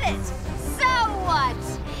to get it! So what?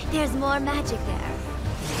 There's more magic there.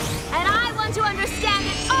 And I want to understand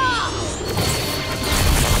it all!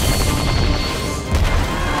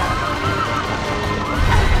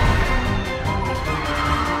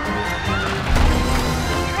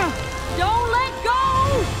 Don't let go!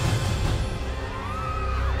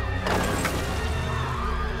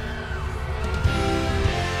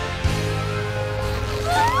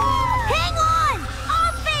 Hang on!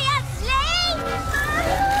 Obviously!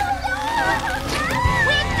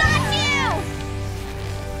 We've got you!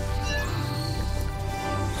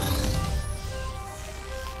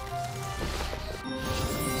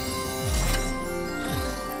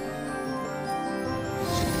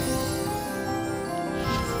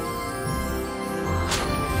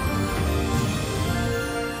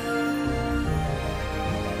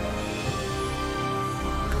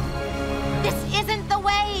 This isn't the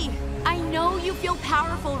way! I know you feel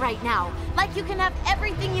powerful right now, like you can have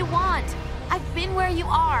everything you want. I've been where you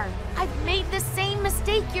are. I've made the same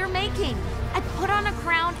mistake you're making. I put on a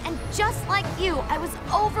crown, and just like you, I was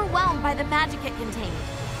overwhelmed by the magic it contained.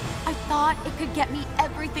 I thought it could get me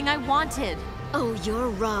everything I wanted. Oh, you're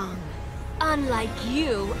wrong. Unlike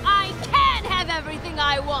you, I can have everything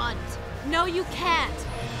I want! No, you can't.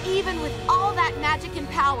 Even with all that magic and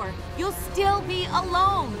power, you'll still be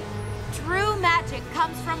alone. True magic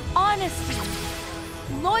comes from honesty,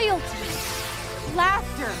 loyalty,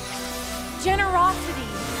 laughter, generosity,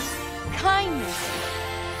 kindness.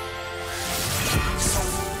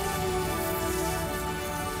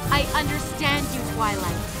 I understand you,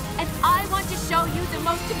 Twilight, and I want to show you the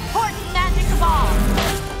most important magic of all.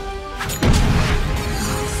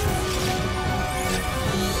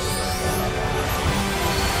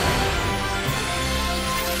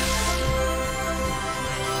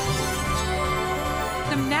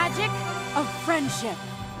 The magic of friendship.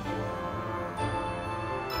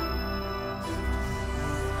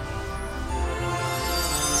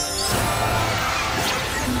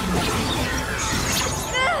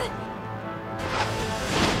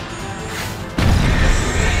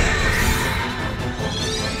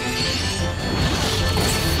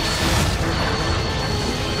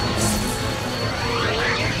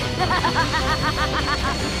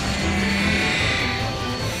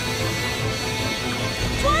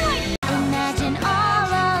 Twilight! Imagine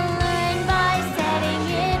all unlearned by setting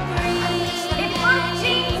it free. If our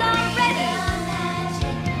teams are ready!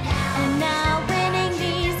 And now winning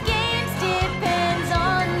these games depends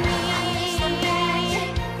on me.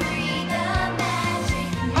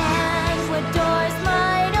 And what doors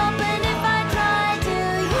might open if I try to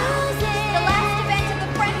use it. The last event of the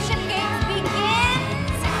friendship games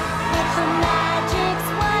begins! But the magic's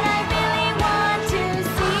what I really want to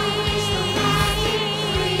see.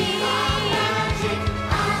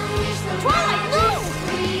 Twilight, move!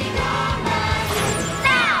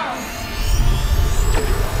 Now!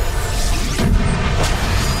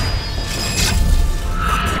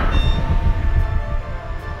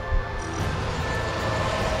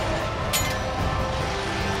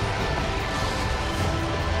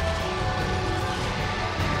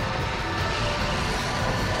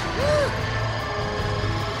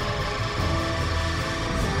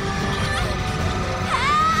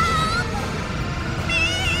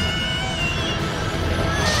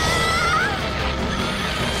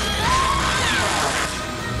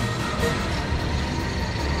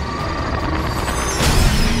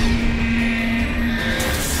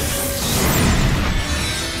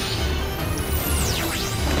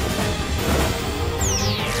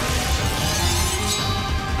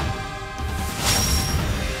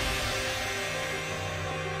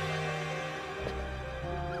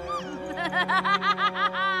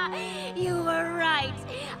 You were right.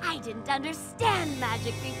 I didn't understand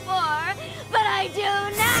magic before, but I do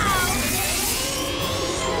now!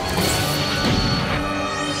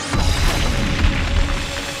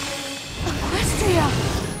 Equestria!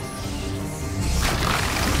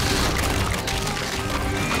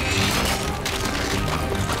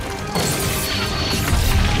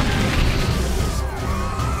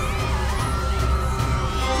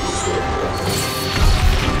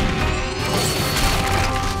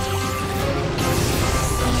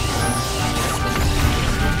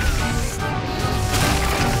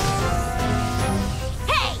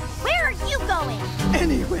 Hey! Where are you going?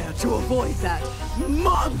 Anywhere to avoid that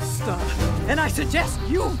monster! And I suggest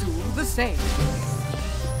you do the same.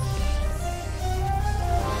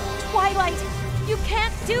 Twilight, you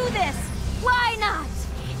can't do this! Why not?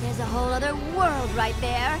 There's a whole other world right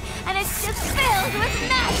there, and it's just filled with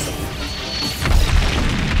magic!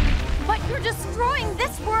 But you're destroying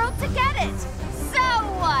this world to get it! So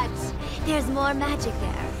what? There's more magic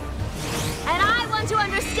there. And I want to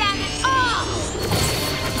understand it all!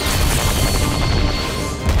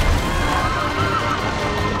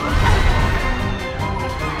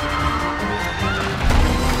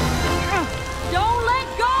 Don't let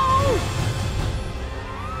go!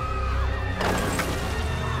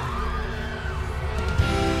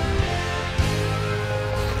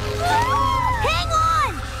 Hang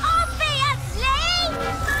on! Obviously!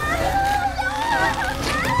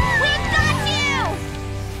 We've got you!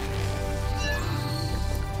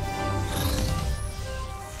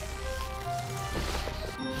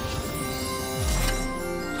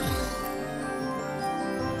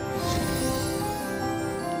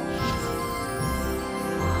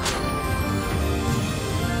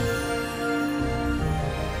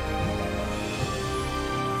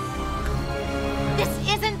 This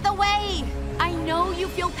isn't the way! I know you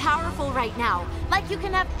feel powerful right now, like you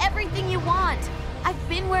can have everything you want. I've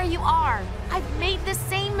been where you are. I've made the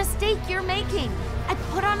same mistake you're making. I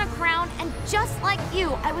put on a crown, and just like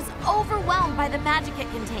you, I was overwhelmed by the magic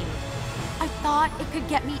it contained. I thought it could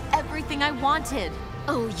get me everything I wanted.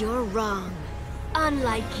 Oh, you're wrong.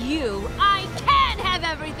 Unlike you, I can have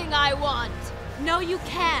everything I want! No, you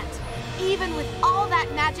can't. Even with all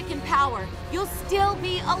that magic and power, you'll still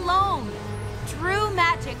be alone. True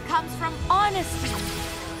magic comes from honesty,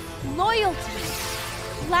 loyalty,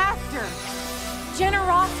 laughter,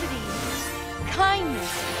 generosity,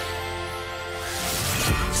 kindness.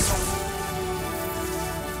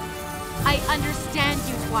 I understand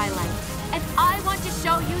you, Twilight. and I want to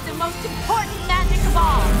show you the most important magic of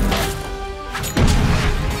all.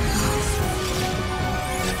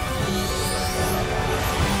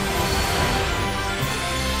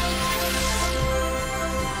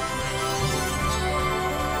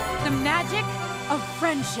 The magic of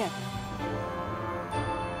friendship.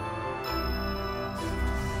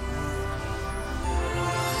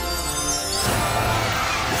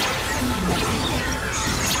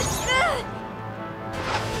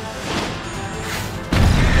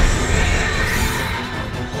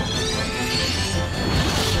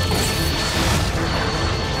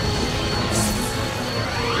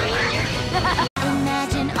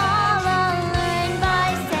 Imagine all unlearned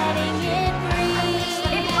by setting it free.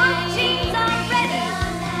 If my jeans are ready.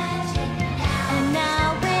 And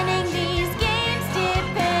now winning these games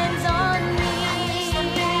depends on me.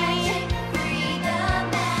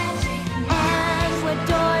 And what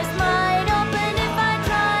doors might open if I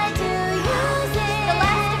try to use it. The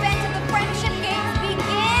last event of the Friendship Games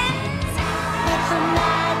begins. But the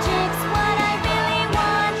magic's what I really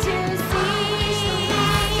want to see.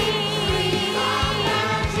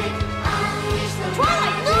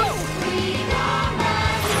 Twilight, move!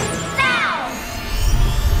 Now!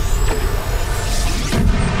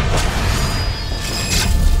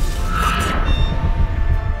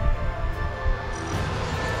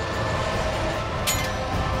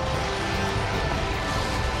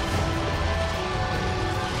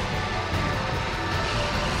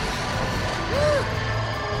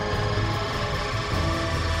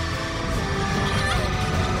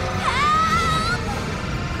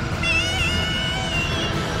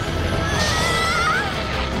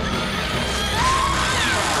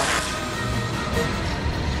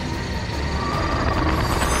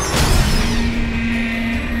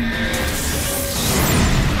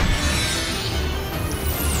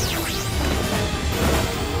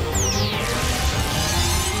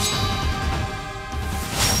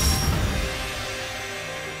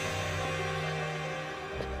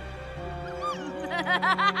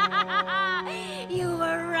 You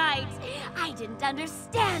were right. I didn't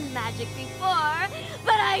understand magic before,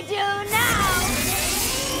 but I do now.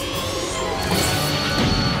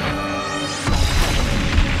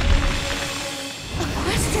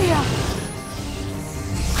 Equestria!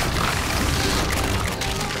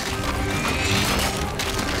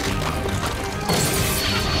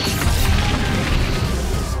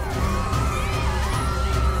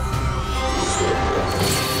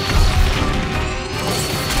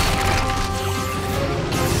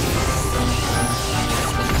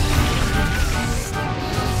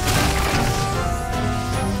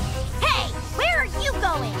 Hey, where are you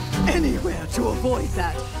going? Anywhere to avoid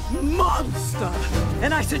that monster.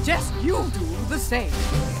 And I suggest you do the same.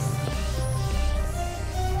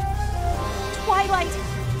 Twilight,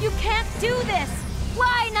 you can't do this!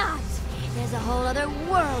 Why not? There's a whole other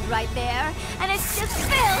world right there, and it's just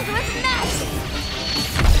filled with magic.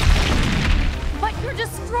 But you're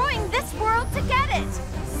destroying this world to get it!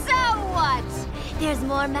 So what? There's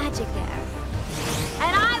more magic there.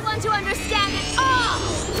 And I want to understand it all!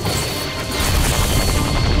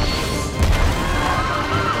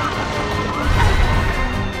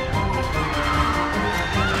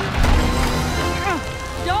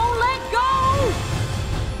 Don't let go!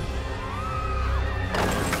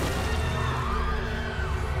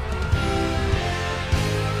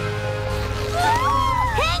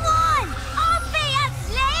 Hang on!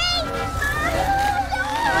 Obviously!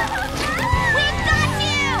 We've got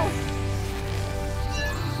you!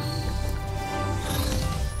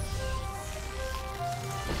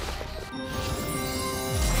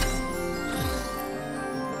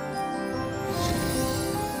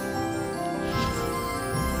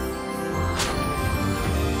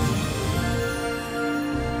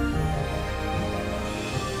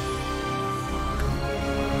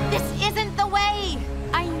 This isn't the way!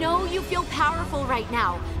 I know you feel powerful right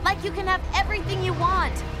now, like you can have everything you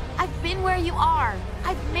want. I've been where you are.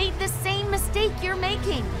 I've made the same mistake you're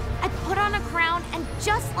making. I put on a crown, and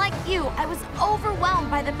just like you, I was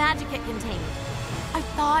overwhelmed by the magic it contained. I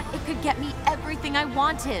thought it could get me everything I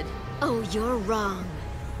wanted. Oh, you're wrong.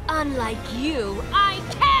 Unlike you, I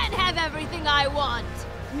can have everything I want!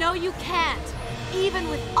 No, you can't. Even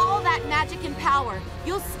with all that magic and power,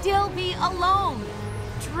 you'll still be alone.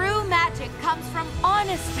 True magic comes from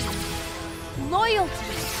honesty,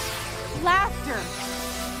 loyalty, laughter,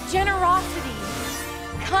 generosity,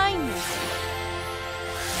 kindness.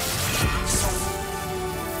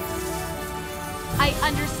 I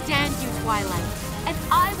understand you, Twilight, and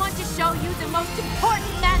I want to show you the most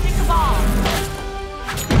important magic of all.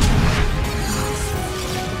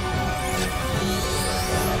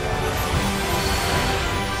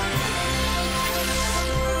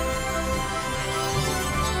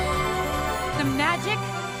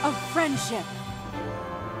 friendship.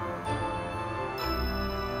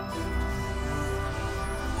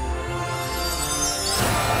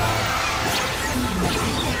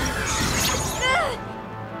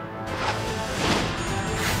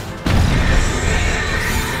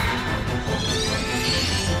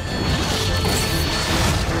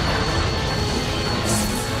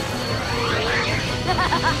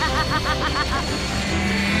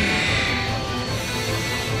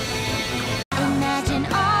 Imagine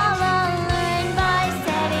all unlearned by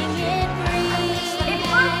setting it free. If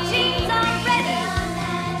my jeans are ready!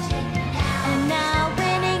 And now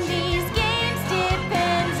winning these games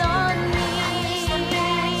depends on me.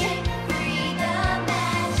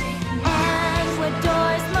 And what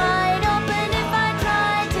doors might open if I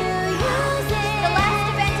try to use it. The last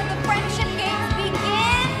event of the friendship games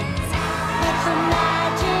begins! But the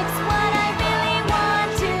magic's what I really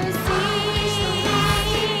want to see.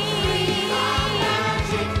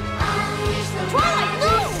 Twilight,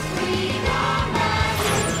 move!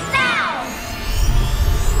 Now!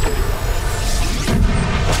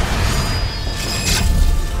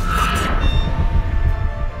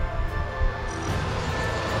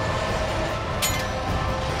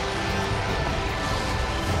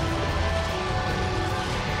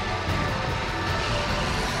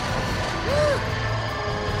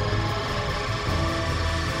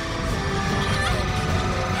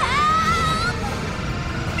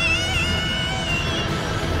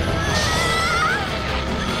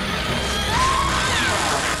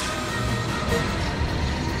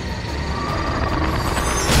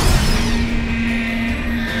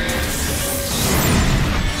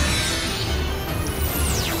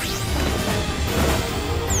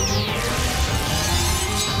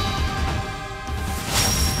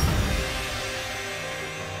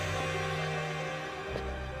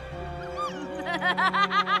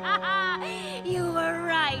 You were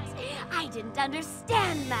right. I didn't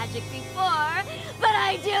understand magic before, but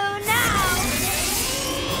I do now!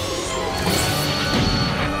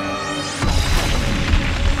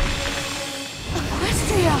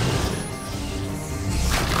 Equestria!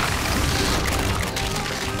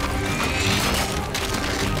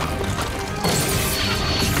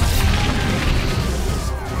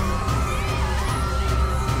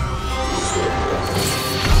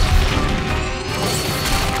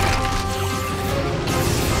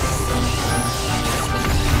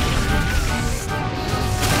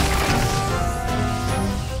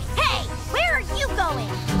 Hey, where are you going?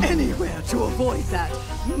 Anywhere to avoid that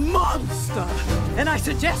monster! And I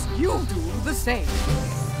suggest you do the same.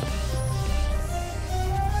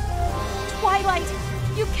 Twilight,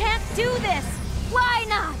 you can't do this! Why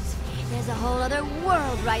not? There's a whole other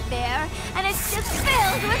world right there, and it's just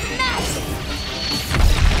filled with magic!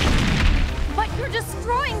 But you're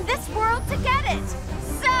destroying this world to get it!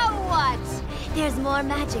 So what? There's more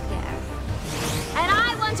magic there. And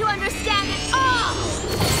I want to understand it all!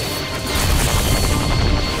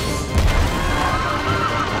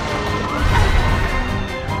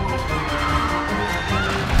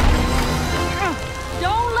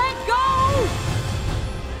 Don't let go!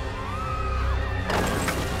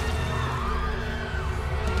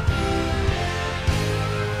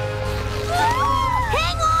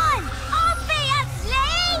 Hang on!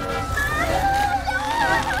 Obviously!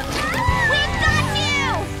 We've got you!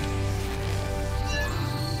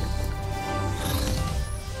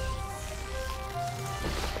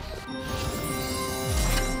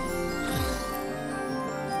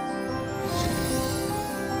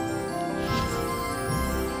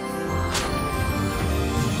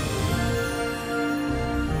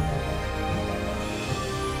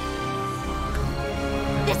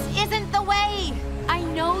 This isn't the way! I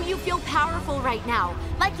know you feel powerful right now,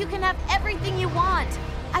 like you can have everything you want.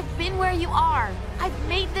 I've been where you are. I've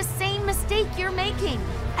made the same mistake you're making.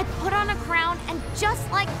 I put on a crown, and just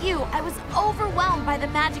like you, I was overwhelmed by the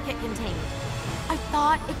magic it contained. I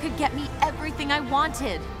thought it could get me everything I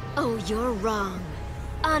wanted. Oh, you're wrong.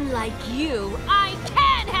 Unlike you, I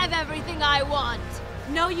can have everything I want!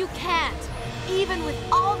 No, you can't. Even with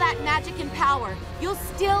all that magic and power, you'll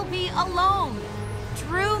still be alone.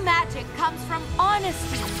 True magic comes from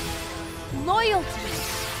honesty, loyalty,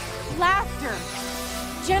 laughter,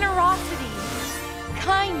 generosity,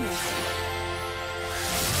 kindness.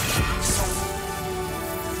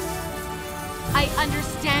 I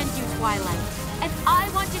understand you, Twilight, and I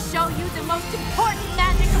want to show you the most important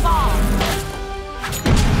magic of all.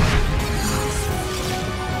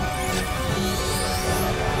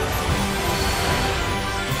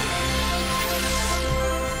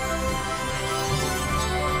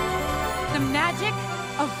 The magic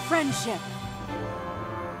of friendship.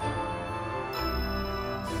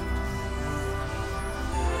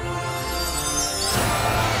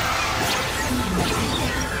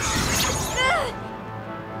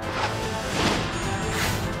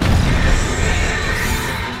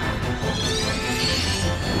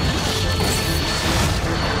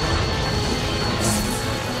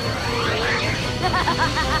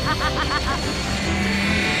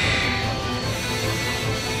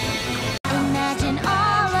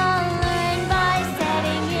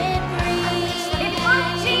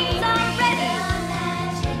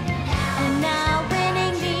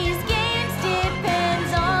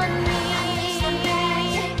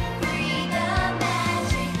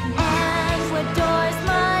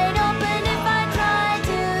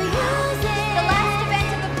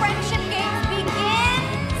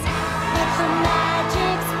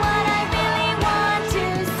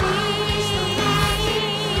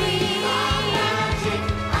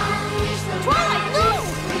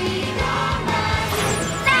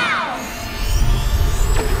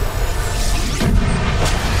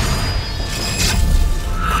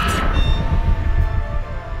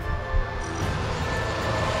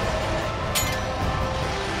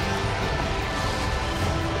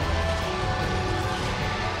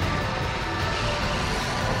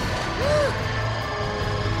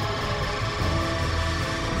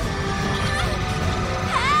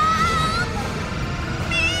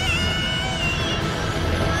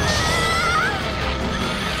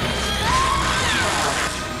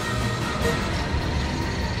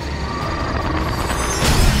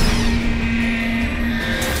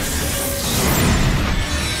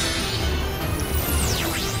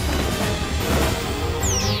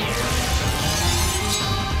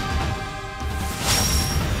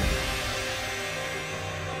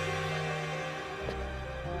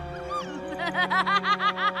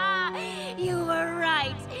 You were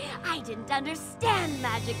right. I didn't understand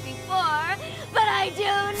magic before, but I do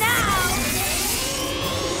now!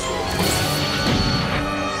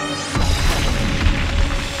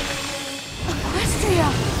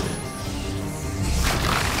 Equestria!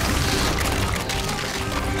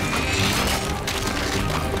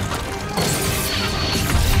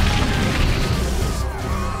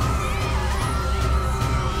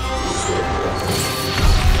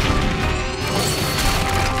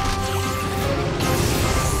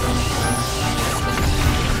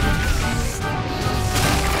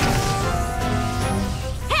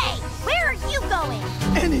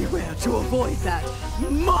 Anywhere to avoid that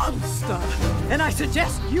monster! And I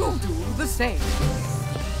suggest you do the same.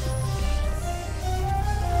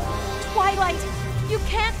 Twilight, you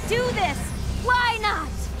can't do this! Why not?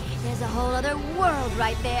 There's a whole other world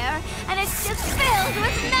right there, and it's just filled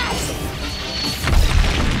with magic!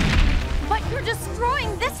 But you're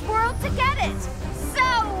destroying this world to get it! So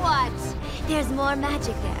what? There's more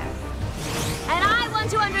magic there. And I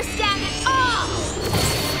want to understand it all!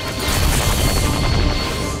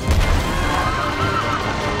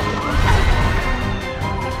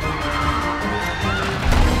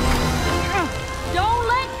 Don't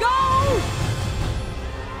let go!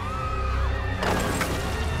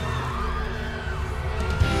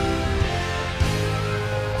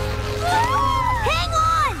 Hang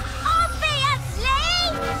on! Obviously!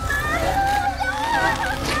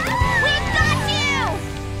 We've got you!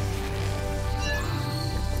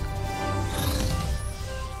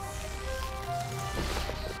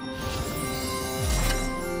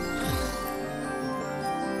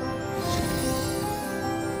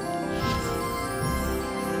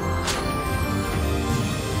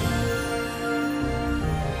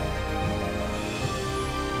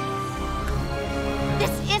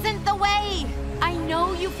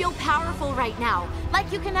 You feel powerful right now,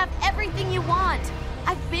 like you can have everything you want.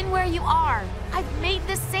 I've been where you are. I've made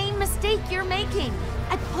the same mistake you're making.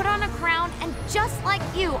 I put on a crown, and just like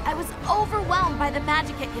you, I was overwhelmed by the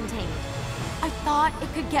magic it contained. I thought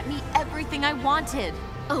it could get me everything I wanted.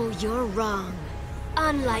 Oh, you're wrong.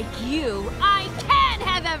 Unlike you, I can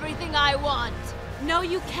have everything I want. No,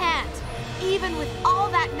 you can't. Even with all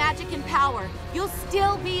that magic and power, you'll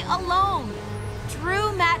still be alone.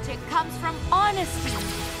 True magic comes from honesty,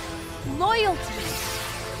 loyalty,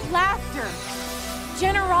 laughter,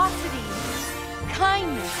 generosity,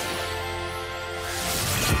 kindness.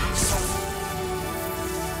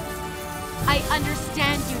 I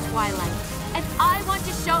understand you, Twilight, and I want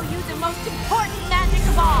to show you the most important magic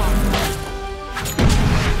of all.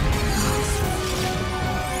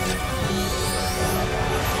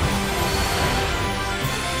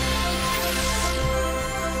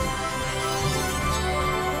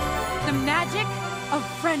 The magic of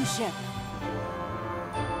friendship.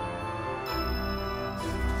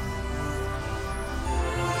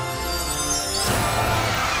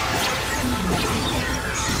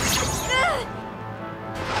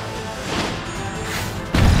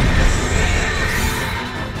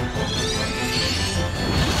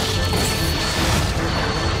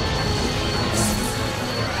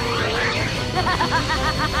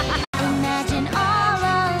 Imagine all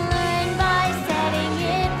unlearned by setting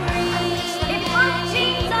it free. If our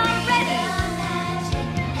teams are ready!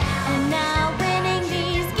 And now winning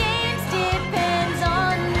these games depends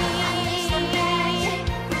on me.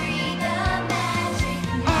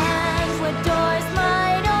 And what doors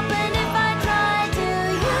might open if I try to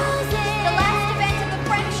use it. The last event of the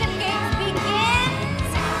friendship games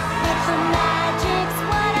begins! But the magic's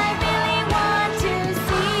what I really want to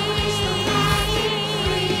see.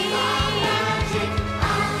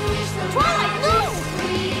 Twilight, move!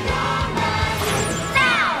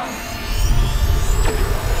 Now!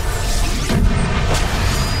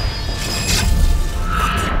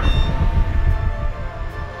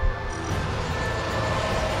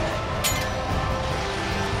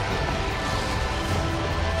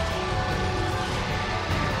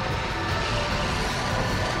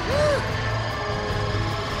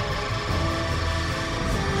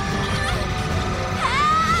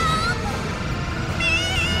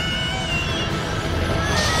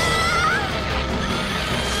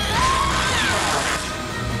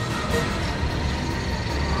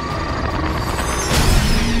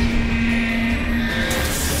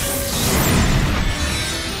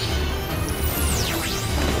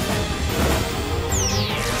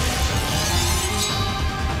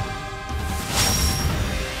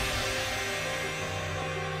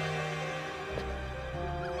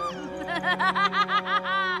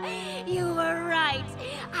 You were right.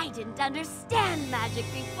 I didn't understand magic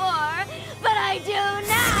before, but I do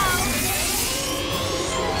now!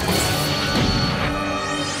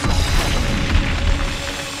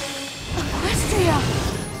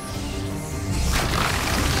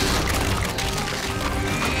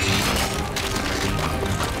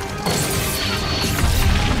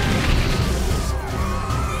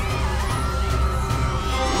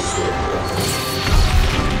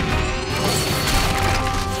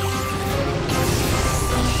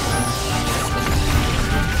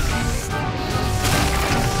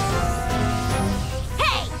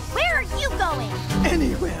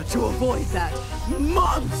 avoid that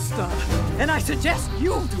monster, and I suggest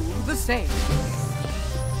you do the same.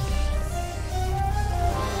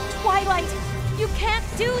 Twilight, you can't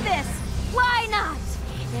do this! Why not?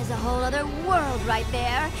 There's a whole other world right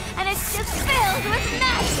there, and it's just filled with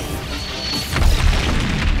magic!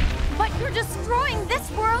 But you're destroying this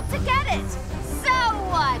world to get it! So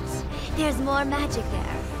what? There's more magic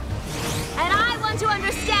there. And I want to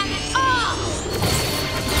understand it all!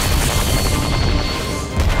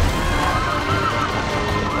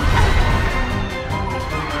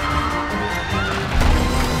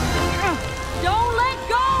 Don't let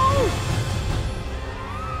go!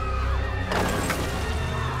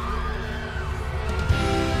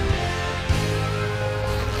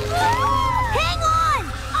 Hang on!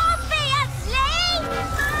 Obviously!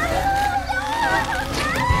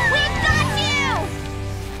 We've got you!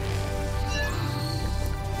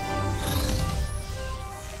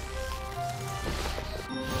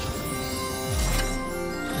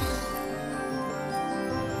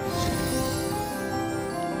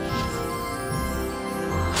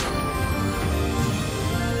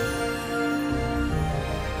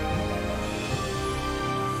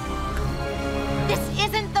 This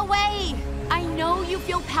isn't the way! I know you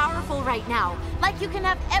feel powerful right now, like you can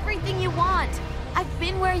have everything you want. I've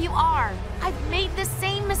been where you are. I've made the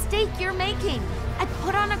same mistake you're making. I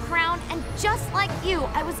put on a crown, and just like you,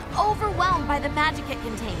 I was overwhelmed by the magic it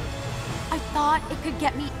contained. I thought it could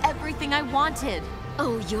get me everything I wanted.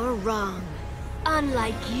 Oh, you're wrong.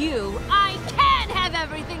 Unlike you, I can have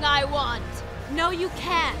everything I want! No, you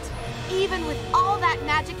can't. Even with all that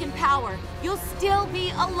magic and power, you'll still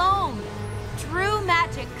be alone. True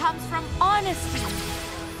magic comes from honesty,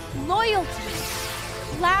 loyalty,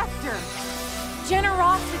 laughter,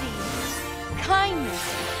 generosity, kindness.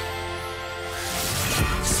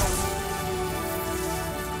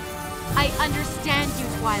 I understand you,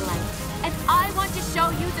 Twilight, and I want to show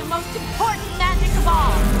you the most important magic of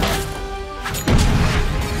all.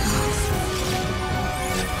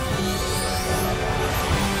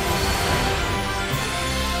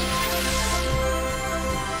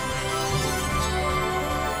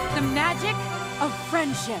 The magic of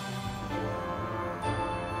friendship.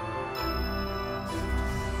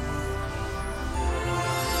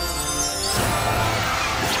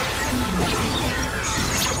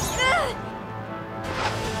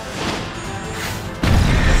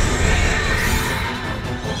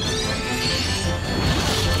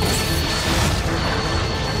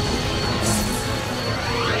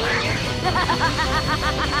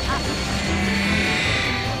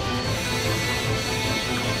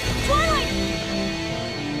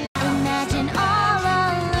 Imagine all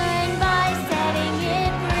unlearned by setting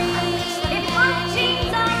it free. If our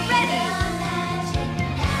teams are ready!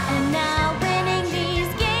 And now winning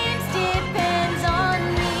these games depends on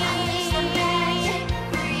me.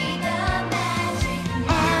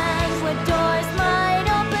 And what doors might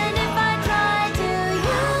open if I try to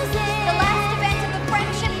use it. The last event of the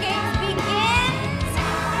Friendship Games begins!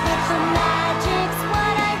 But the magic's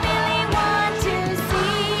what I really want to see.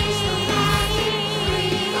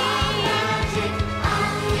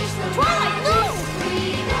 Twilight, move!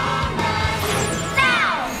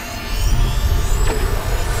 Now!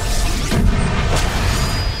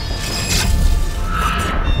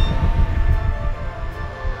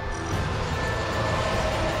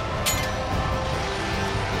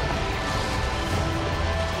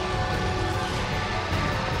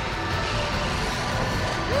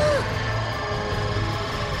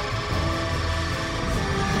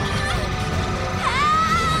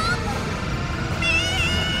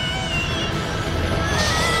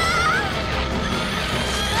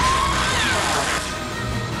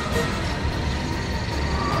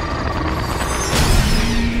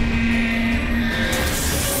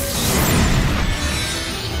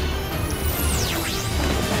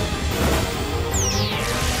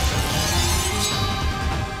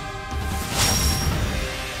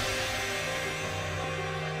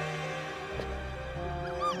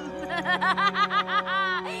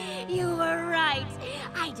 You were right.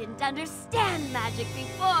 I didn't understand magic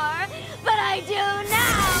before, but I do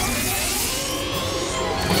now!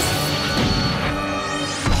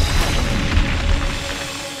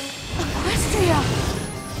 Equestria!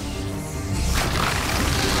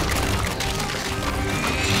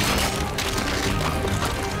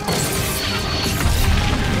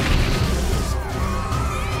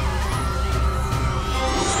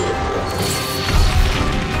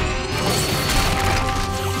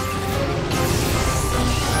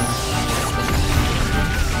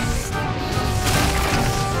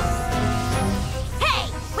 Hey!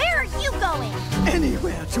 Where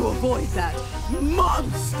to avoid that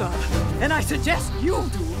monster, and I suggest you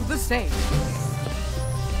do the same.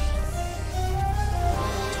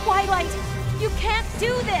 Twilight, you can't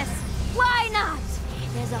do this! Why not?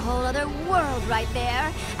 There's a whole other world right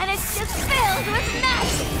there, and it's just filled with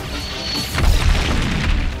magic!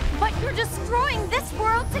 But you're destroying this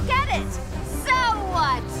world to get it! So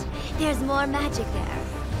what? There's more magic there.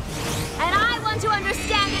 And I want to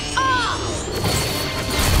understand it all!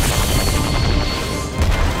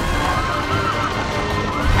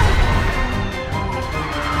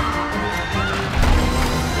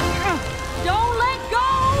 Don't let go!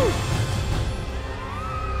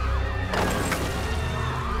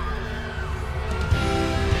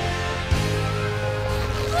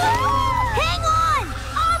 Hang on!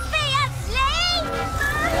 Obviously!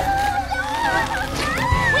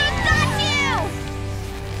 We've got you!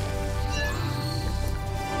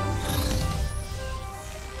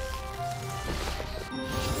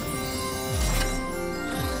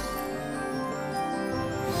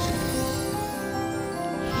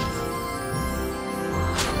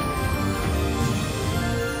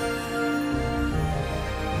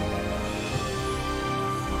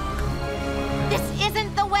 This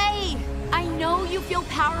isn't the way! I know you feel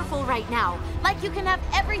powerful right now, like you can have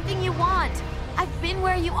everything you want. I've been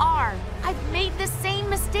where you are. I've made the same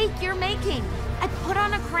mistake you're making. I put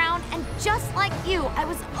on a crown, and just like you, I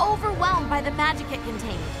was overwhelmed by the magic it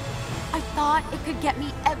contained. I thought it could get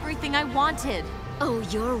me everything I wanted. Oh,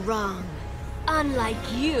 you're wrong.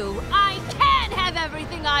 Unlike you, I can have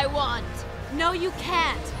everything I want! No, you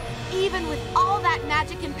can't. Even with all that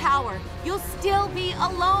magic and power, you'll still be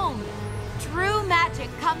alone. True magic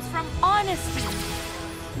comes from honesty,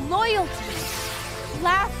 loyalty,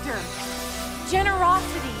 laughter,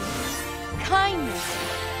 generosity, kindness.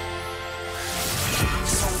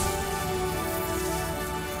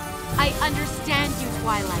 I understand you,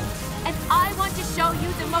 Twilight, and I want to show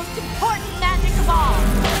you the most important magic of all.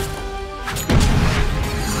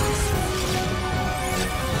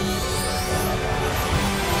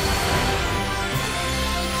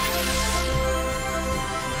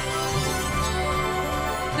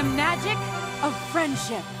 The magic of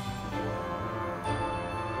friendship.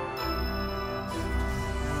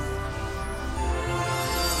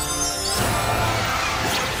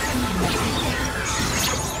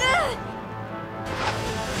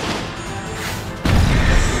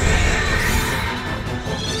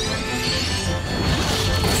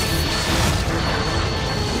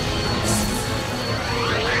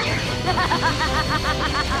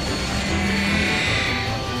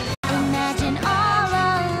 Imagine all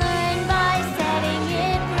unlearned by setting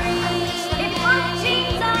it free. If our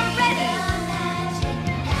teams are ready!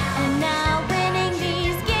 And now winning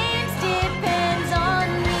these games depends on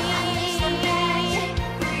me.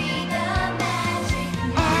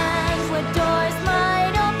 And what doors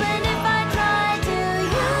might open if I try to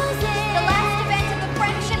use it. The last event of the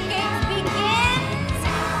Friendship Games begins!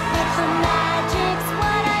 But the magic's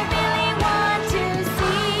what I really want to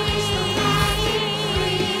see.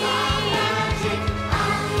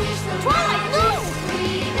 Twilight, move!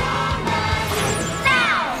 Now!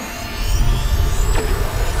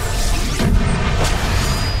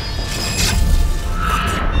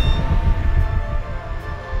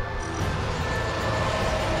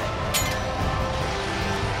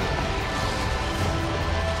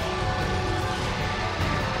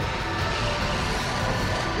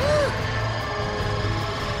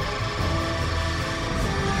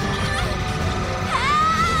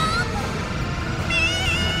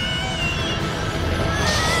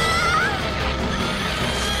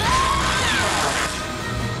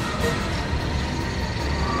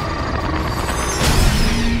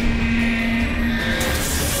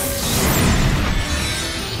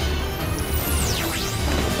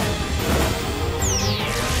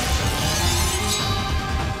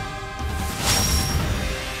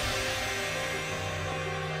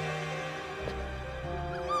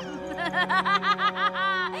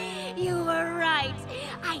 You were right.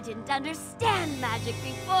 I didn't understand magic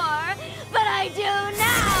before, but I do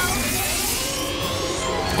now!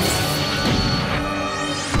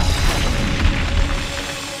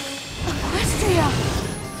 Equestria!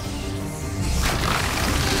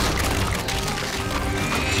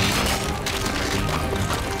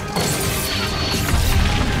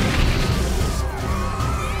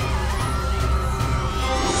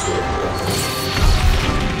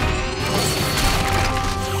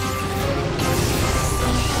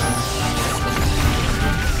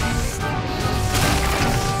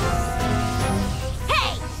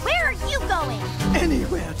 Hey! Where are you going?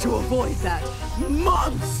 Anywhere to avoid that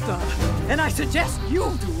monster, and I suggest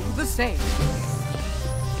you do the same.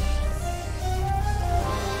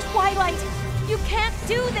 Twilight, you can't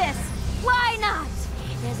do this! Why not?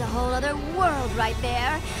 There's a whole other world right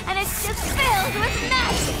there, and it's just filled with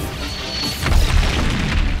magic!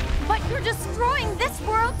 But you're destroying this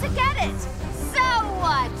world to get it! So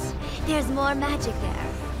what? There's more magic there.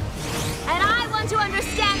 And I want to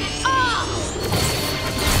understand it all!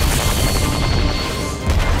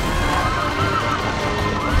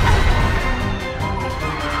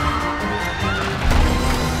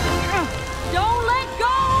 Don't let go!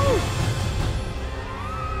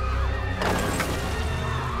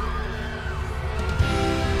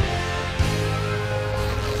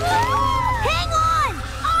 Hang on!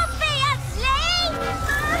 Obviously!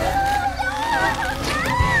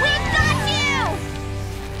 We've got you!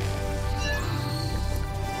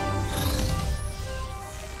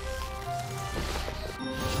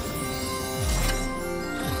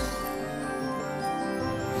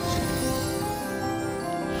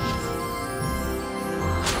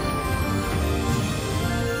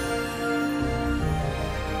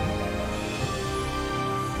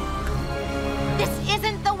 This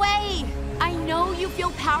isn't the way! I know you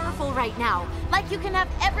feel powerful right now, like you can have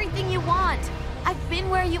everything you want. I've been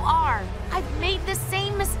where you are. I've made the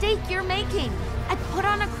same mistake you're making. I put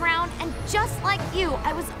on a crown, and just like you,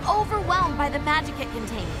 I was overwhelmed by the magic it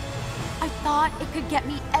contained. I thought it could get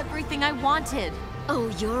me everything I wanted. Oh,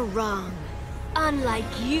 you're wrong.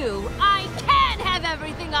 Unlike you, I can have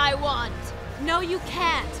everything I want! No, you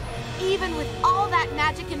can't. Even with all that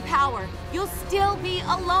magic and power, you'll still be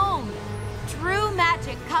alone. True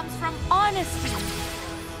magic comes from honesty,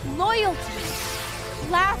 loyalty,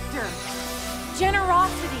 laughter,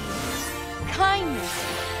 generosity, kindness.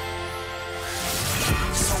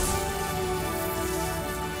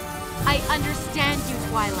 I understand you,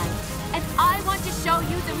 Twilight, and I want to show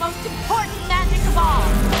you the most important magic of all.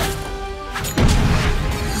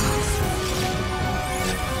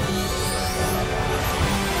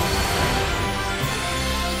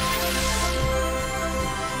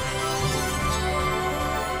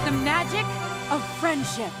 The magic of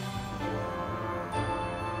friendship.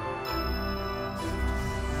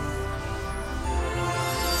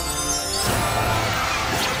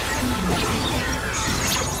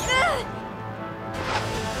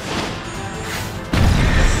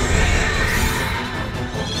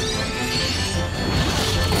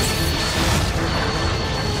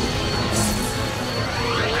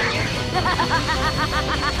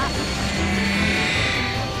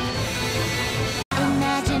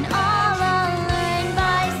 Imagine all alone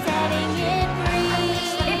by setting it free.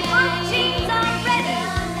 If my jeans are ready!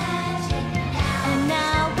 And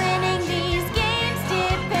now winning these games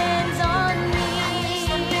depends on me.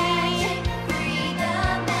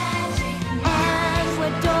 And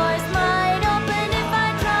what doors might open if I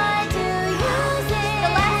try to use it.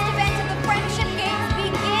 The last event of the friendship games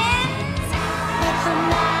begins! But the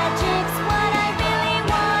magic's what I really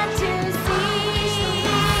want to see.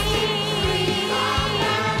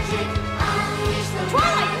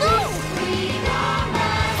 Twilight, move!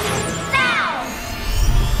 Now!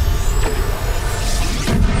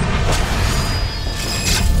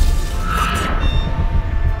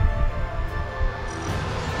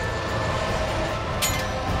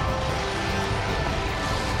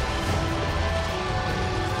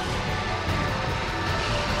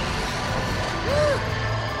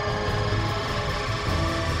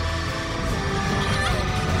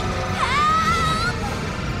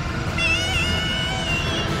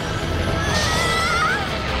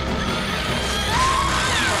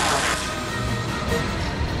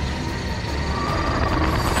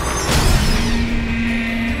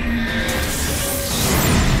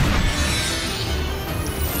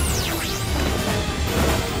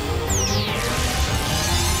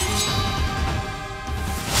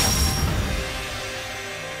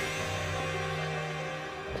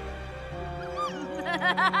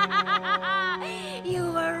 You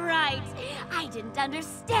were right. I didn't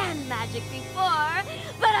understand magic before,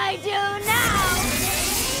 but I do now!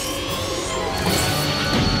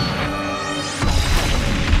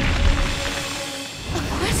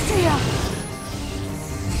 Equestria!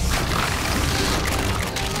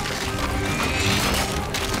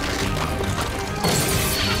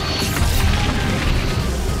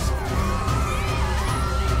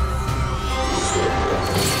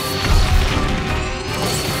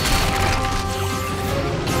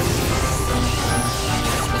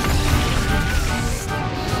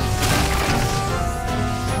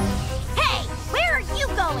 Hey! Where are you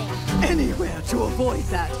going? Anywhere to avoid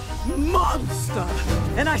that monster!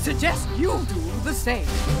 And I suggest you do the same.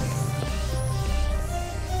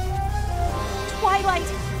 Twilight,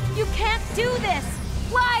 you can't do this!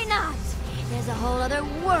 Why not? There's a whole other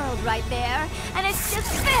world right there, and it's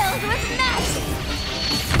just filled with magic!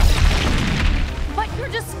 But you're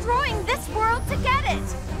destroying this world to get it!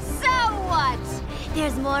 So what?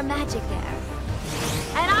 There's more magic there.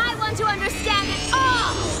 And I want to understand it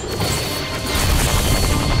all!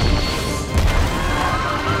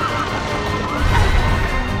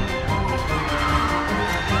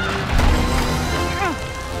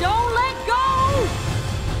 Don't let go!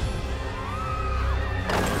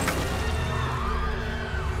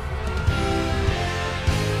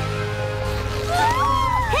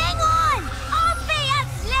 Hang on!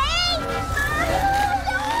 Obviously!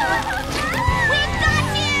 We've got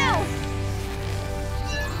you!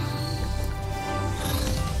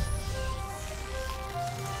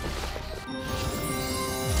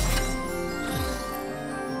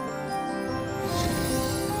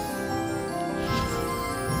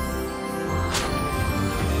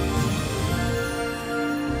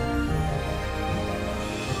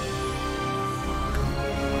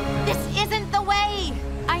 This isn't the way!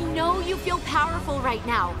 I know you feel powerful right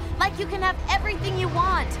now, like you can have everything you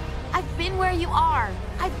want. I've been where you are.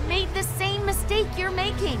 I've made the same mistake you're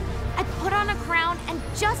making. I put on a crown, and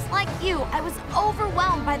just like you, I was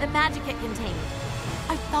overwhelmed by the magic it contained.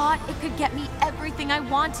 I thought it could get me everything I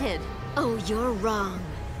wanted. Oh, you're wrong.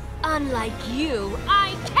 Unlike you,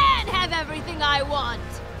 I can have everything I want!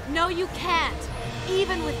 No, you can't.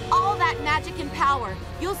 Even with all that magic and power,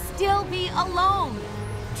 you'll still be alone.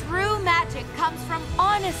 True magic comes from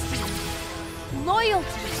honesty,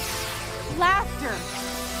 loyalty, laughter,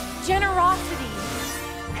 generosity,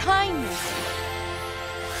 kindness.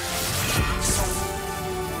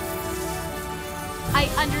 I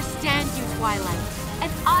understand you, Twilight,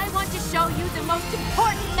 and I want to show you the most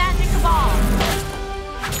important magic of all.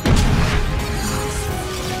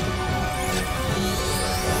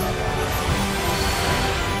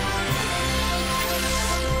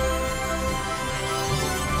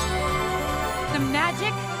 The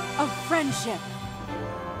magic of friendship.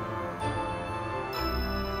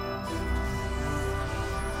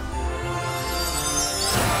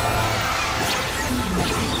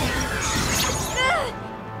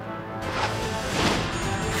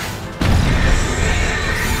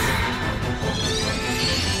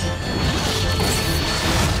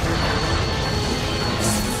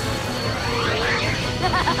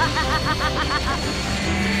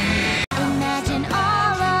 Imagine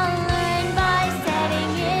all alone by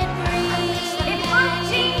setting it free. If my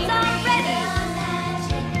jeans are ready!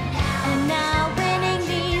 And now winning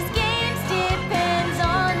these games depends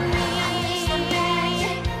on me.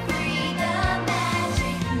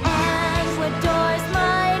 And what doors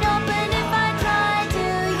might open if I try to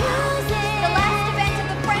use it. The last event of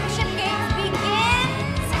the friendship games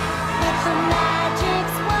begins! But the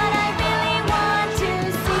magic's what I really want to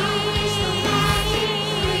see.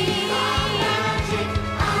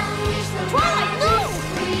 Twilight, move!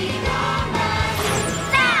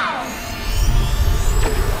 Now!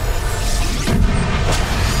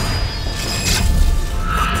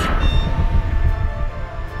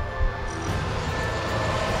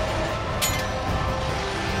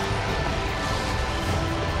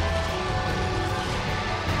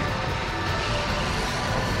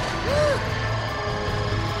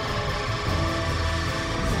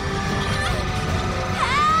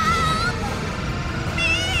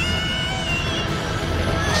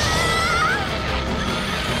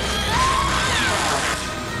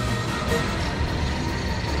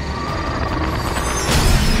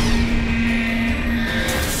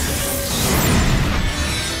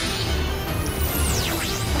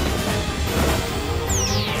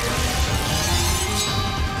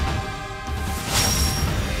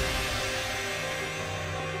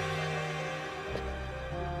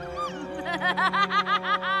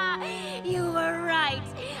 You were right.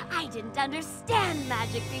 I didn't understand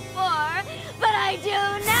magic before, but I do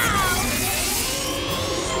now!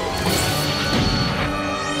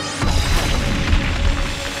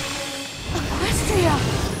 Equestria!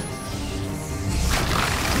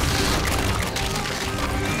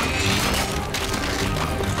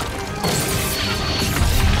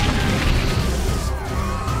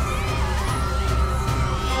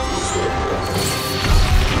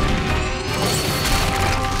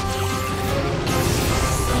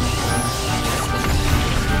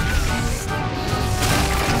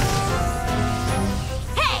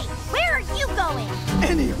 Hey! Where are you going?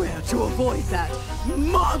 Anywhere to avoid that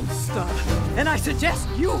monster! And I suggest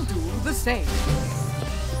you do the same.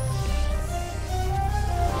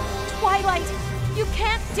 Twilight, you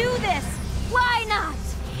can't do this! Why not?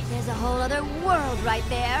 There's a whole other world right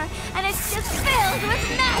there, and it's just filled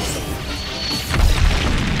with magic!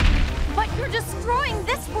 But you're destroying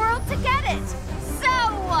this world to get it! So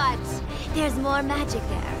what? There's more magic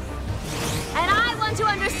there. And I want to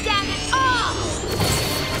understand it all!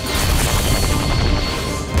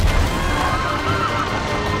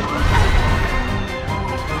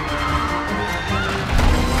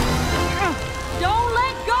 Don't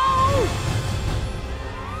let go!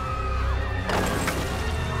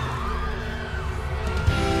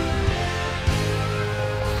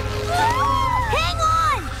 Hang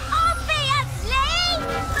on! Obviously!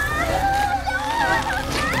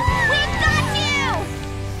 We've got you!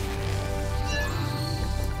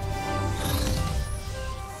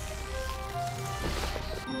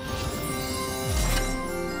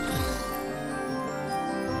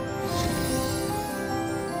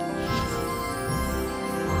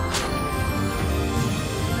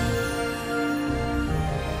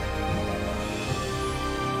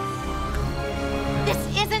 This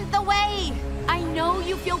isn't the way! I know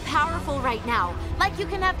you feel powerful right now, like you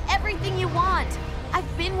can have everything you want.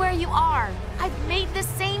 I've been where you are. I've made the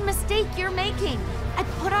same mistake you're making. I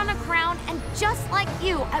put on a crown, and just like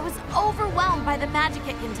you, I was overwhelmed by the magic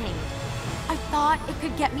it contained. I thought it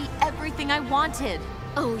could get me everything I wanted.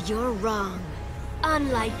 Oh, you're wrong.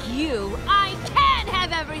 Unlike you, I can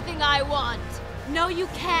have everything I want! No, you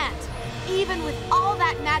can't. Even with all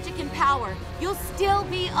that magic and power, you'll still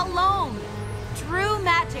be alone. True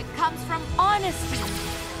magic comes from honesty,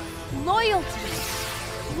 loyalty,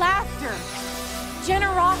 laughter,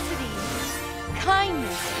 generosity,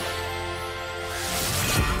 kindness.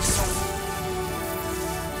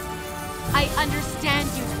 I understand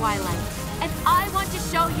you, Twilight, and I want to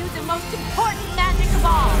show you the most important magic of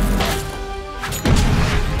all.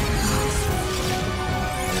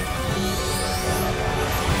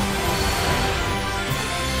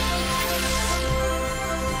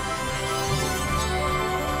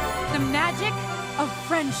 The magic of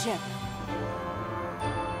friendship.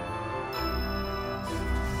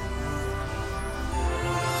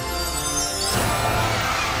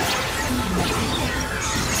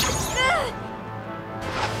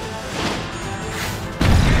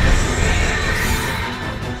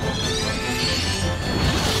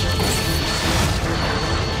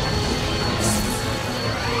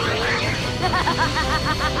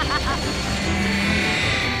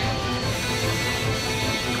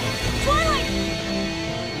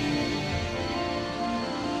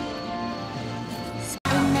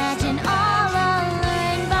 Imagine all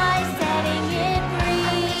unlearned by setting it free.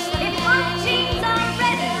 If our teams are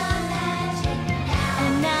ready!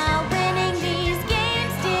 And now winning these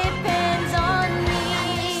games depends on me.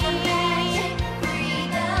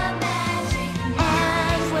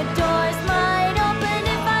 And what doors might open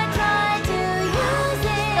if I try to use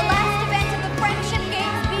it. The last event of the Friendship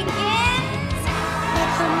Games begins! But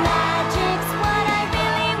the magic's what I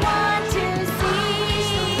really want to see.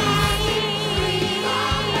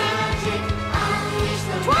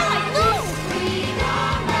 Twilight, move!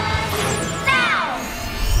 Now!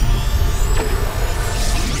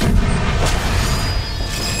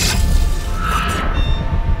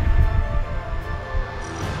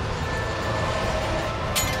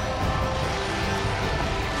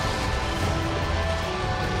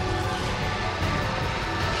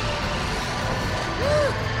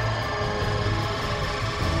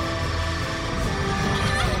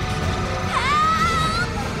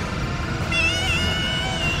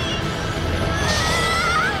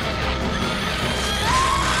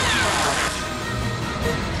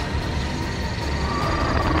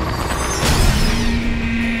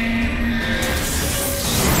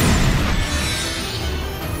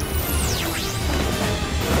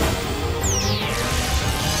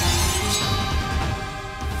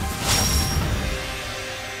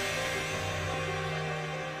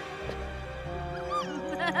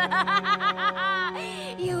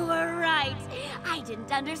 You were right. I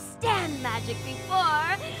didn't understand magic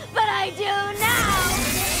before, but I do now!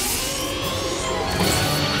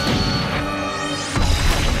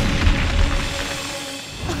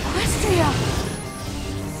 Equestria!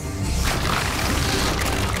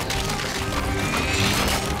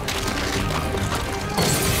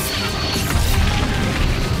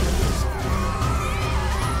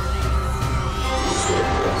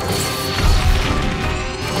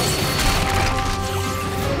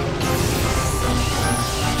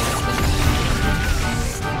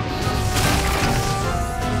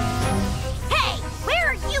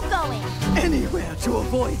 Anywhere to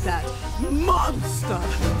avoid that monster!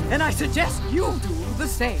 And I suggest you do the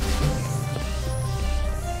same.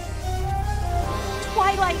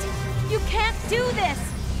 Twilight, you can't do this!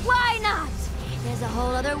 Why not? There's a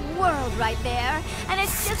whole other world right there, and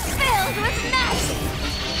it's just filled with magic!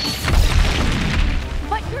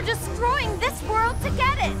 you're destroying this world to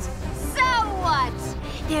get it! So what?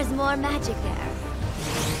 There's more magic there.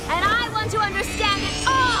 And I want to understand it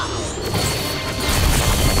all!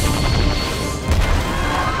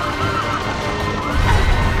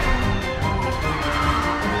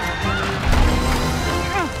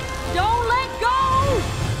 Don't let go!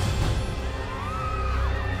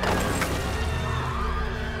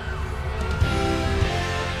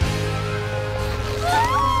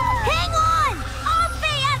 Hang on!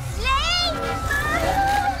 Obviously!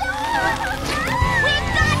 We've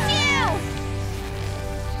got you!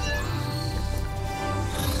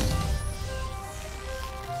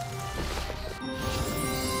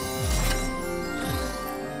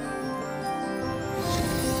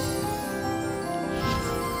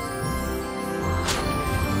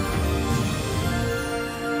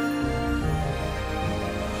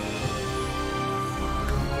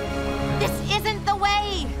 This isn't the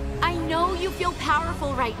way! I know you feel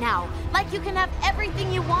powerful right now, like you can have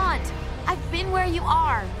everything you want. I've been where you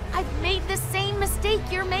are. I've made the same mistake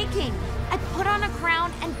you're making. I put on a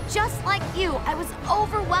crown, and just like you, I was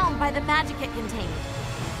overwhelmed by the magic it contained.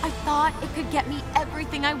 I thought it could get me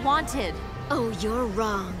everything I wanted. Oh, you're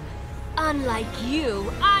wrong. Unlike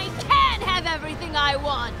you, I can have everything I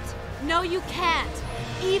want! No, you can't.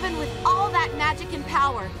 Even with all that magic and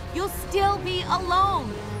power, you'll still be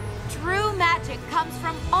alone. True magic comes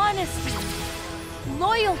from honesty,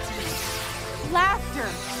 loyalty, laughter,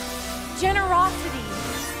 generosity,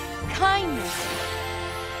 kindness.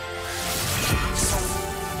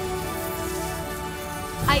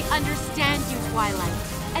 I understand you, Twilight,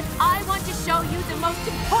 and I want to show you the most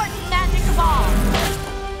important magic of all.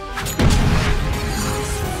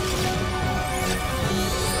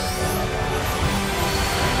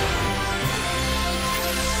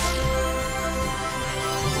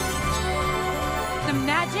 The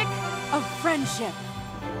magic of friendship.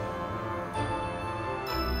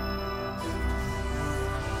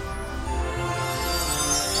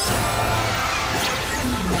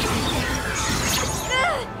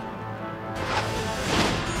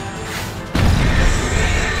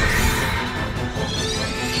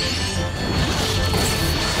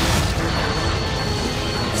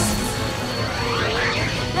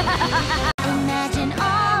 Imagine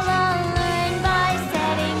all unlearned by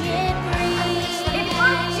setting it free. If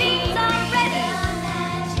our teams are ready!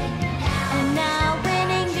 And now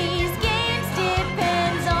winning these games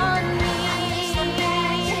depends on me.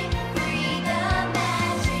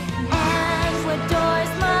 And what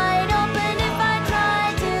doors might open if I try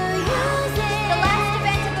to use it. The last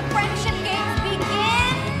event of the Friendship Games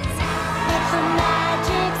begins! But the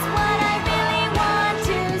magic's what I really want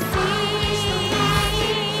to see.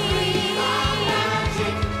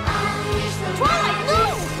 Twilight,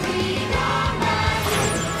 move!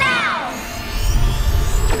 Now!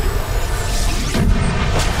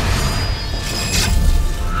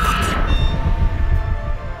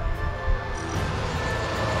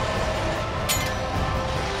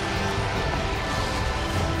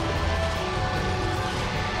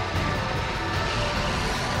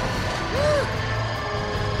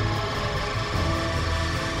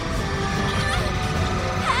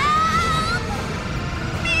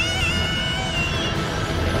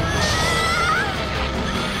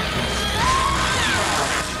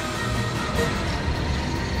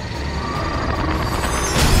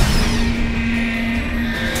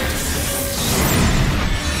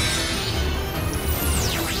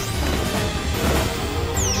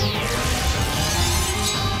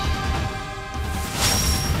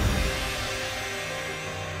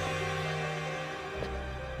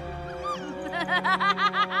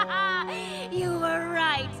 You were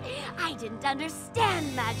right. I didn't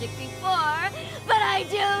understand magic before, but I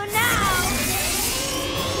do now!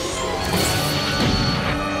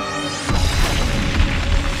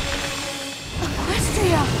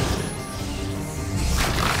 Equestria!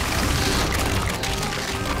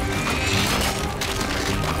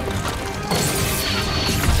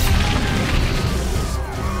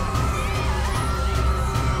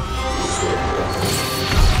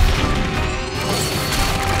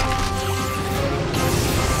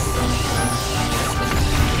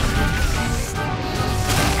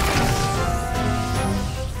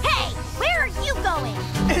 Hey, where are you going?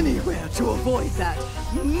 Anywhere to avoid that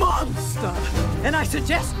monster! And I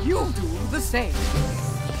suggest you do the same.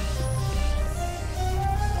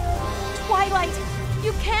 Twilight,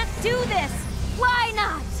 you can't do this! Why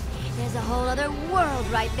not? There's a whole other world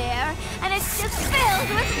right there, and it's just filled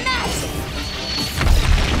with magic!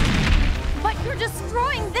 But you're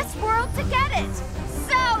destroying this world to get it!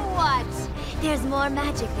 So what? There's more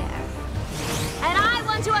magic there. and I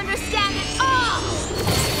want to understand it all!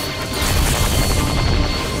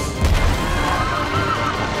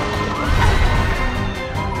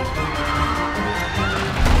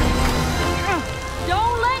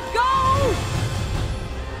 Don't let go!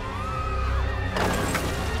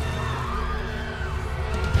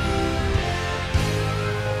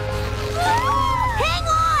 Hang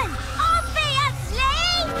on! Obviously!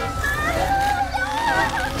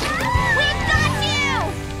 We've got you!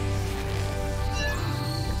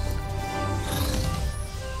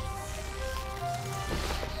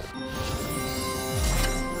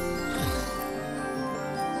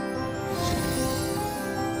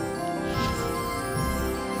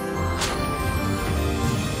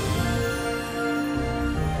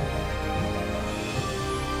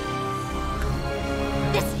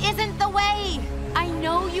 This isn't the way! I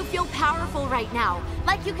know you feel powerful right now,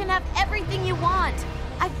 like you can have everything you want.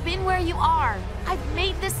 I've been where you are. I've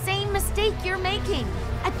made the same mistake you're making.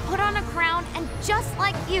 I put on a crown, and just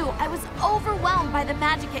like you, I was overwhelmed by the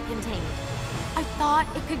magic it contained. I thought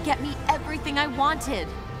it could get me everything I wanted.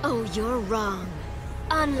 Oh, you're wrong.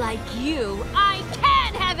 Unlike you, I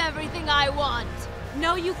can have everything I want!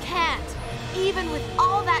 No, you can't. Even with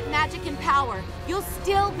all that magic and power, you'll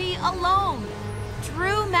still be alone.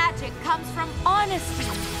 True magic comes from honesty,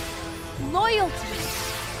 loyalty,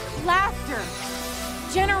 laughter,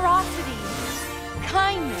 generosity,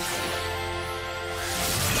 kindness.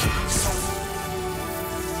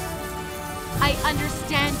 I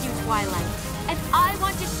understand you, Twilight, and I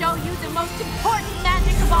want to show you the most important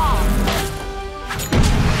magic of all.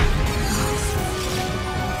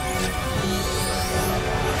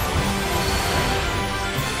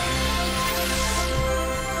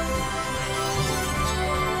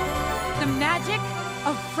 The magic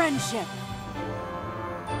of friendship.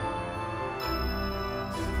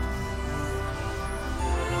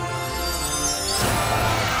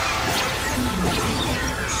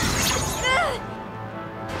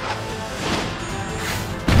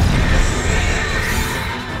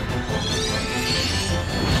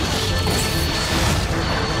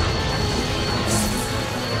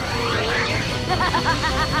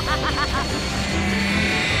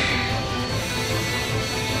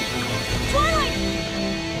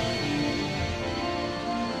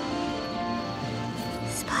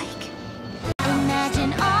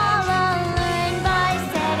 Imagine all unlearned by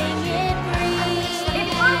setting it free. If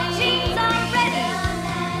our teams are ready!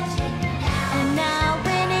 And now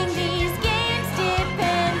winning these games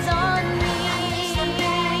depends on me.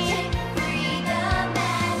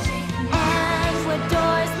 And what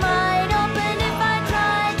doors might open if I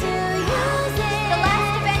try to use it. The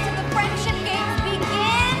last event of the Friendship Games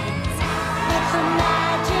begins! But the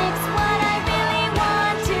magic's what I really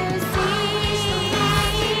want to see.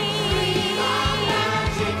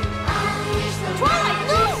 Twilight,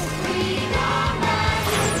 move!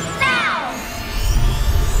 Now!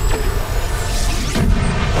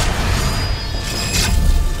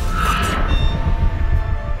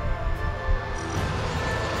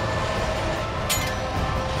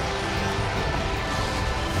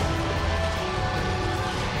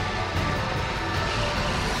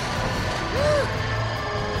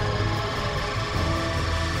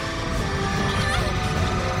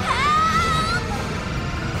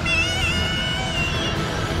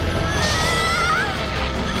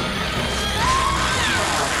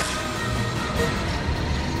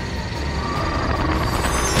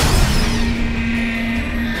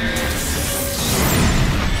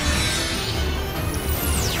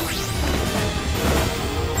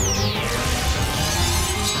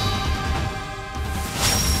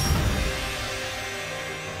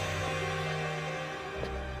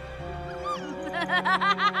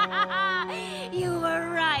 You were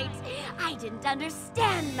right. I didn't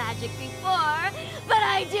understand magic before, but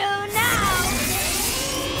I do now!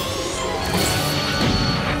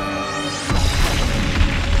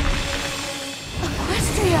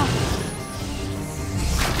 Equestria!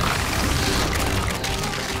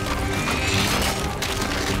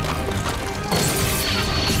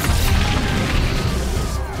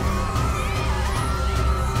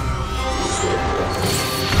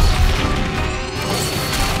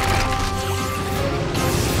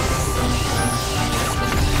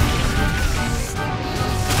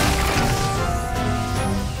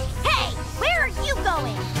 Hey! Where are you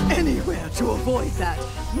going? Anywhere to avoid that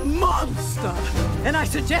monster! And I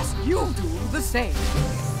suggest you do the same.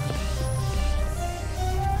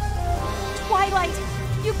 Twilight,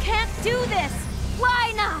 you can't do this!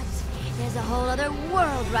 Why not? There's a whole other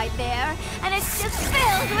world right there, and it's just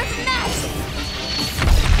filled with magic!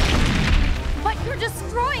 But you're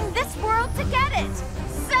destroying this world to get it!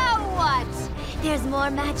 So what? There's more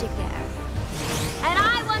magic there. And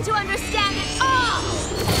I want to understand it all!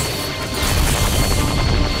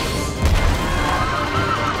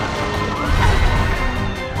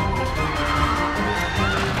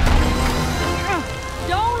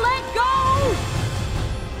 Don't let go!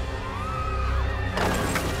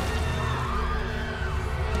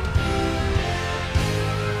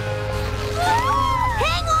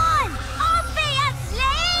 Hang on!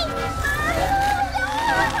 Obviously!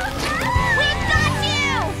 We've got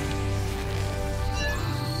you!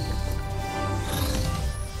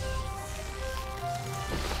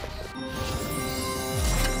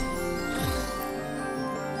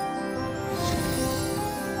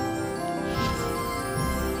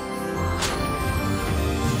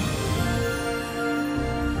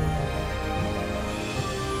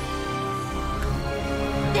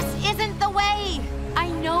 This isn't the way! I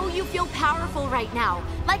know you feel powerful right now,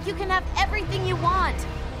 like you can have everything you want.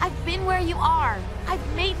 I've been where you are.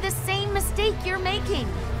 I've made the same mistake you're making.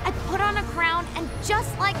 I put on a crown, and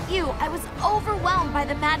just like you, I was overwhelmed by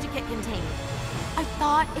the magic it contained. I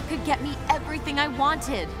thought it could get me everything I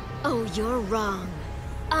wanted. Oh, you're wrong.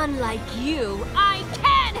 Unlike you, I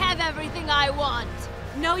can have everything I want!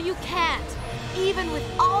 No, you can't. Even with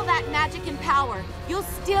all that magic and power, you'll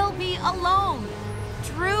still be alone.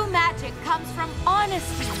 True magic comes from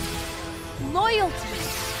honesty, loyalty,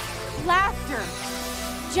 laughter,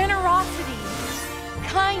 generosity,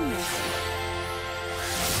 kindness.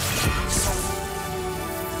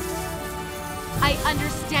 I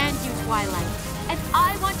understand you, Twilight, and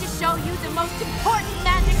I want to show you the most important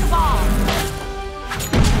magic of all.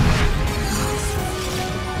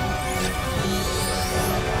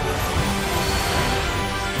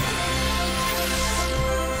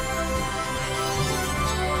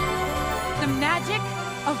 The magic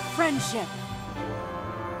of friendship.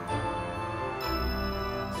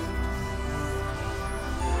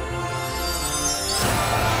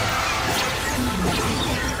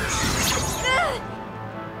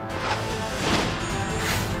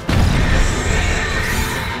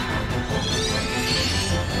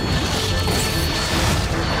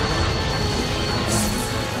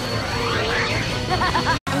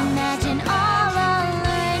 Imagine all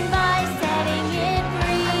unlearned by setting it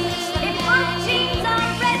free. If my jeans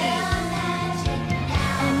are ready!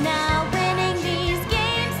 And now winning these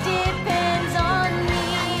games depends on me.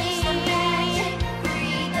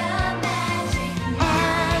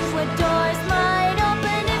 And what doors might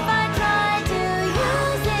open if I try to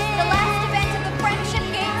use it. The last event of the Friendship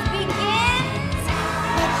Games begins!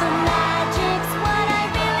 But the magic's what I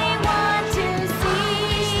really want to see.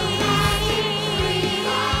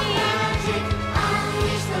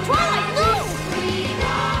 Twilight, move!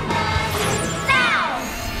 Now!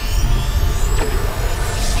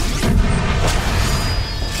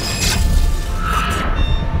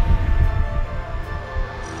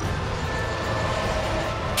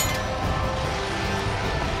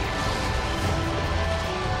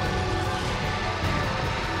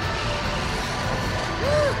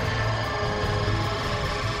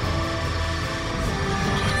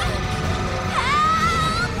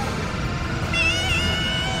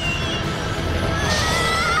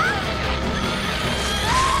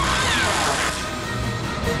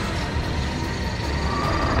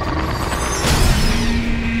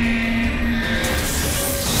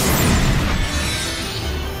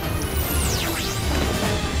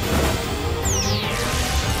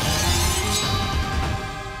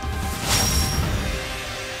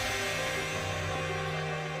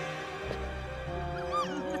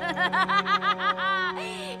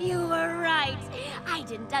 You were right. I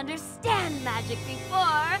didn't understand magic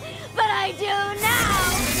before, but I do now!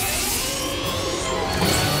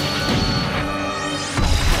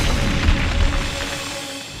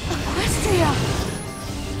 Equestria!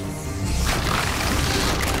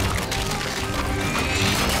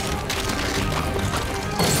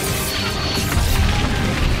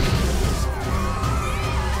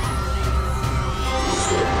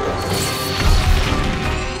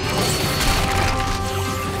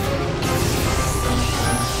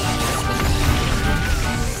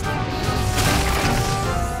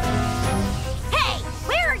 Hey!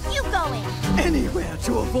 Where are you going? Anywhere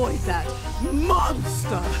to avoid that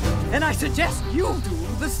monster! And I suggest you do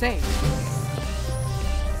the same.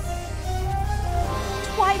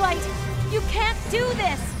 Twilight, you can't do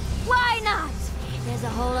this! Why not? There's a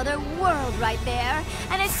whole other world right there,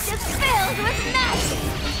 and it's just filled with magic!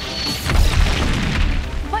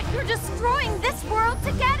 But you're destroying this world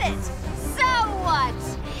to get it! So what?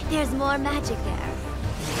 There's more magic there.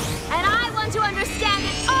 And I want to understand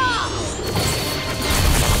it all!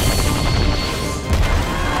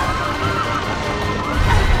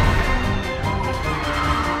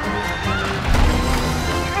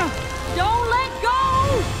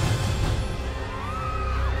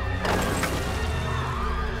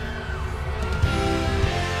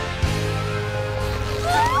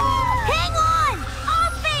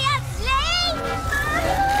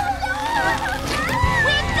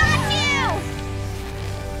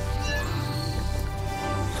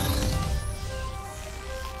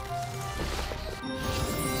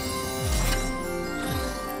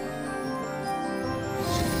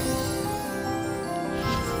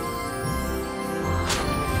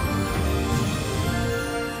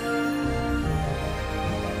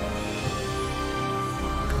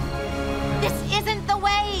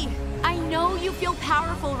 feel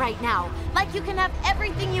powerful right now, like you can have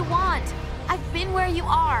everything you want. I've been where you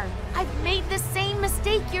are. I've made the same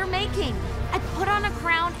mistake you're making. I put on a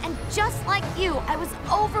crown, and just like you, I was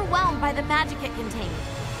overwhelmed by the magic it contained.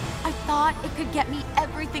 I thought it could get me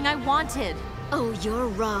everything I wanted. Oh, you're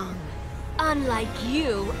wrong. Unlike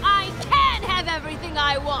you, I can have everything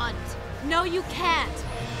I want! No, you can't.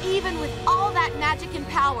 Even with all that magic and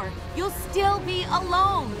power, you'll still be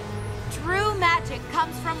alone. True magic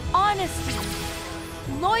comes from honesty,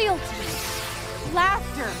 loyalty,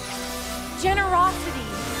 laughter, generosity,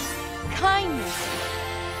 kindness.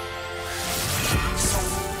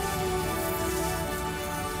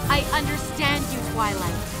 I understand you,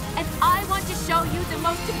 Twilight, and I want to show you the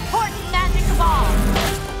most important magic of all.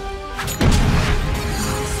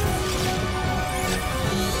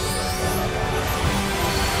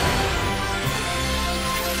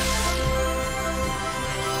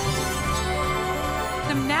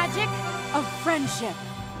 The magic of friendship.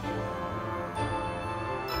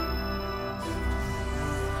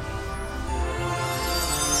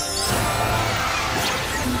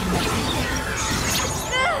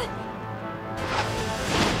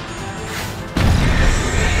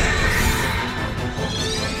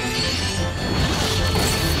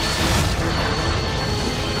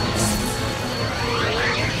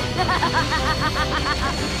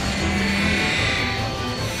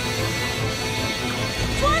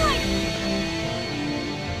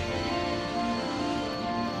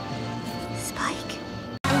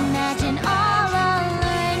 Imagine all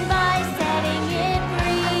unlearned by setting it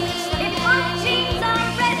free. If our teams are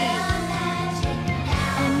ready!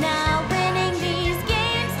 And now winning these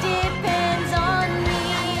games depends on me.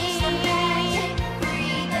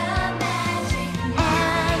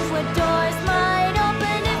 And what doors might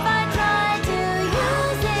open if I try to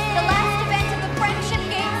use it. The last event of the Friendship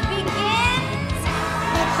Games begins!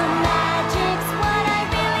 But the magic's what I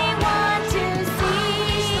really want to see.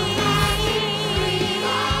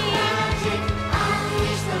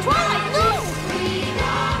 Twilight, move!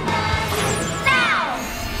 Now!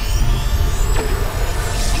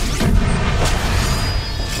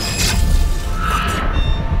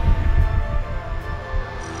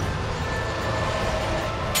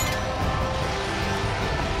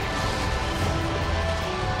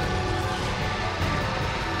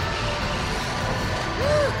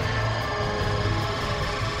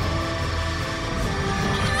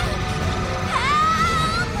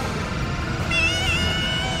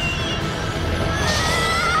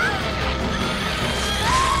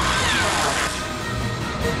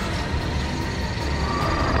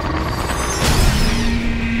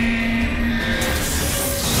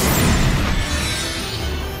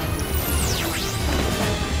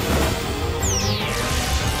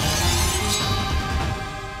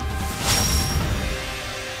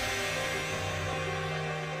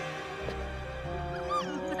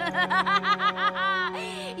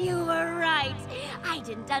 You were right. I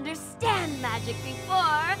didn't understand magic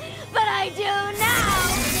before, but I do now!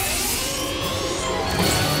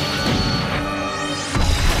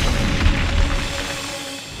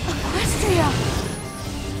 Equestria!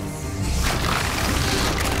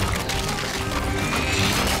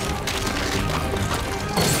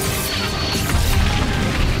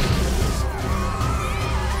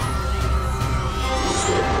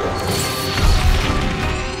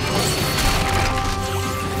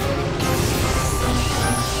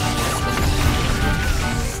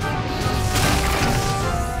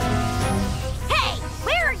 Hey,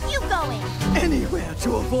 where are you going? Anywhere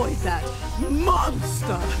to avoid that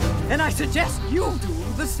monster. And I suggest you do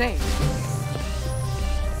the same.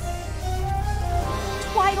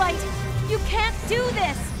 Twilight, you can't do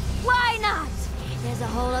this! Why not? There's a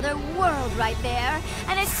whole other world right there,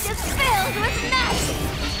 and it's just filled with magic!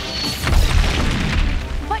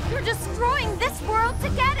 But you're destroying this world to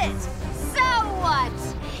get it! So what?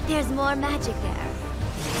 There's more magic there.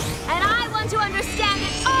 And I want to understand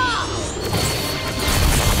it all!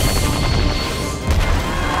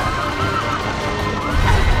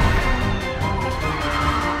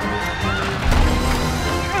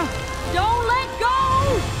 Don't let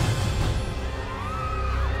go!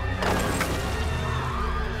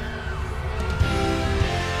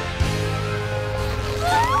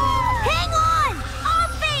 Hang on!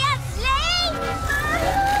 Obviously!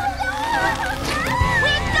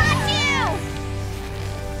 We've got you!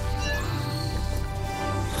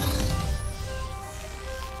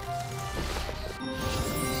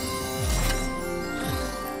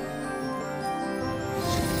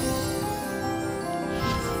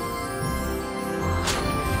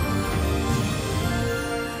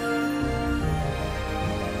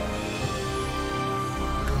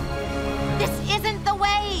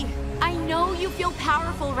 feel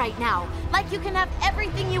powerful right now, like you can have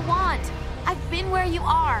everything you want. I've been where you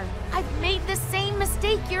are. I've made the same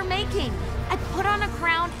mistake you're making. I put on a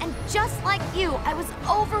crown, and just like you, I was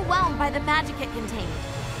overwhelmed by the magic it contained.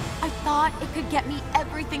 I thought it could get me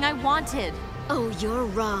everything I wanted. Oh, you're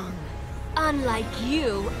wrong. Unlike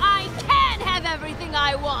you, I can have everything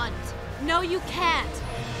I want! No, you can't.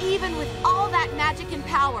 Even with all that magic and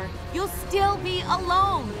power, you'll still be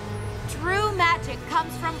alone. True magic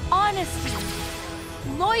comes from honesty,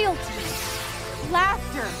 loyalty,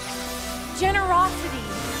 laughter, generosity,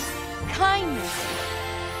 kindness.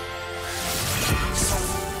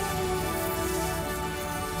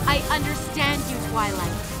 I understand you,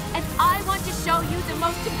 Twilight, and I want to show you the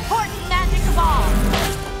most important magic of all.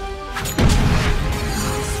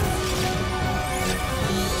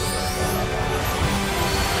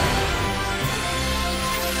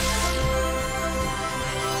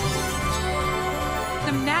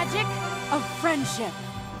 The magic of friendship.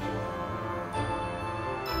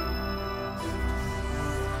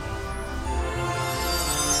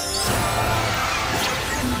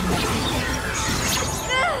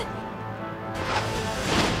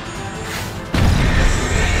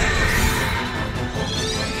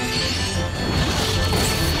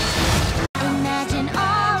 Imagine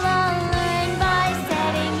all unlearned by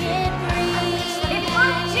setting it free. If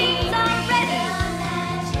our teams are ready!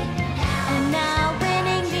 And now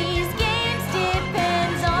winning these games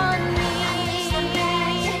depends on me.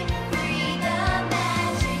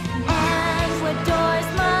 And what doors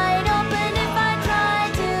might open if I try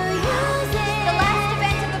to use it. The last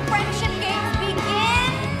event of the Friendship Games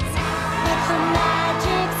begins! But the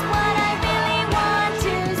magic's what I really want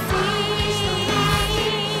to see.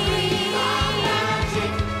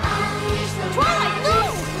 Twilight,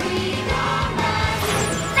 move!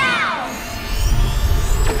 Now!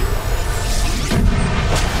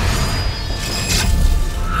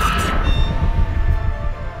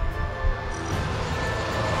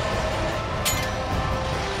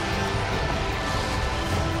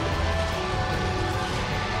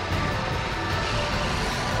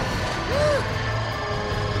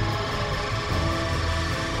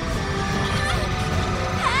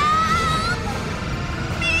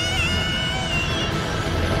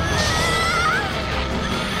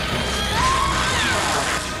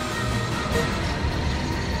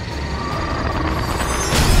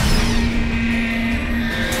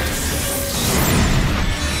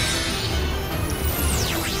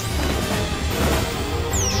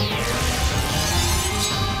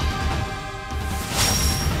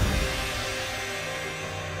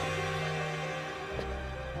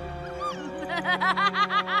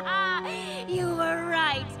 You were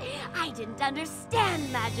right. I didn't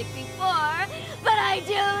understand magic before, but I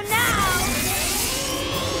do now!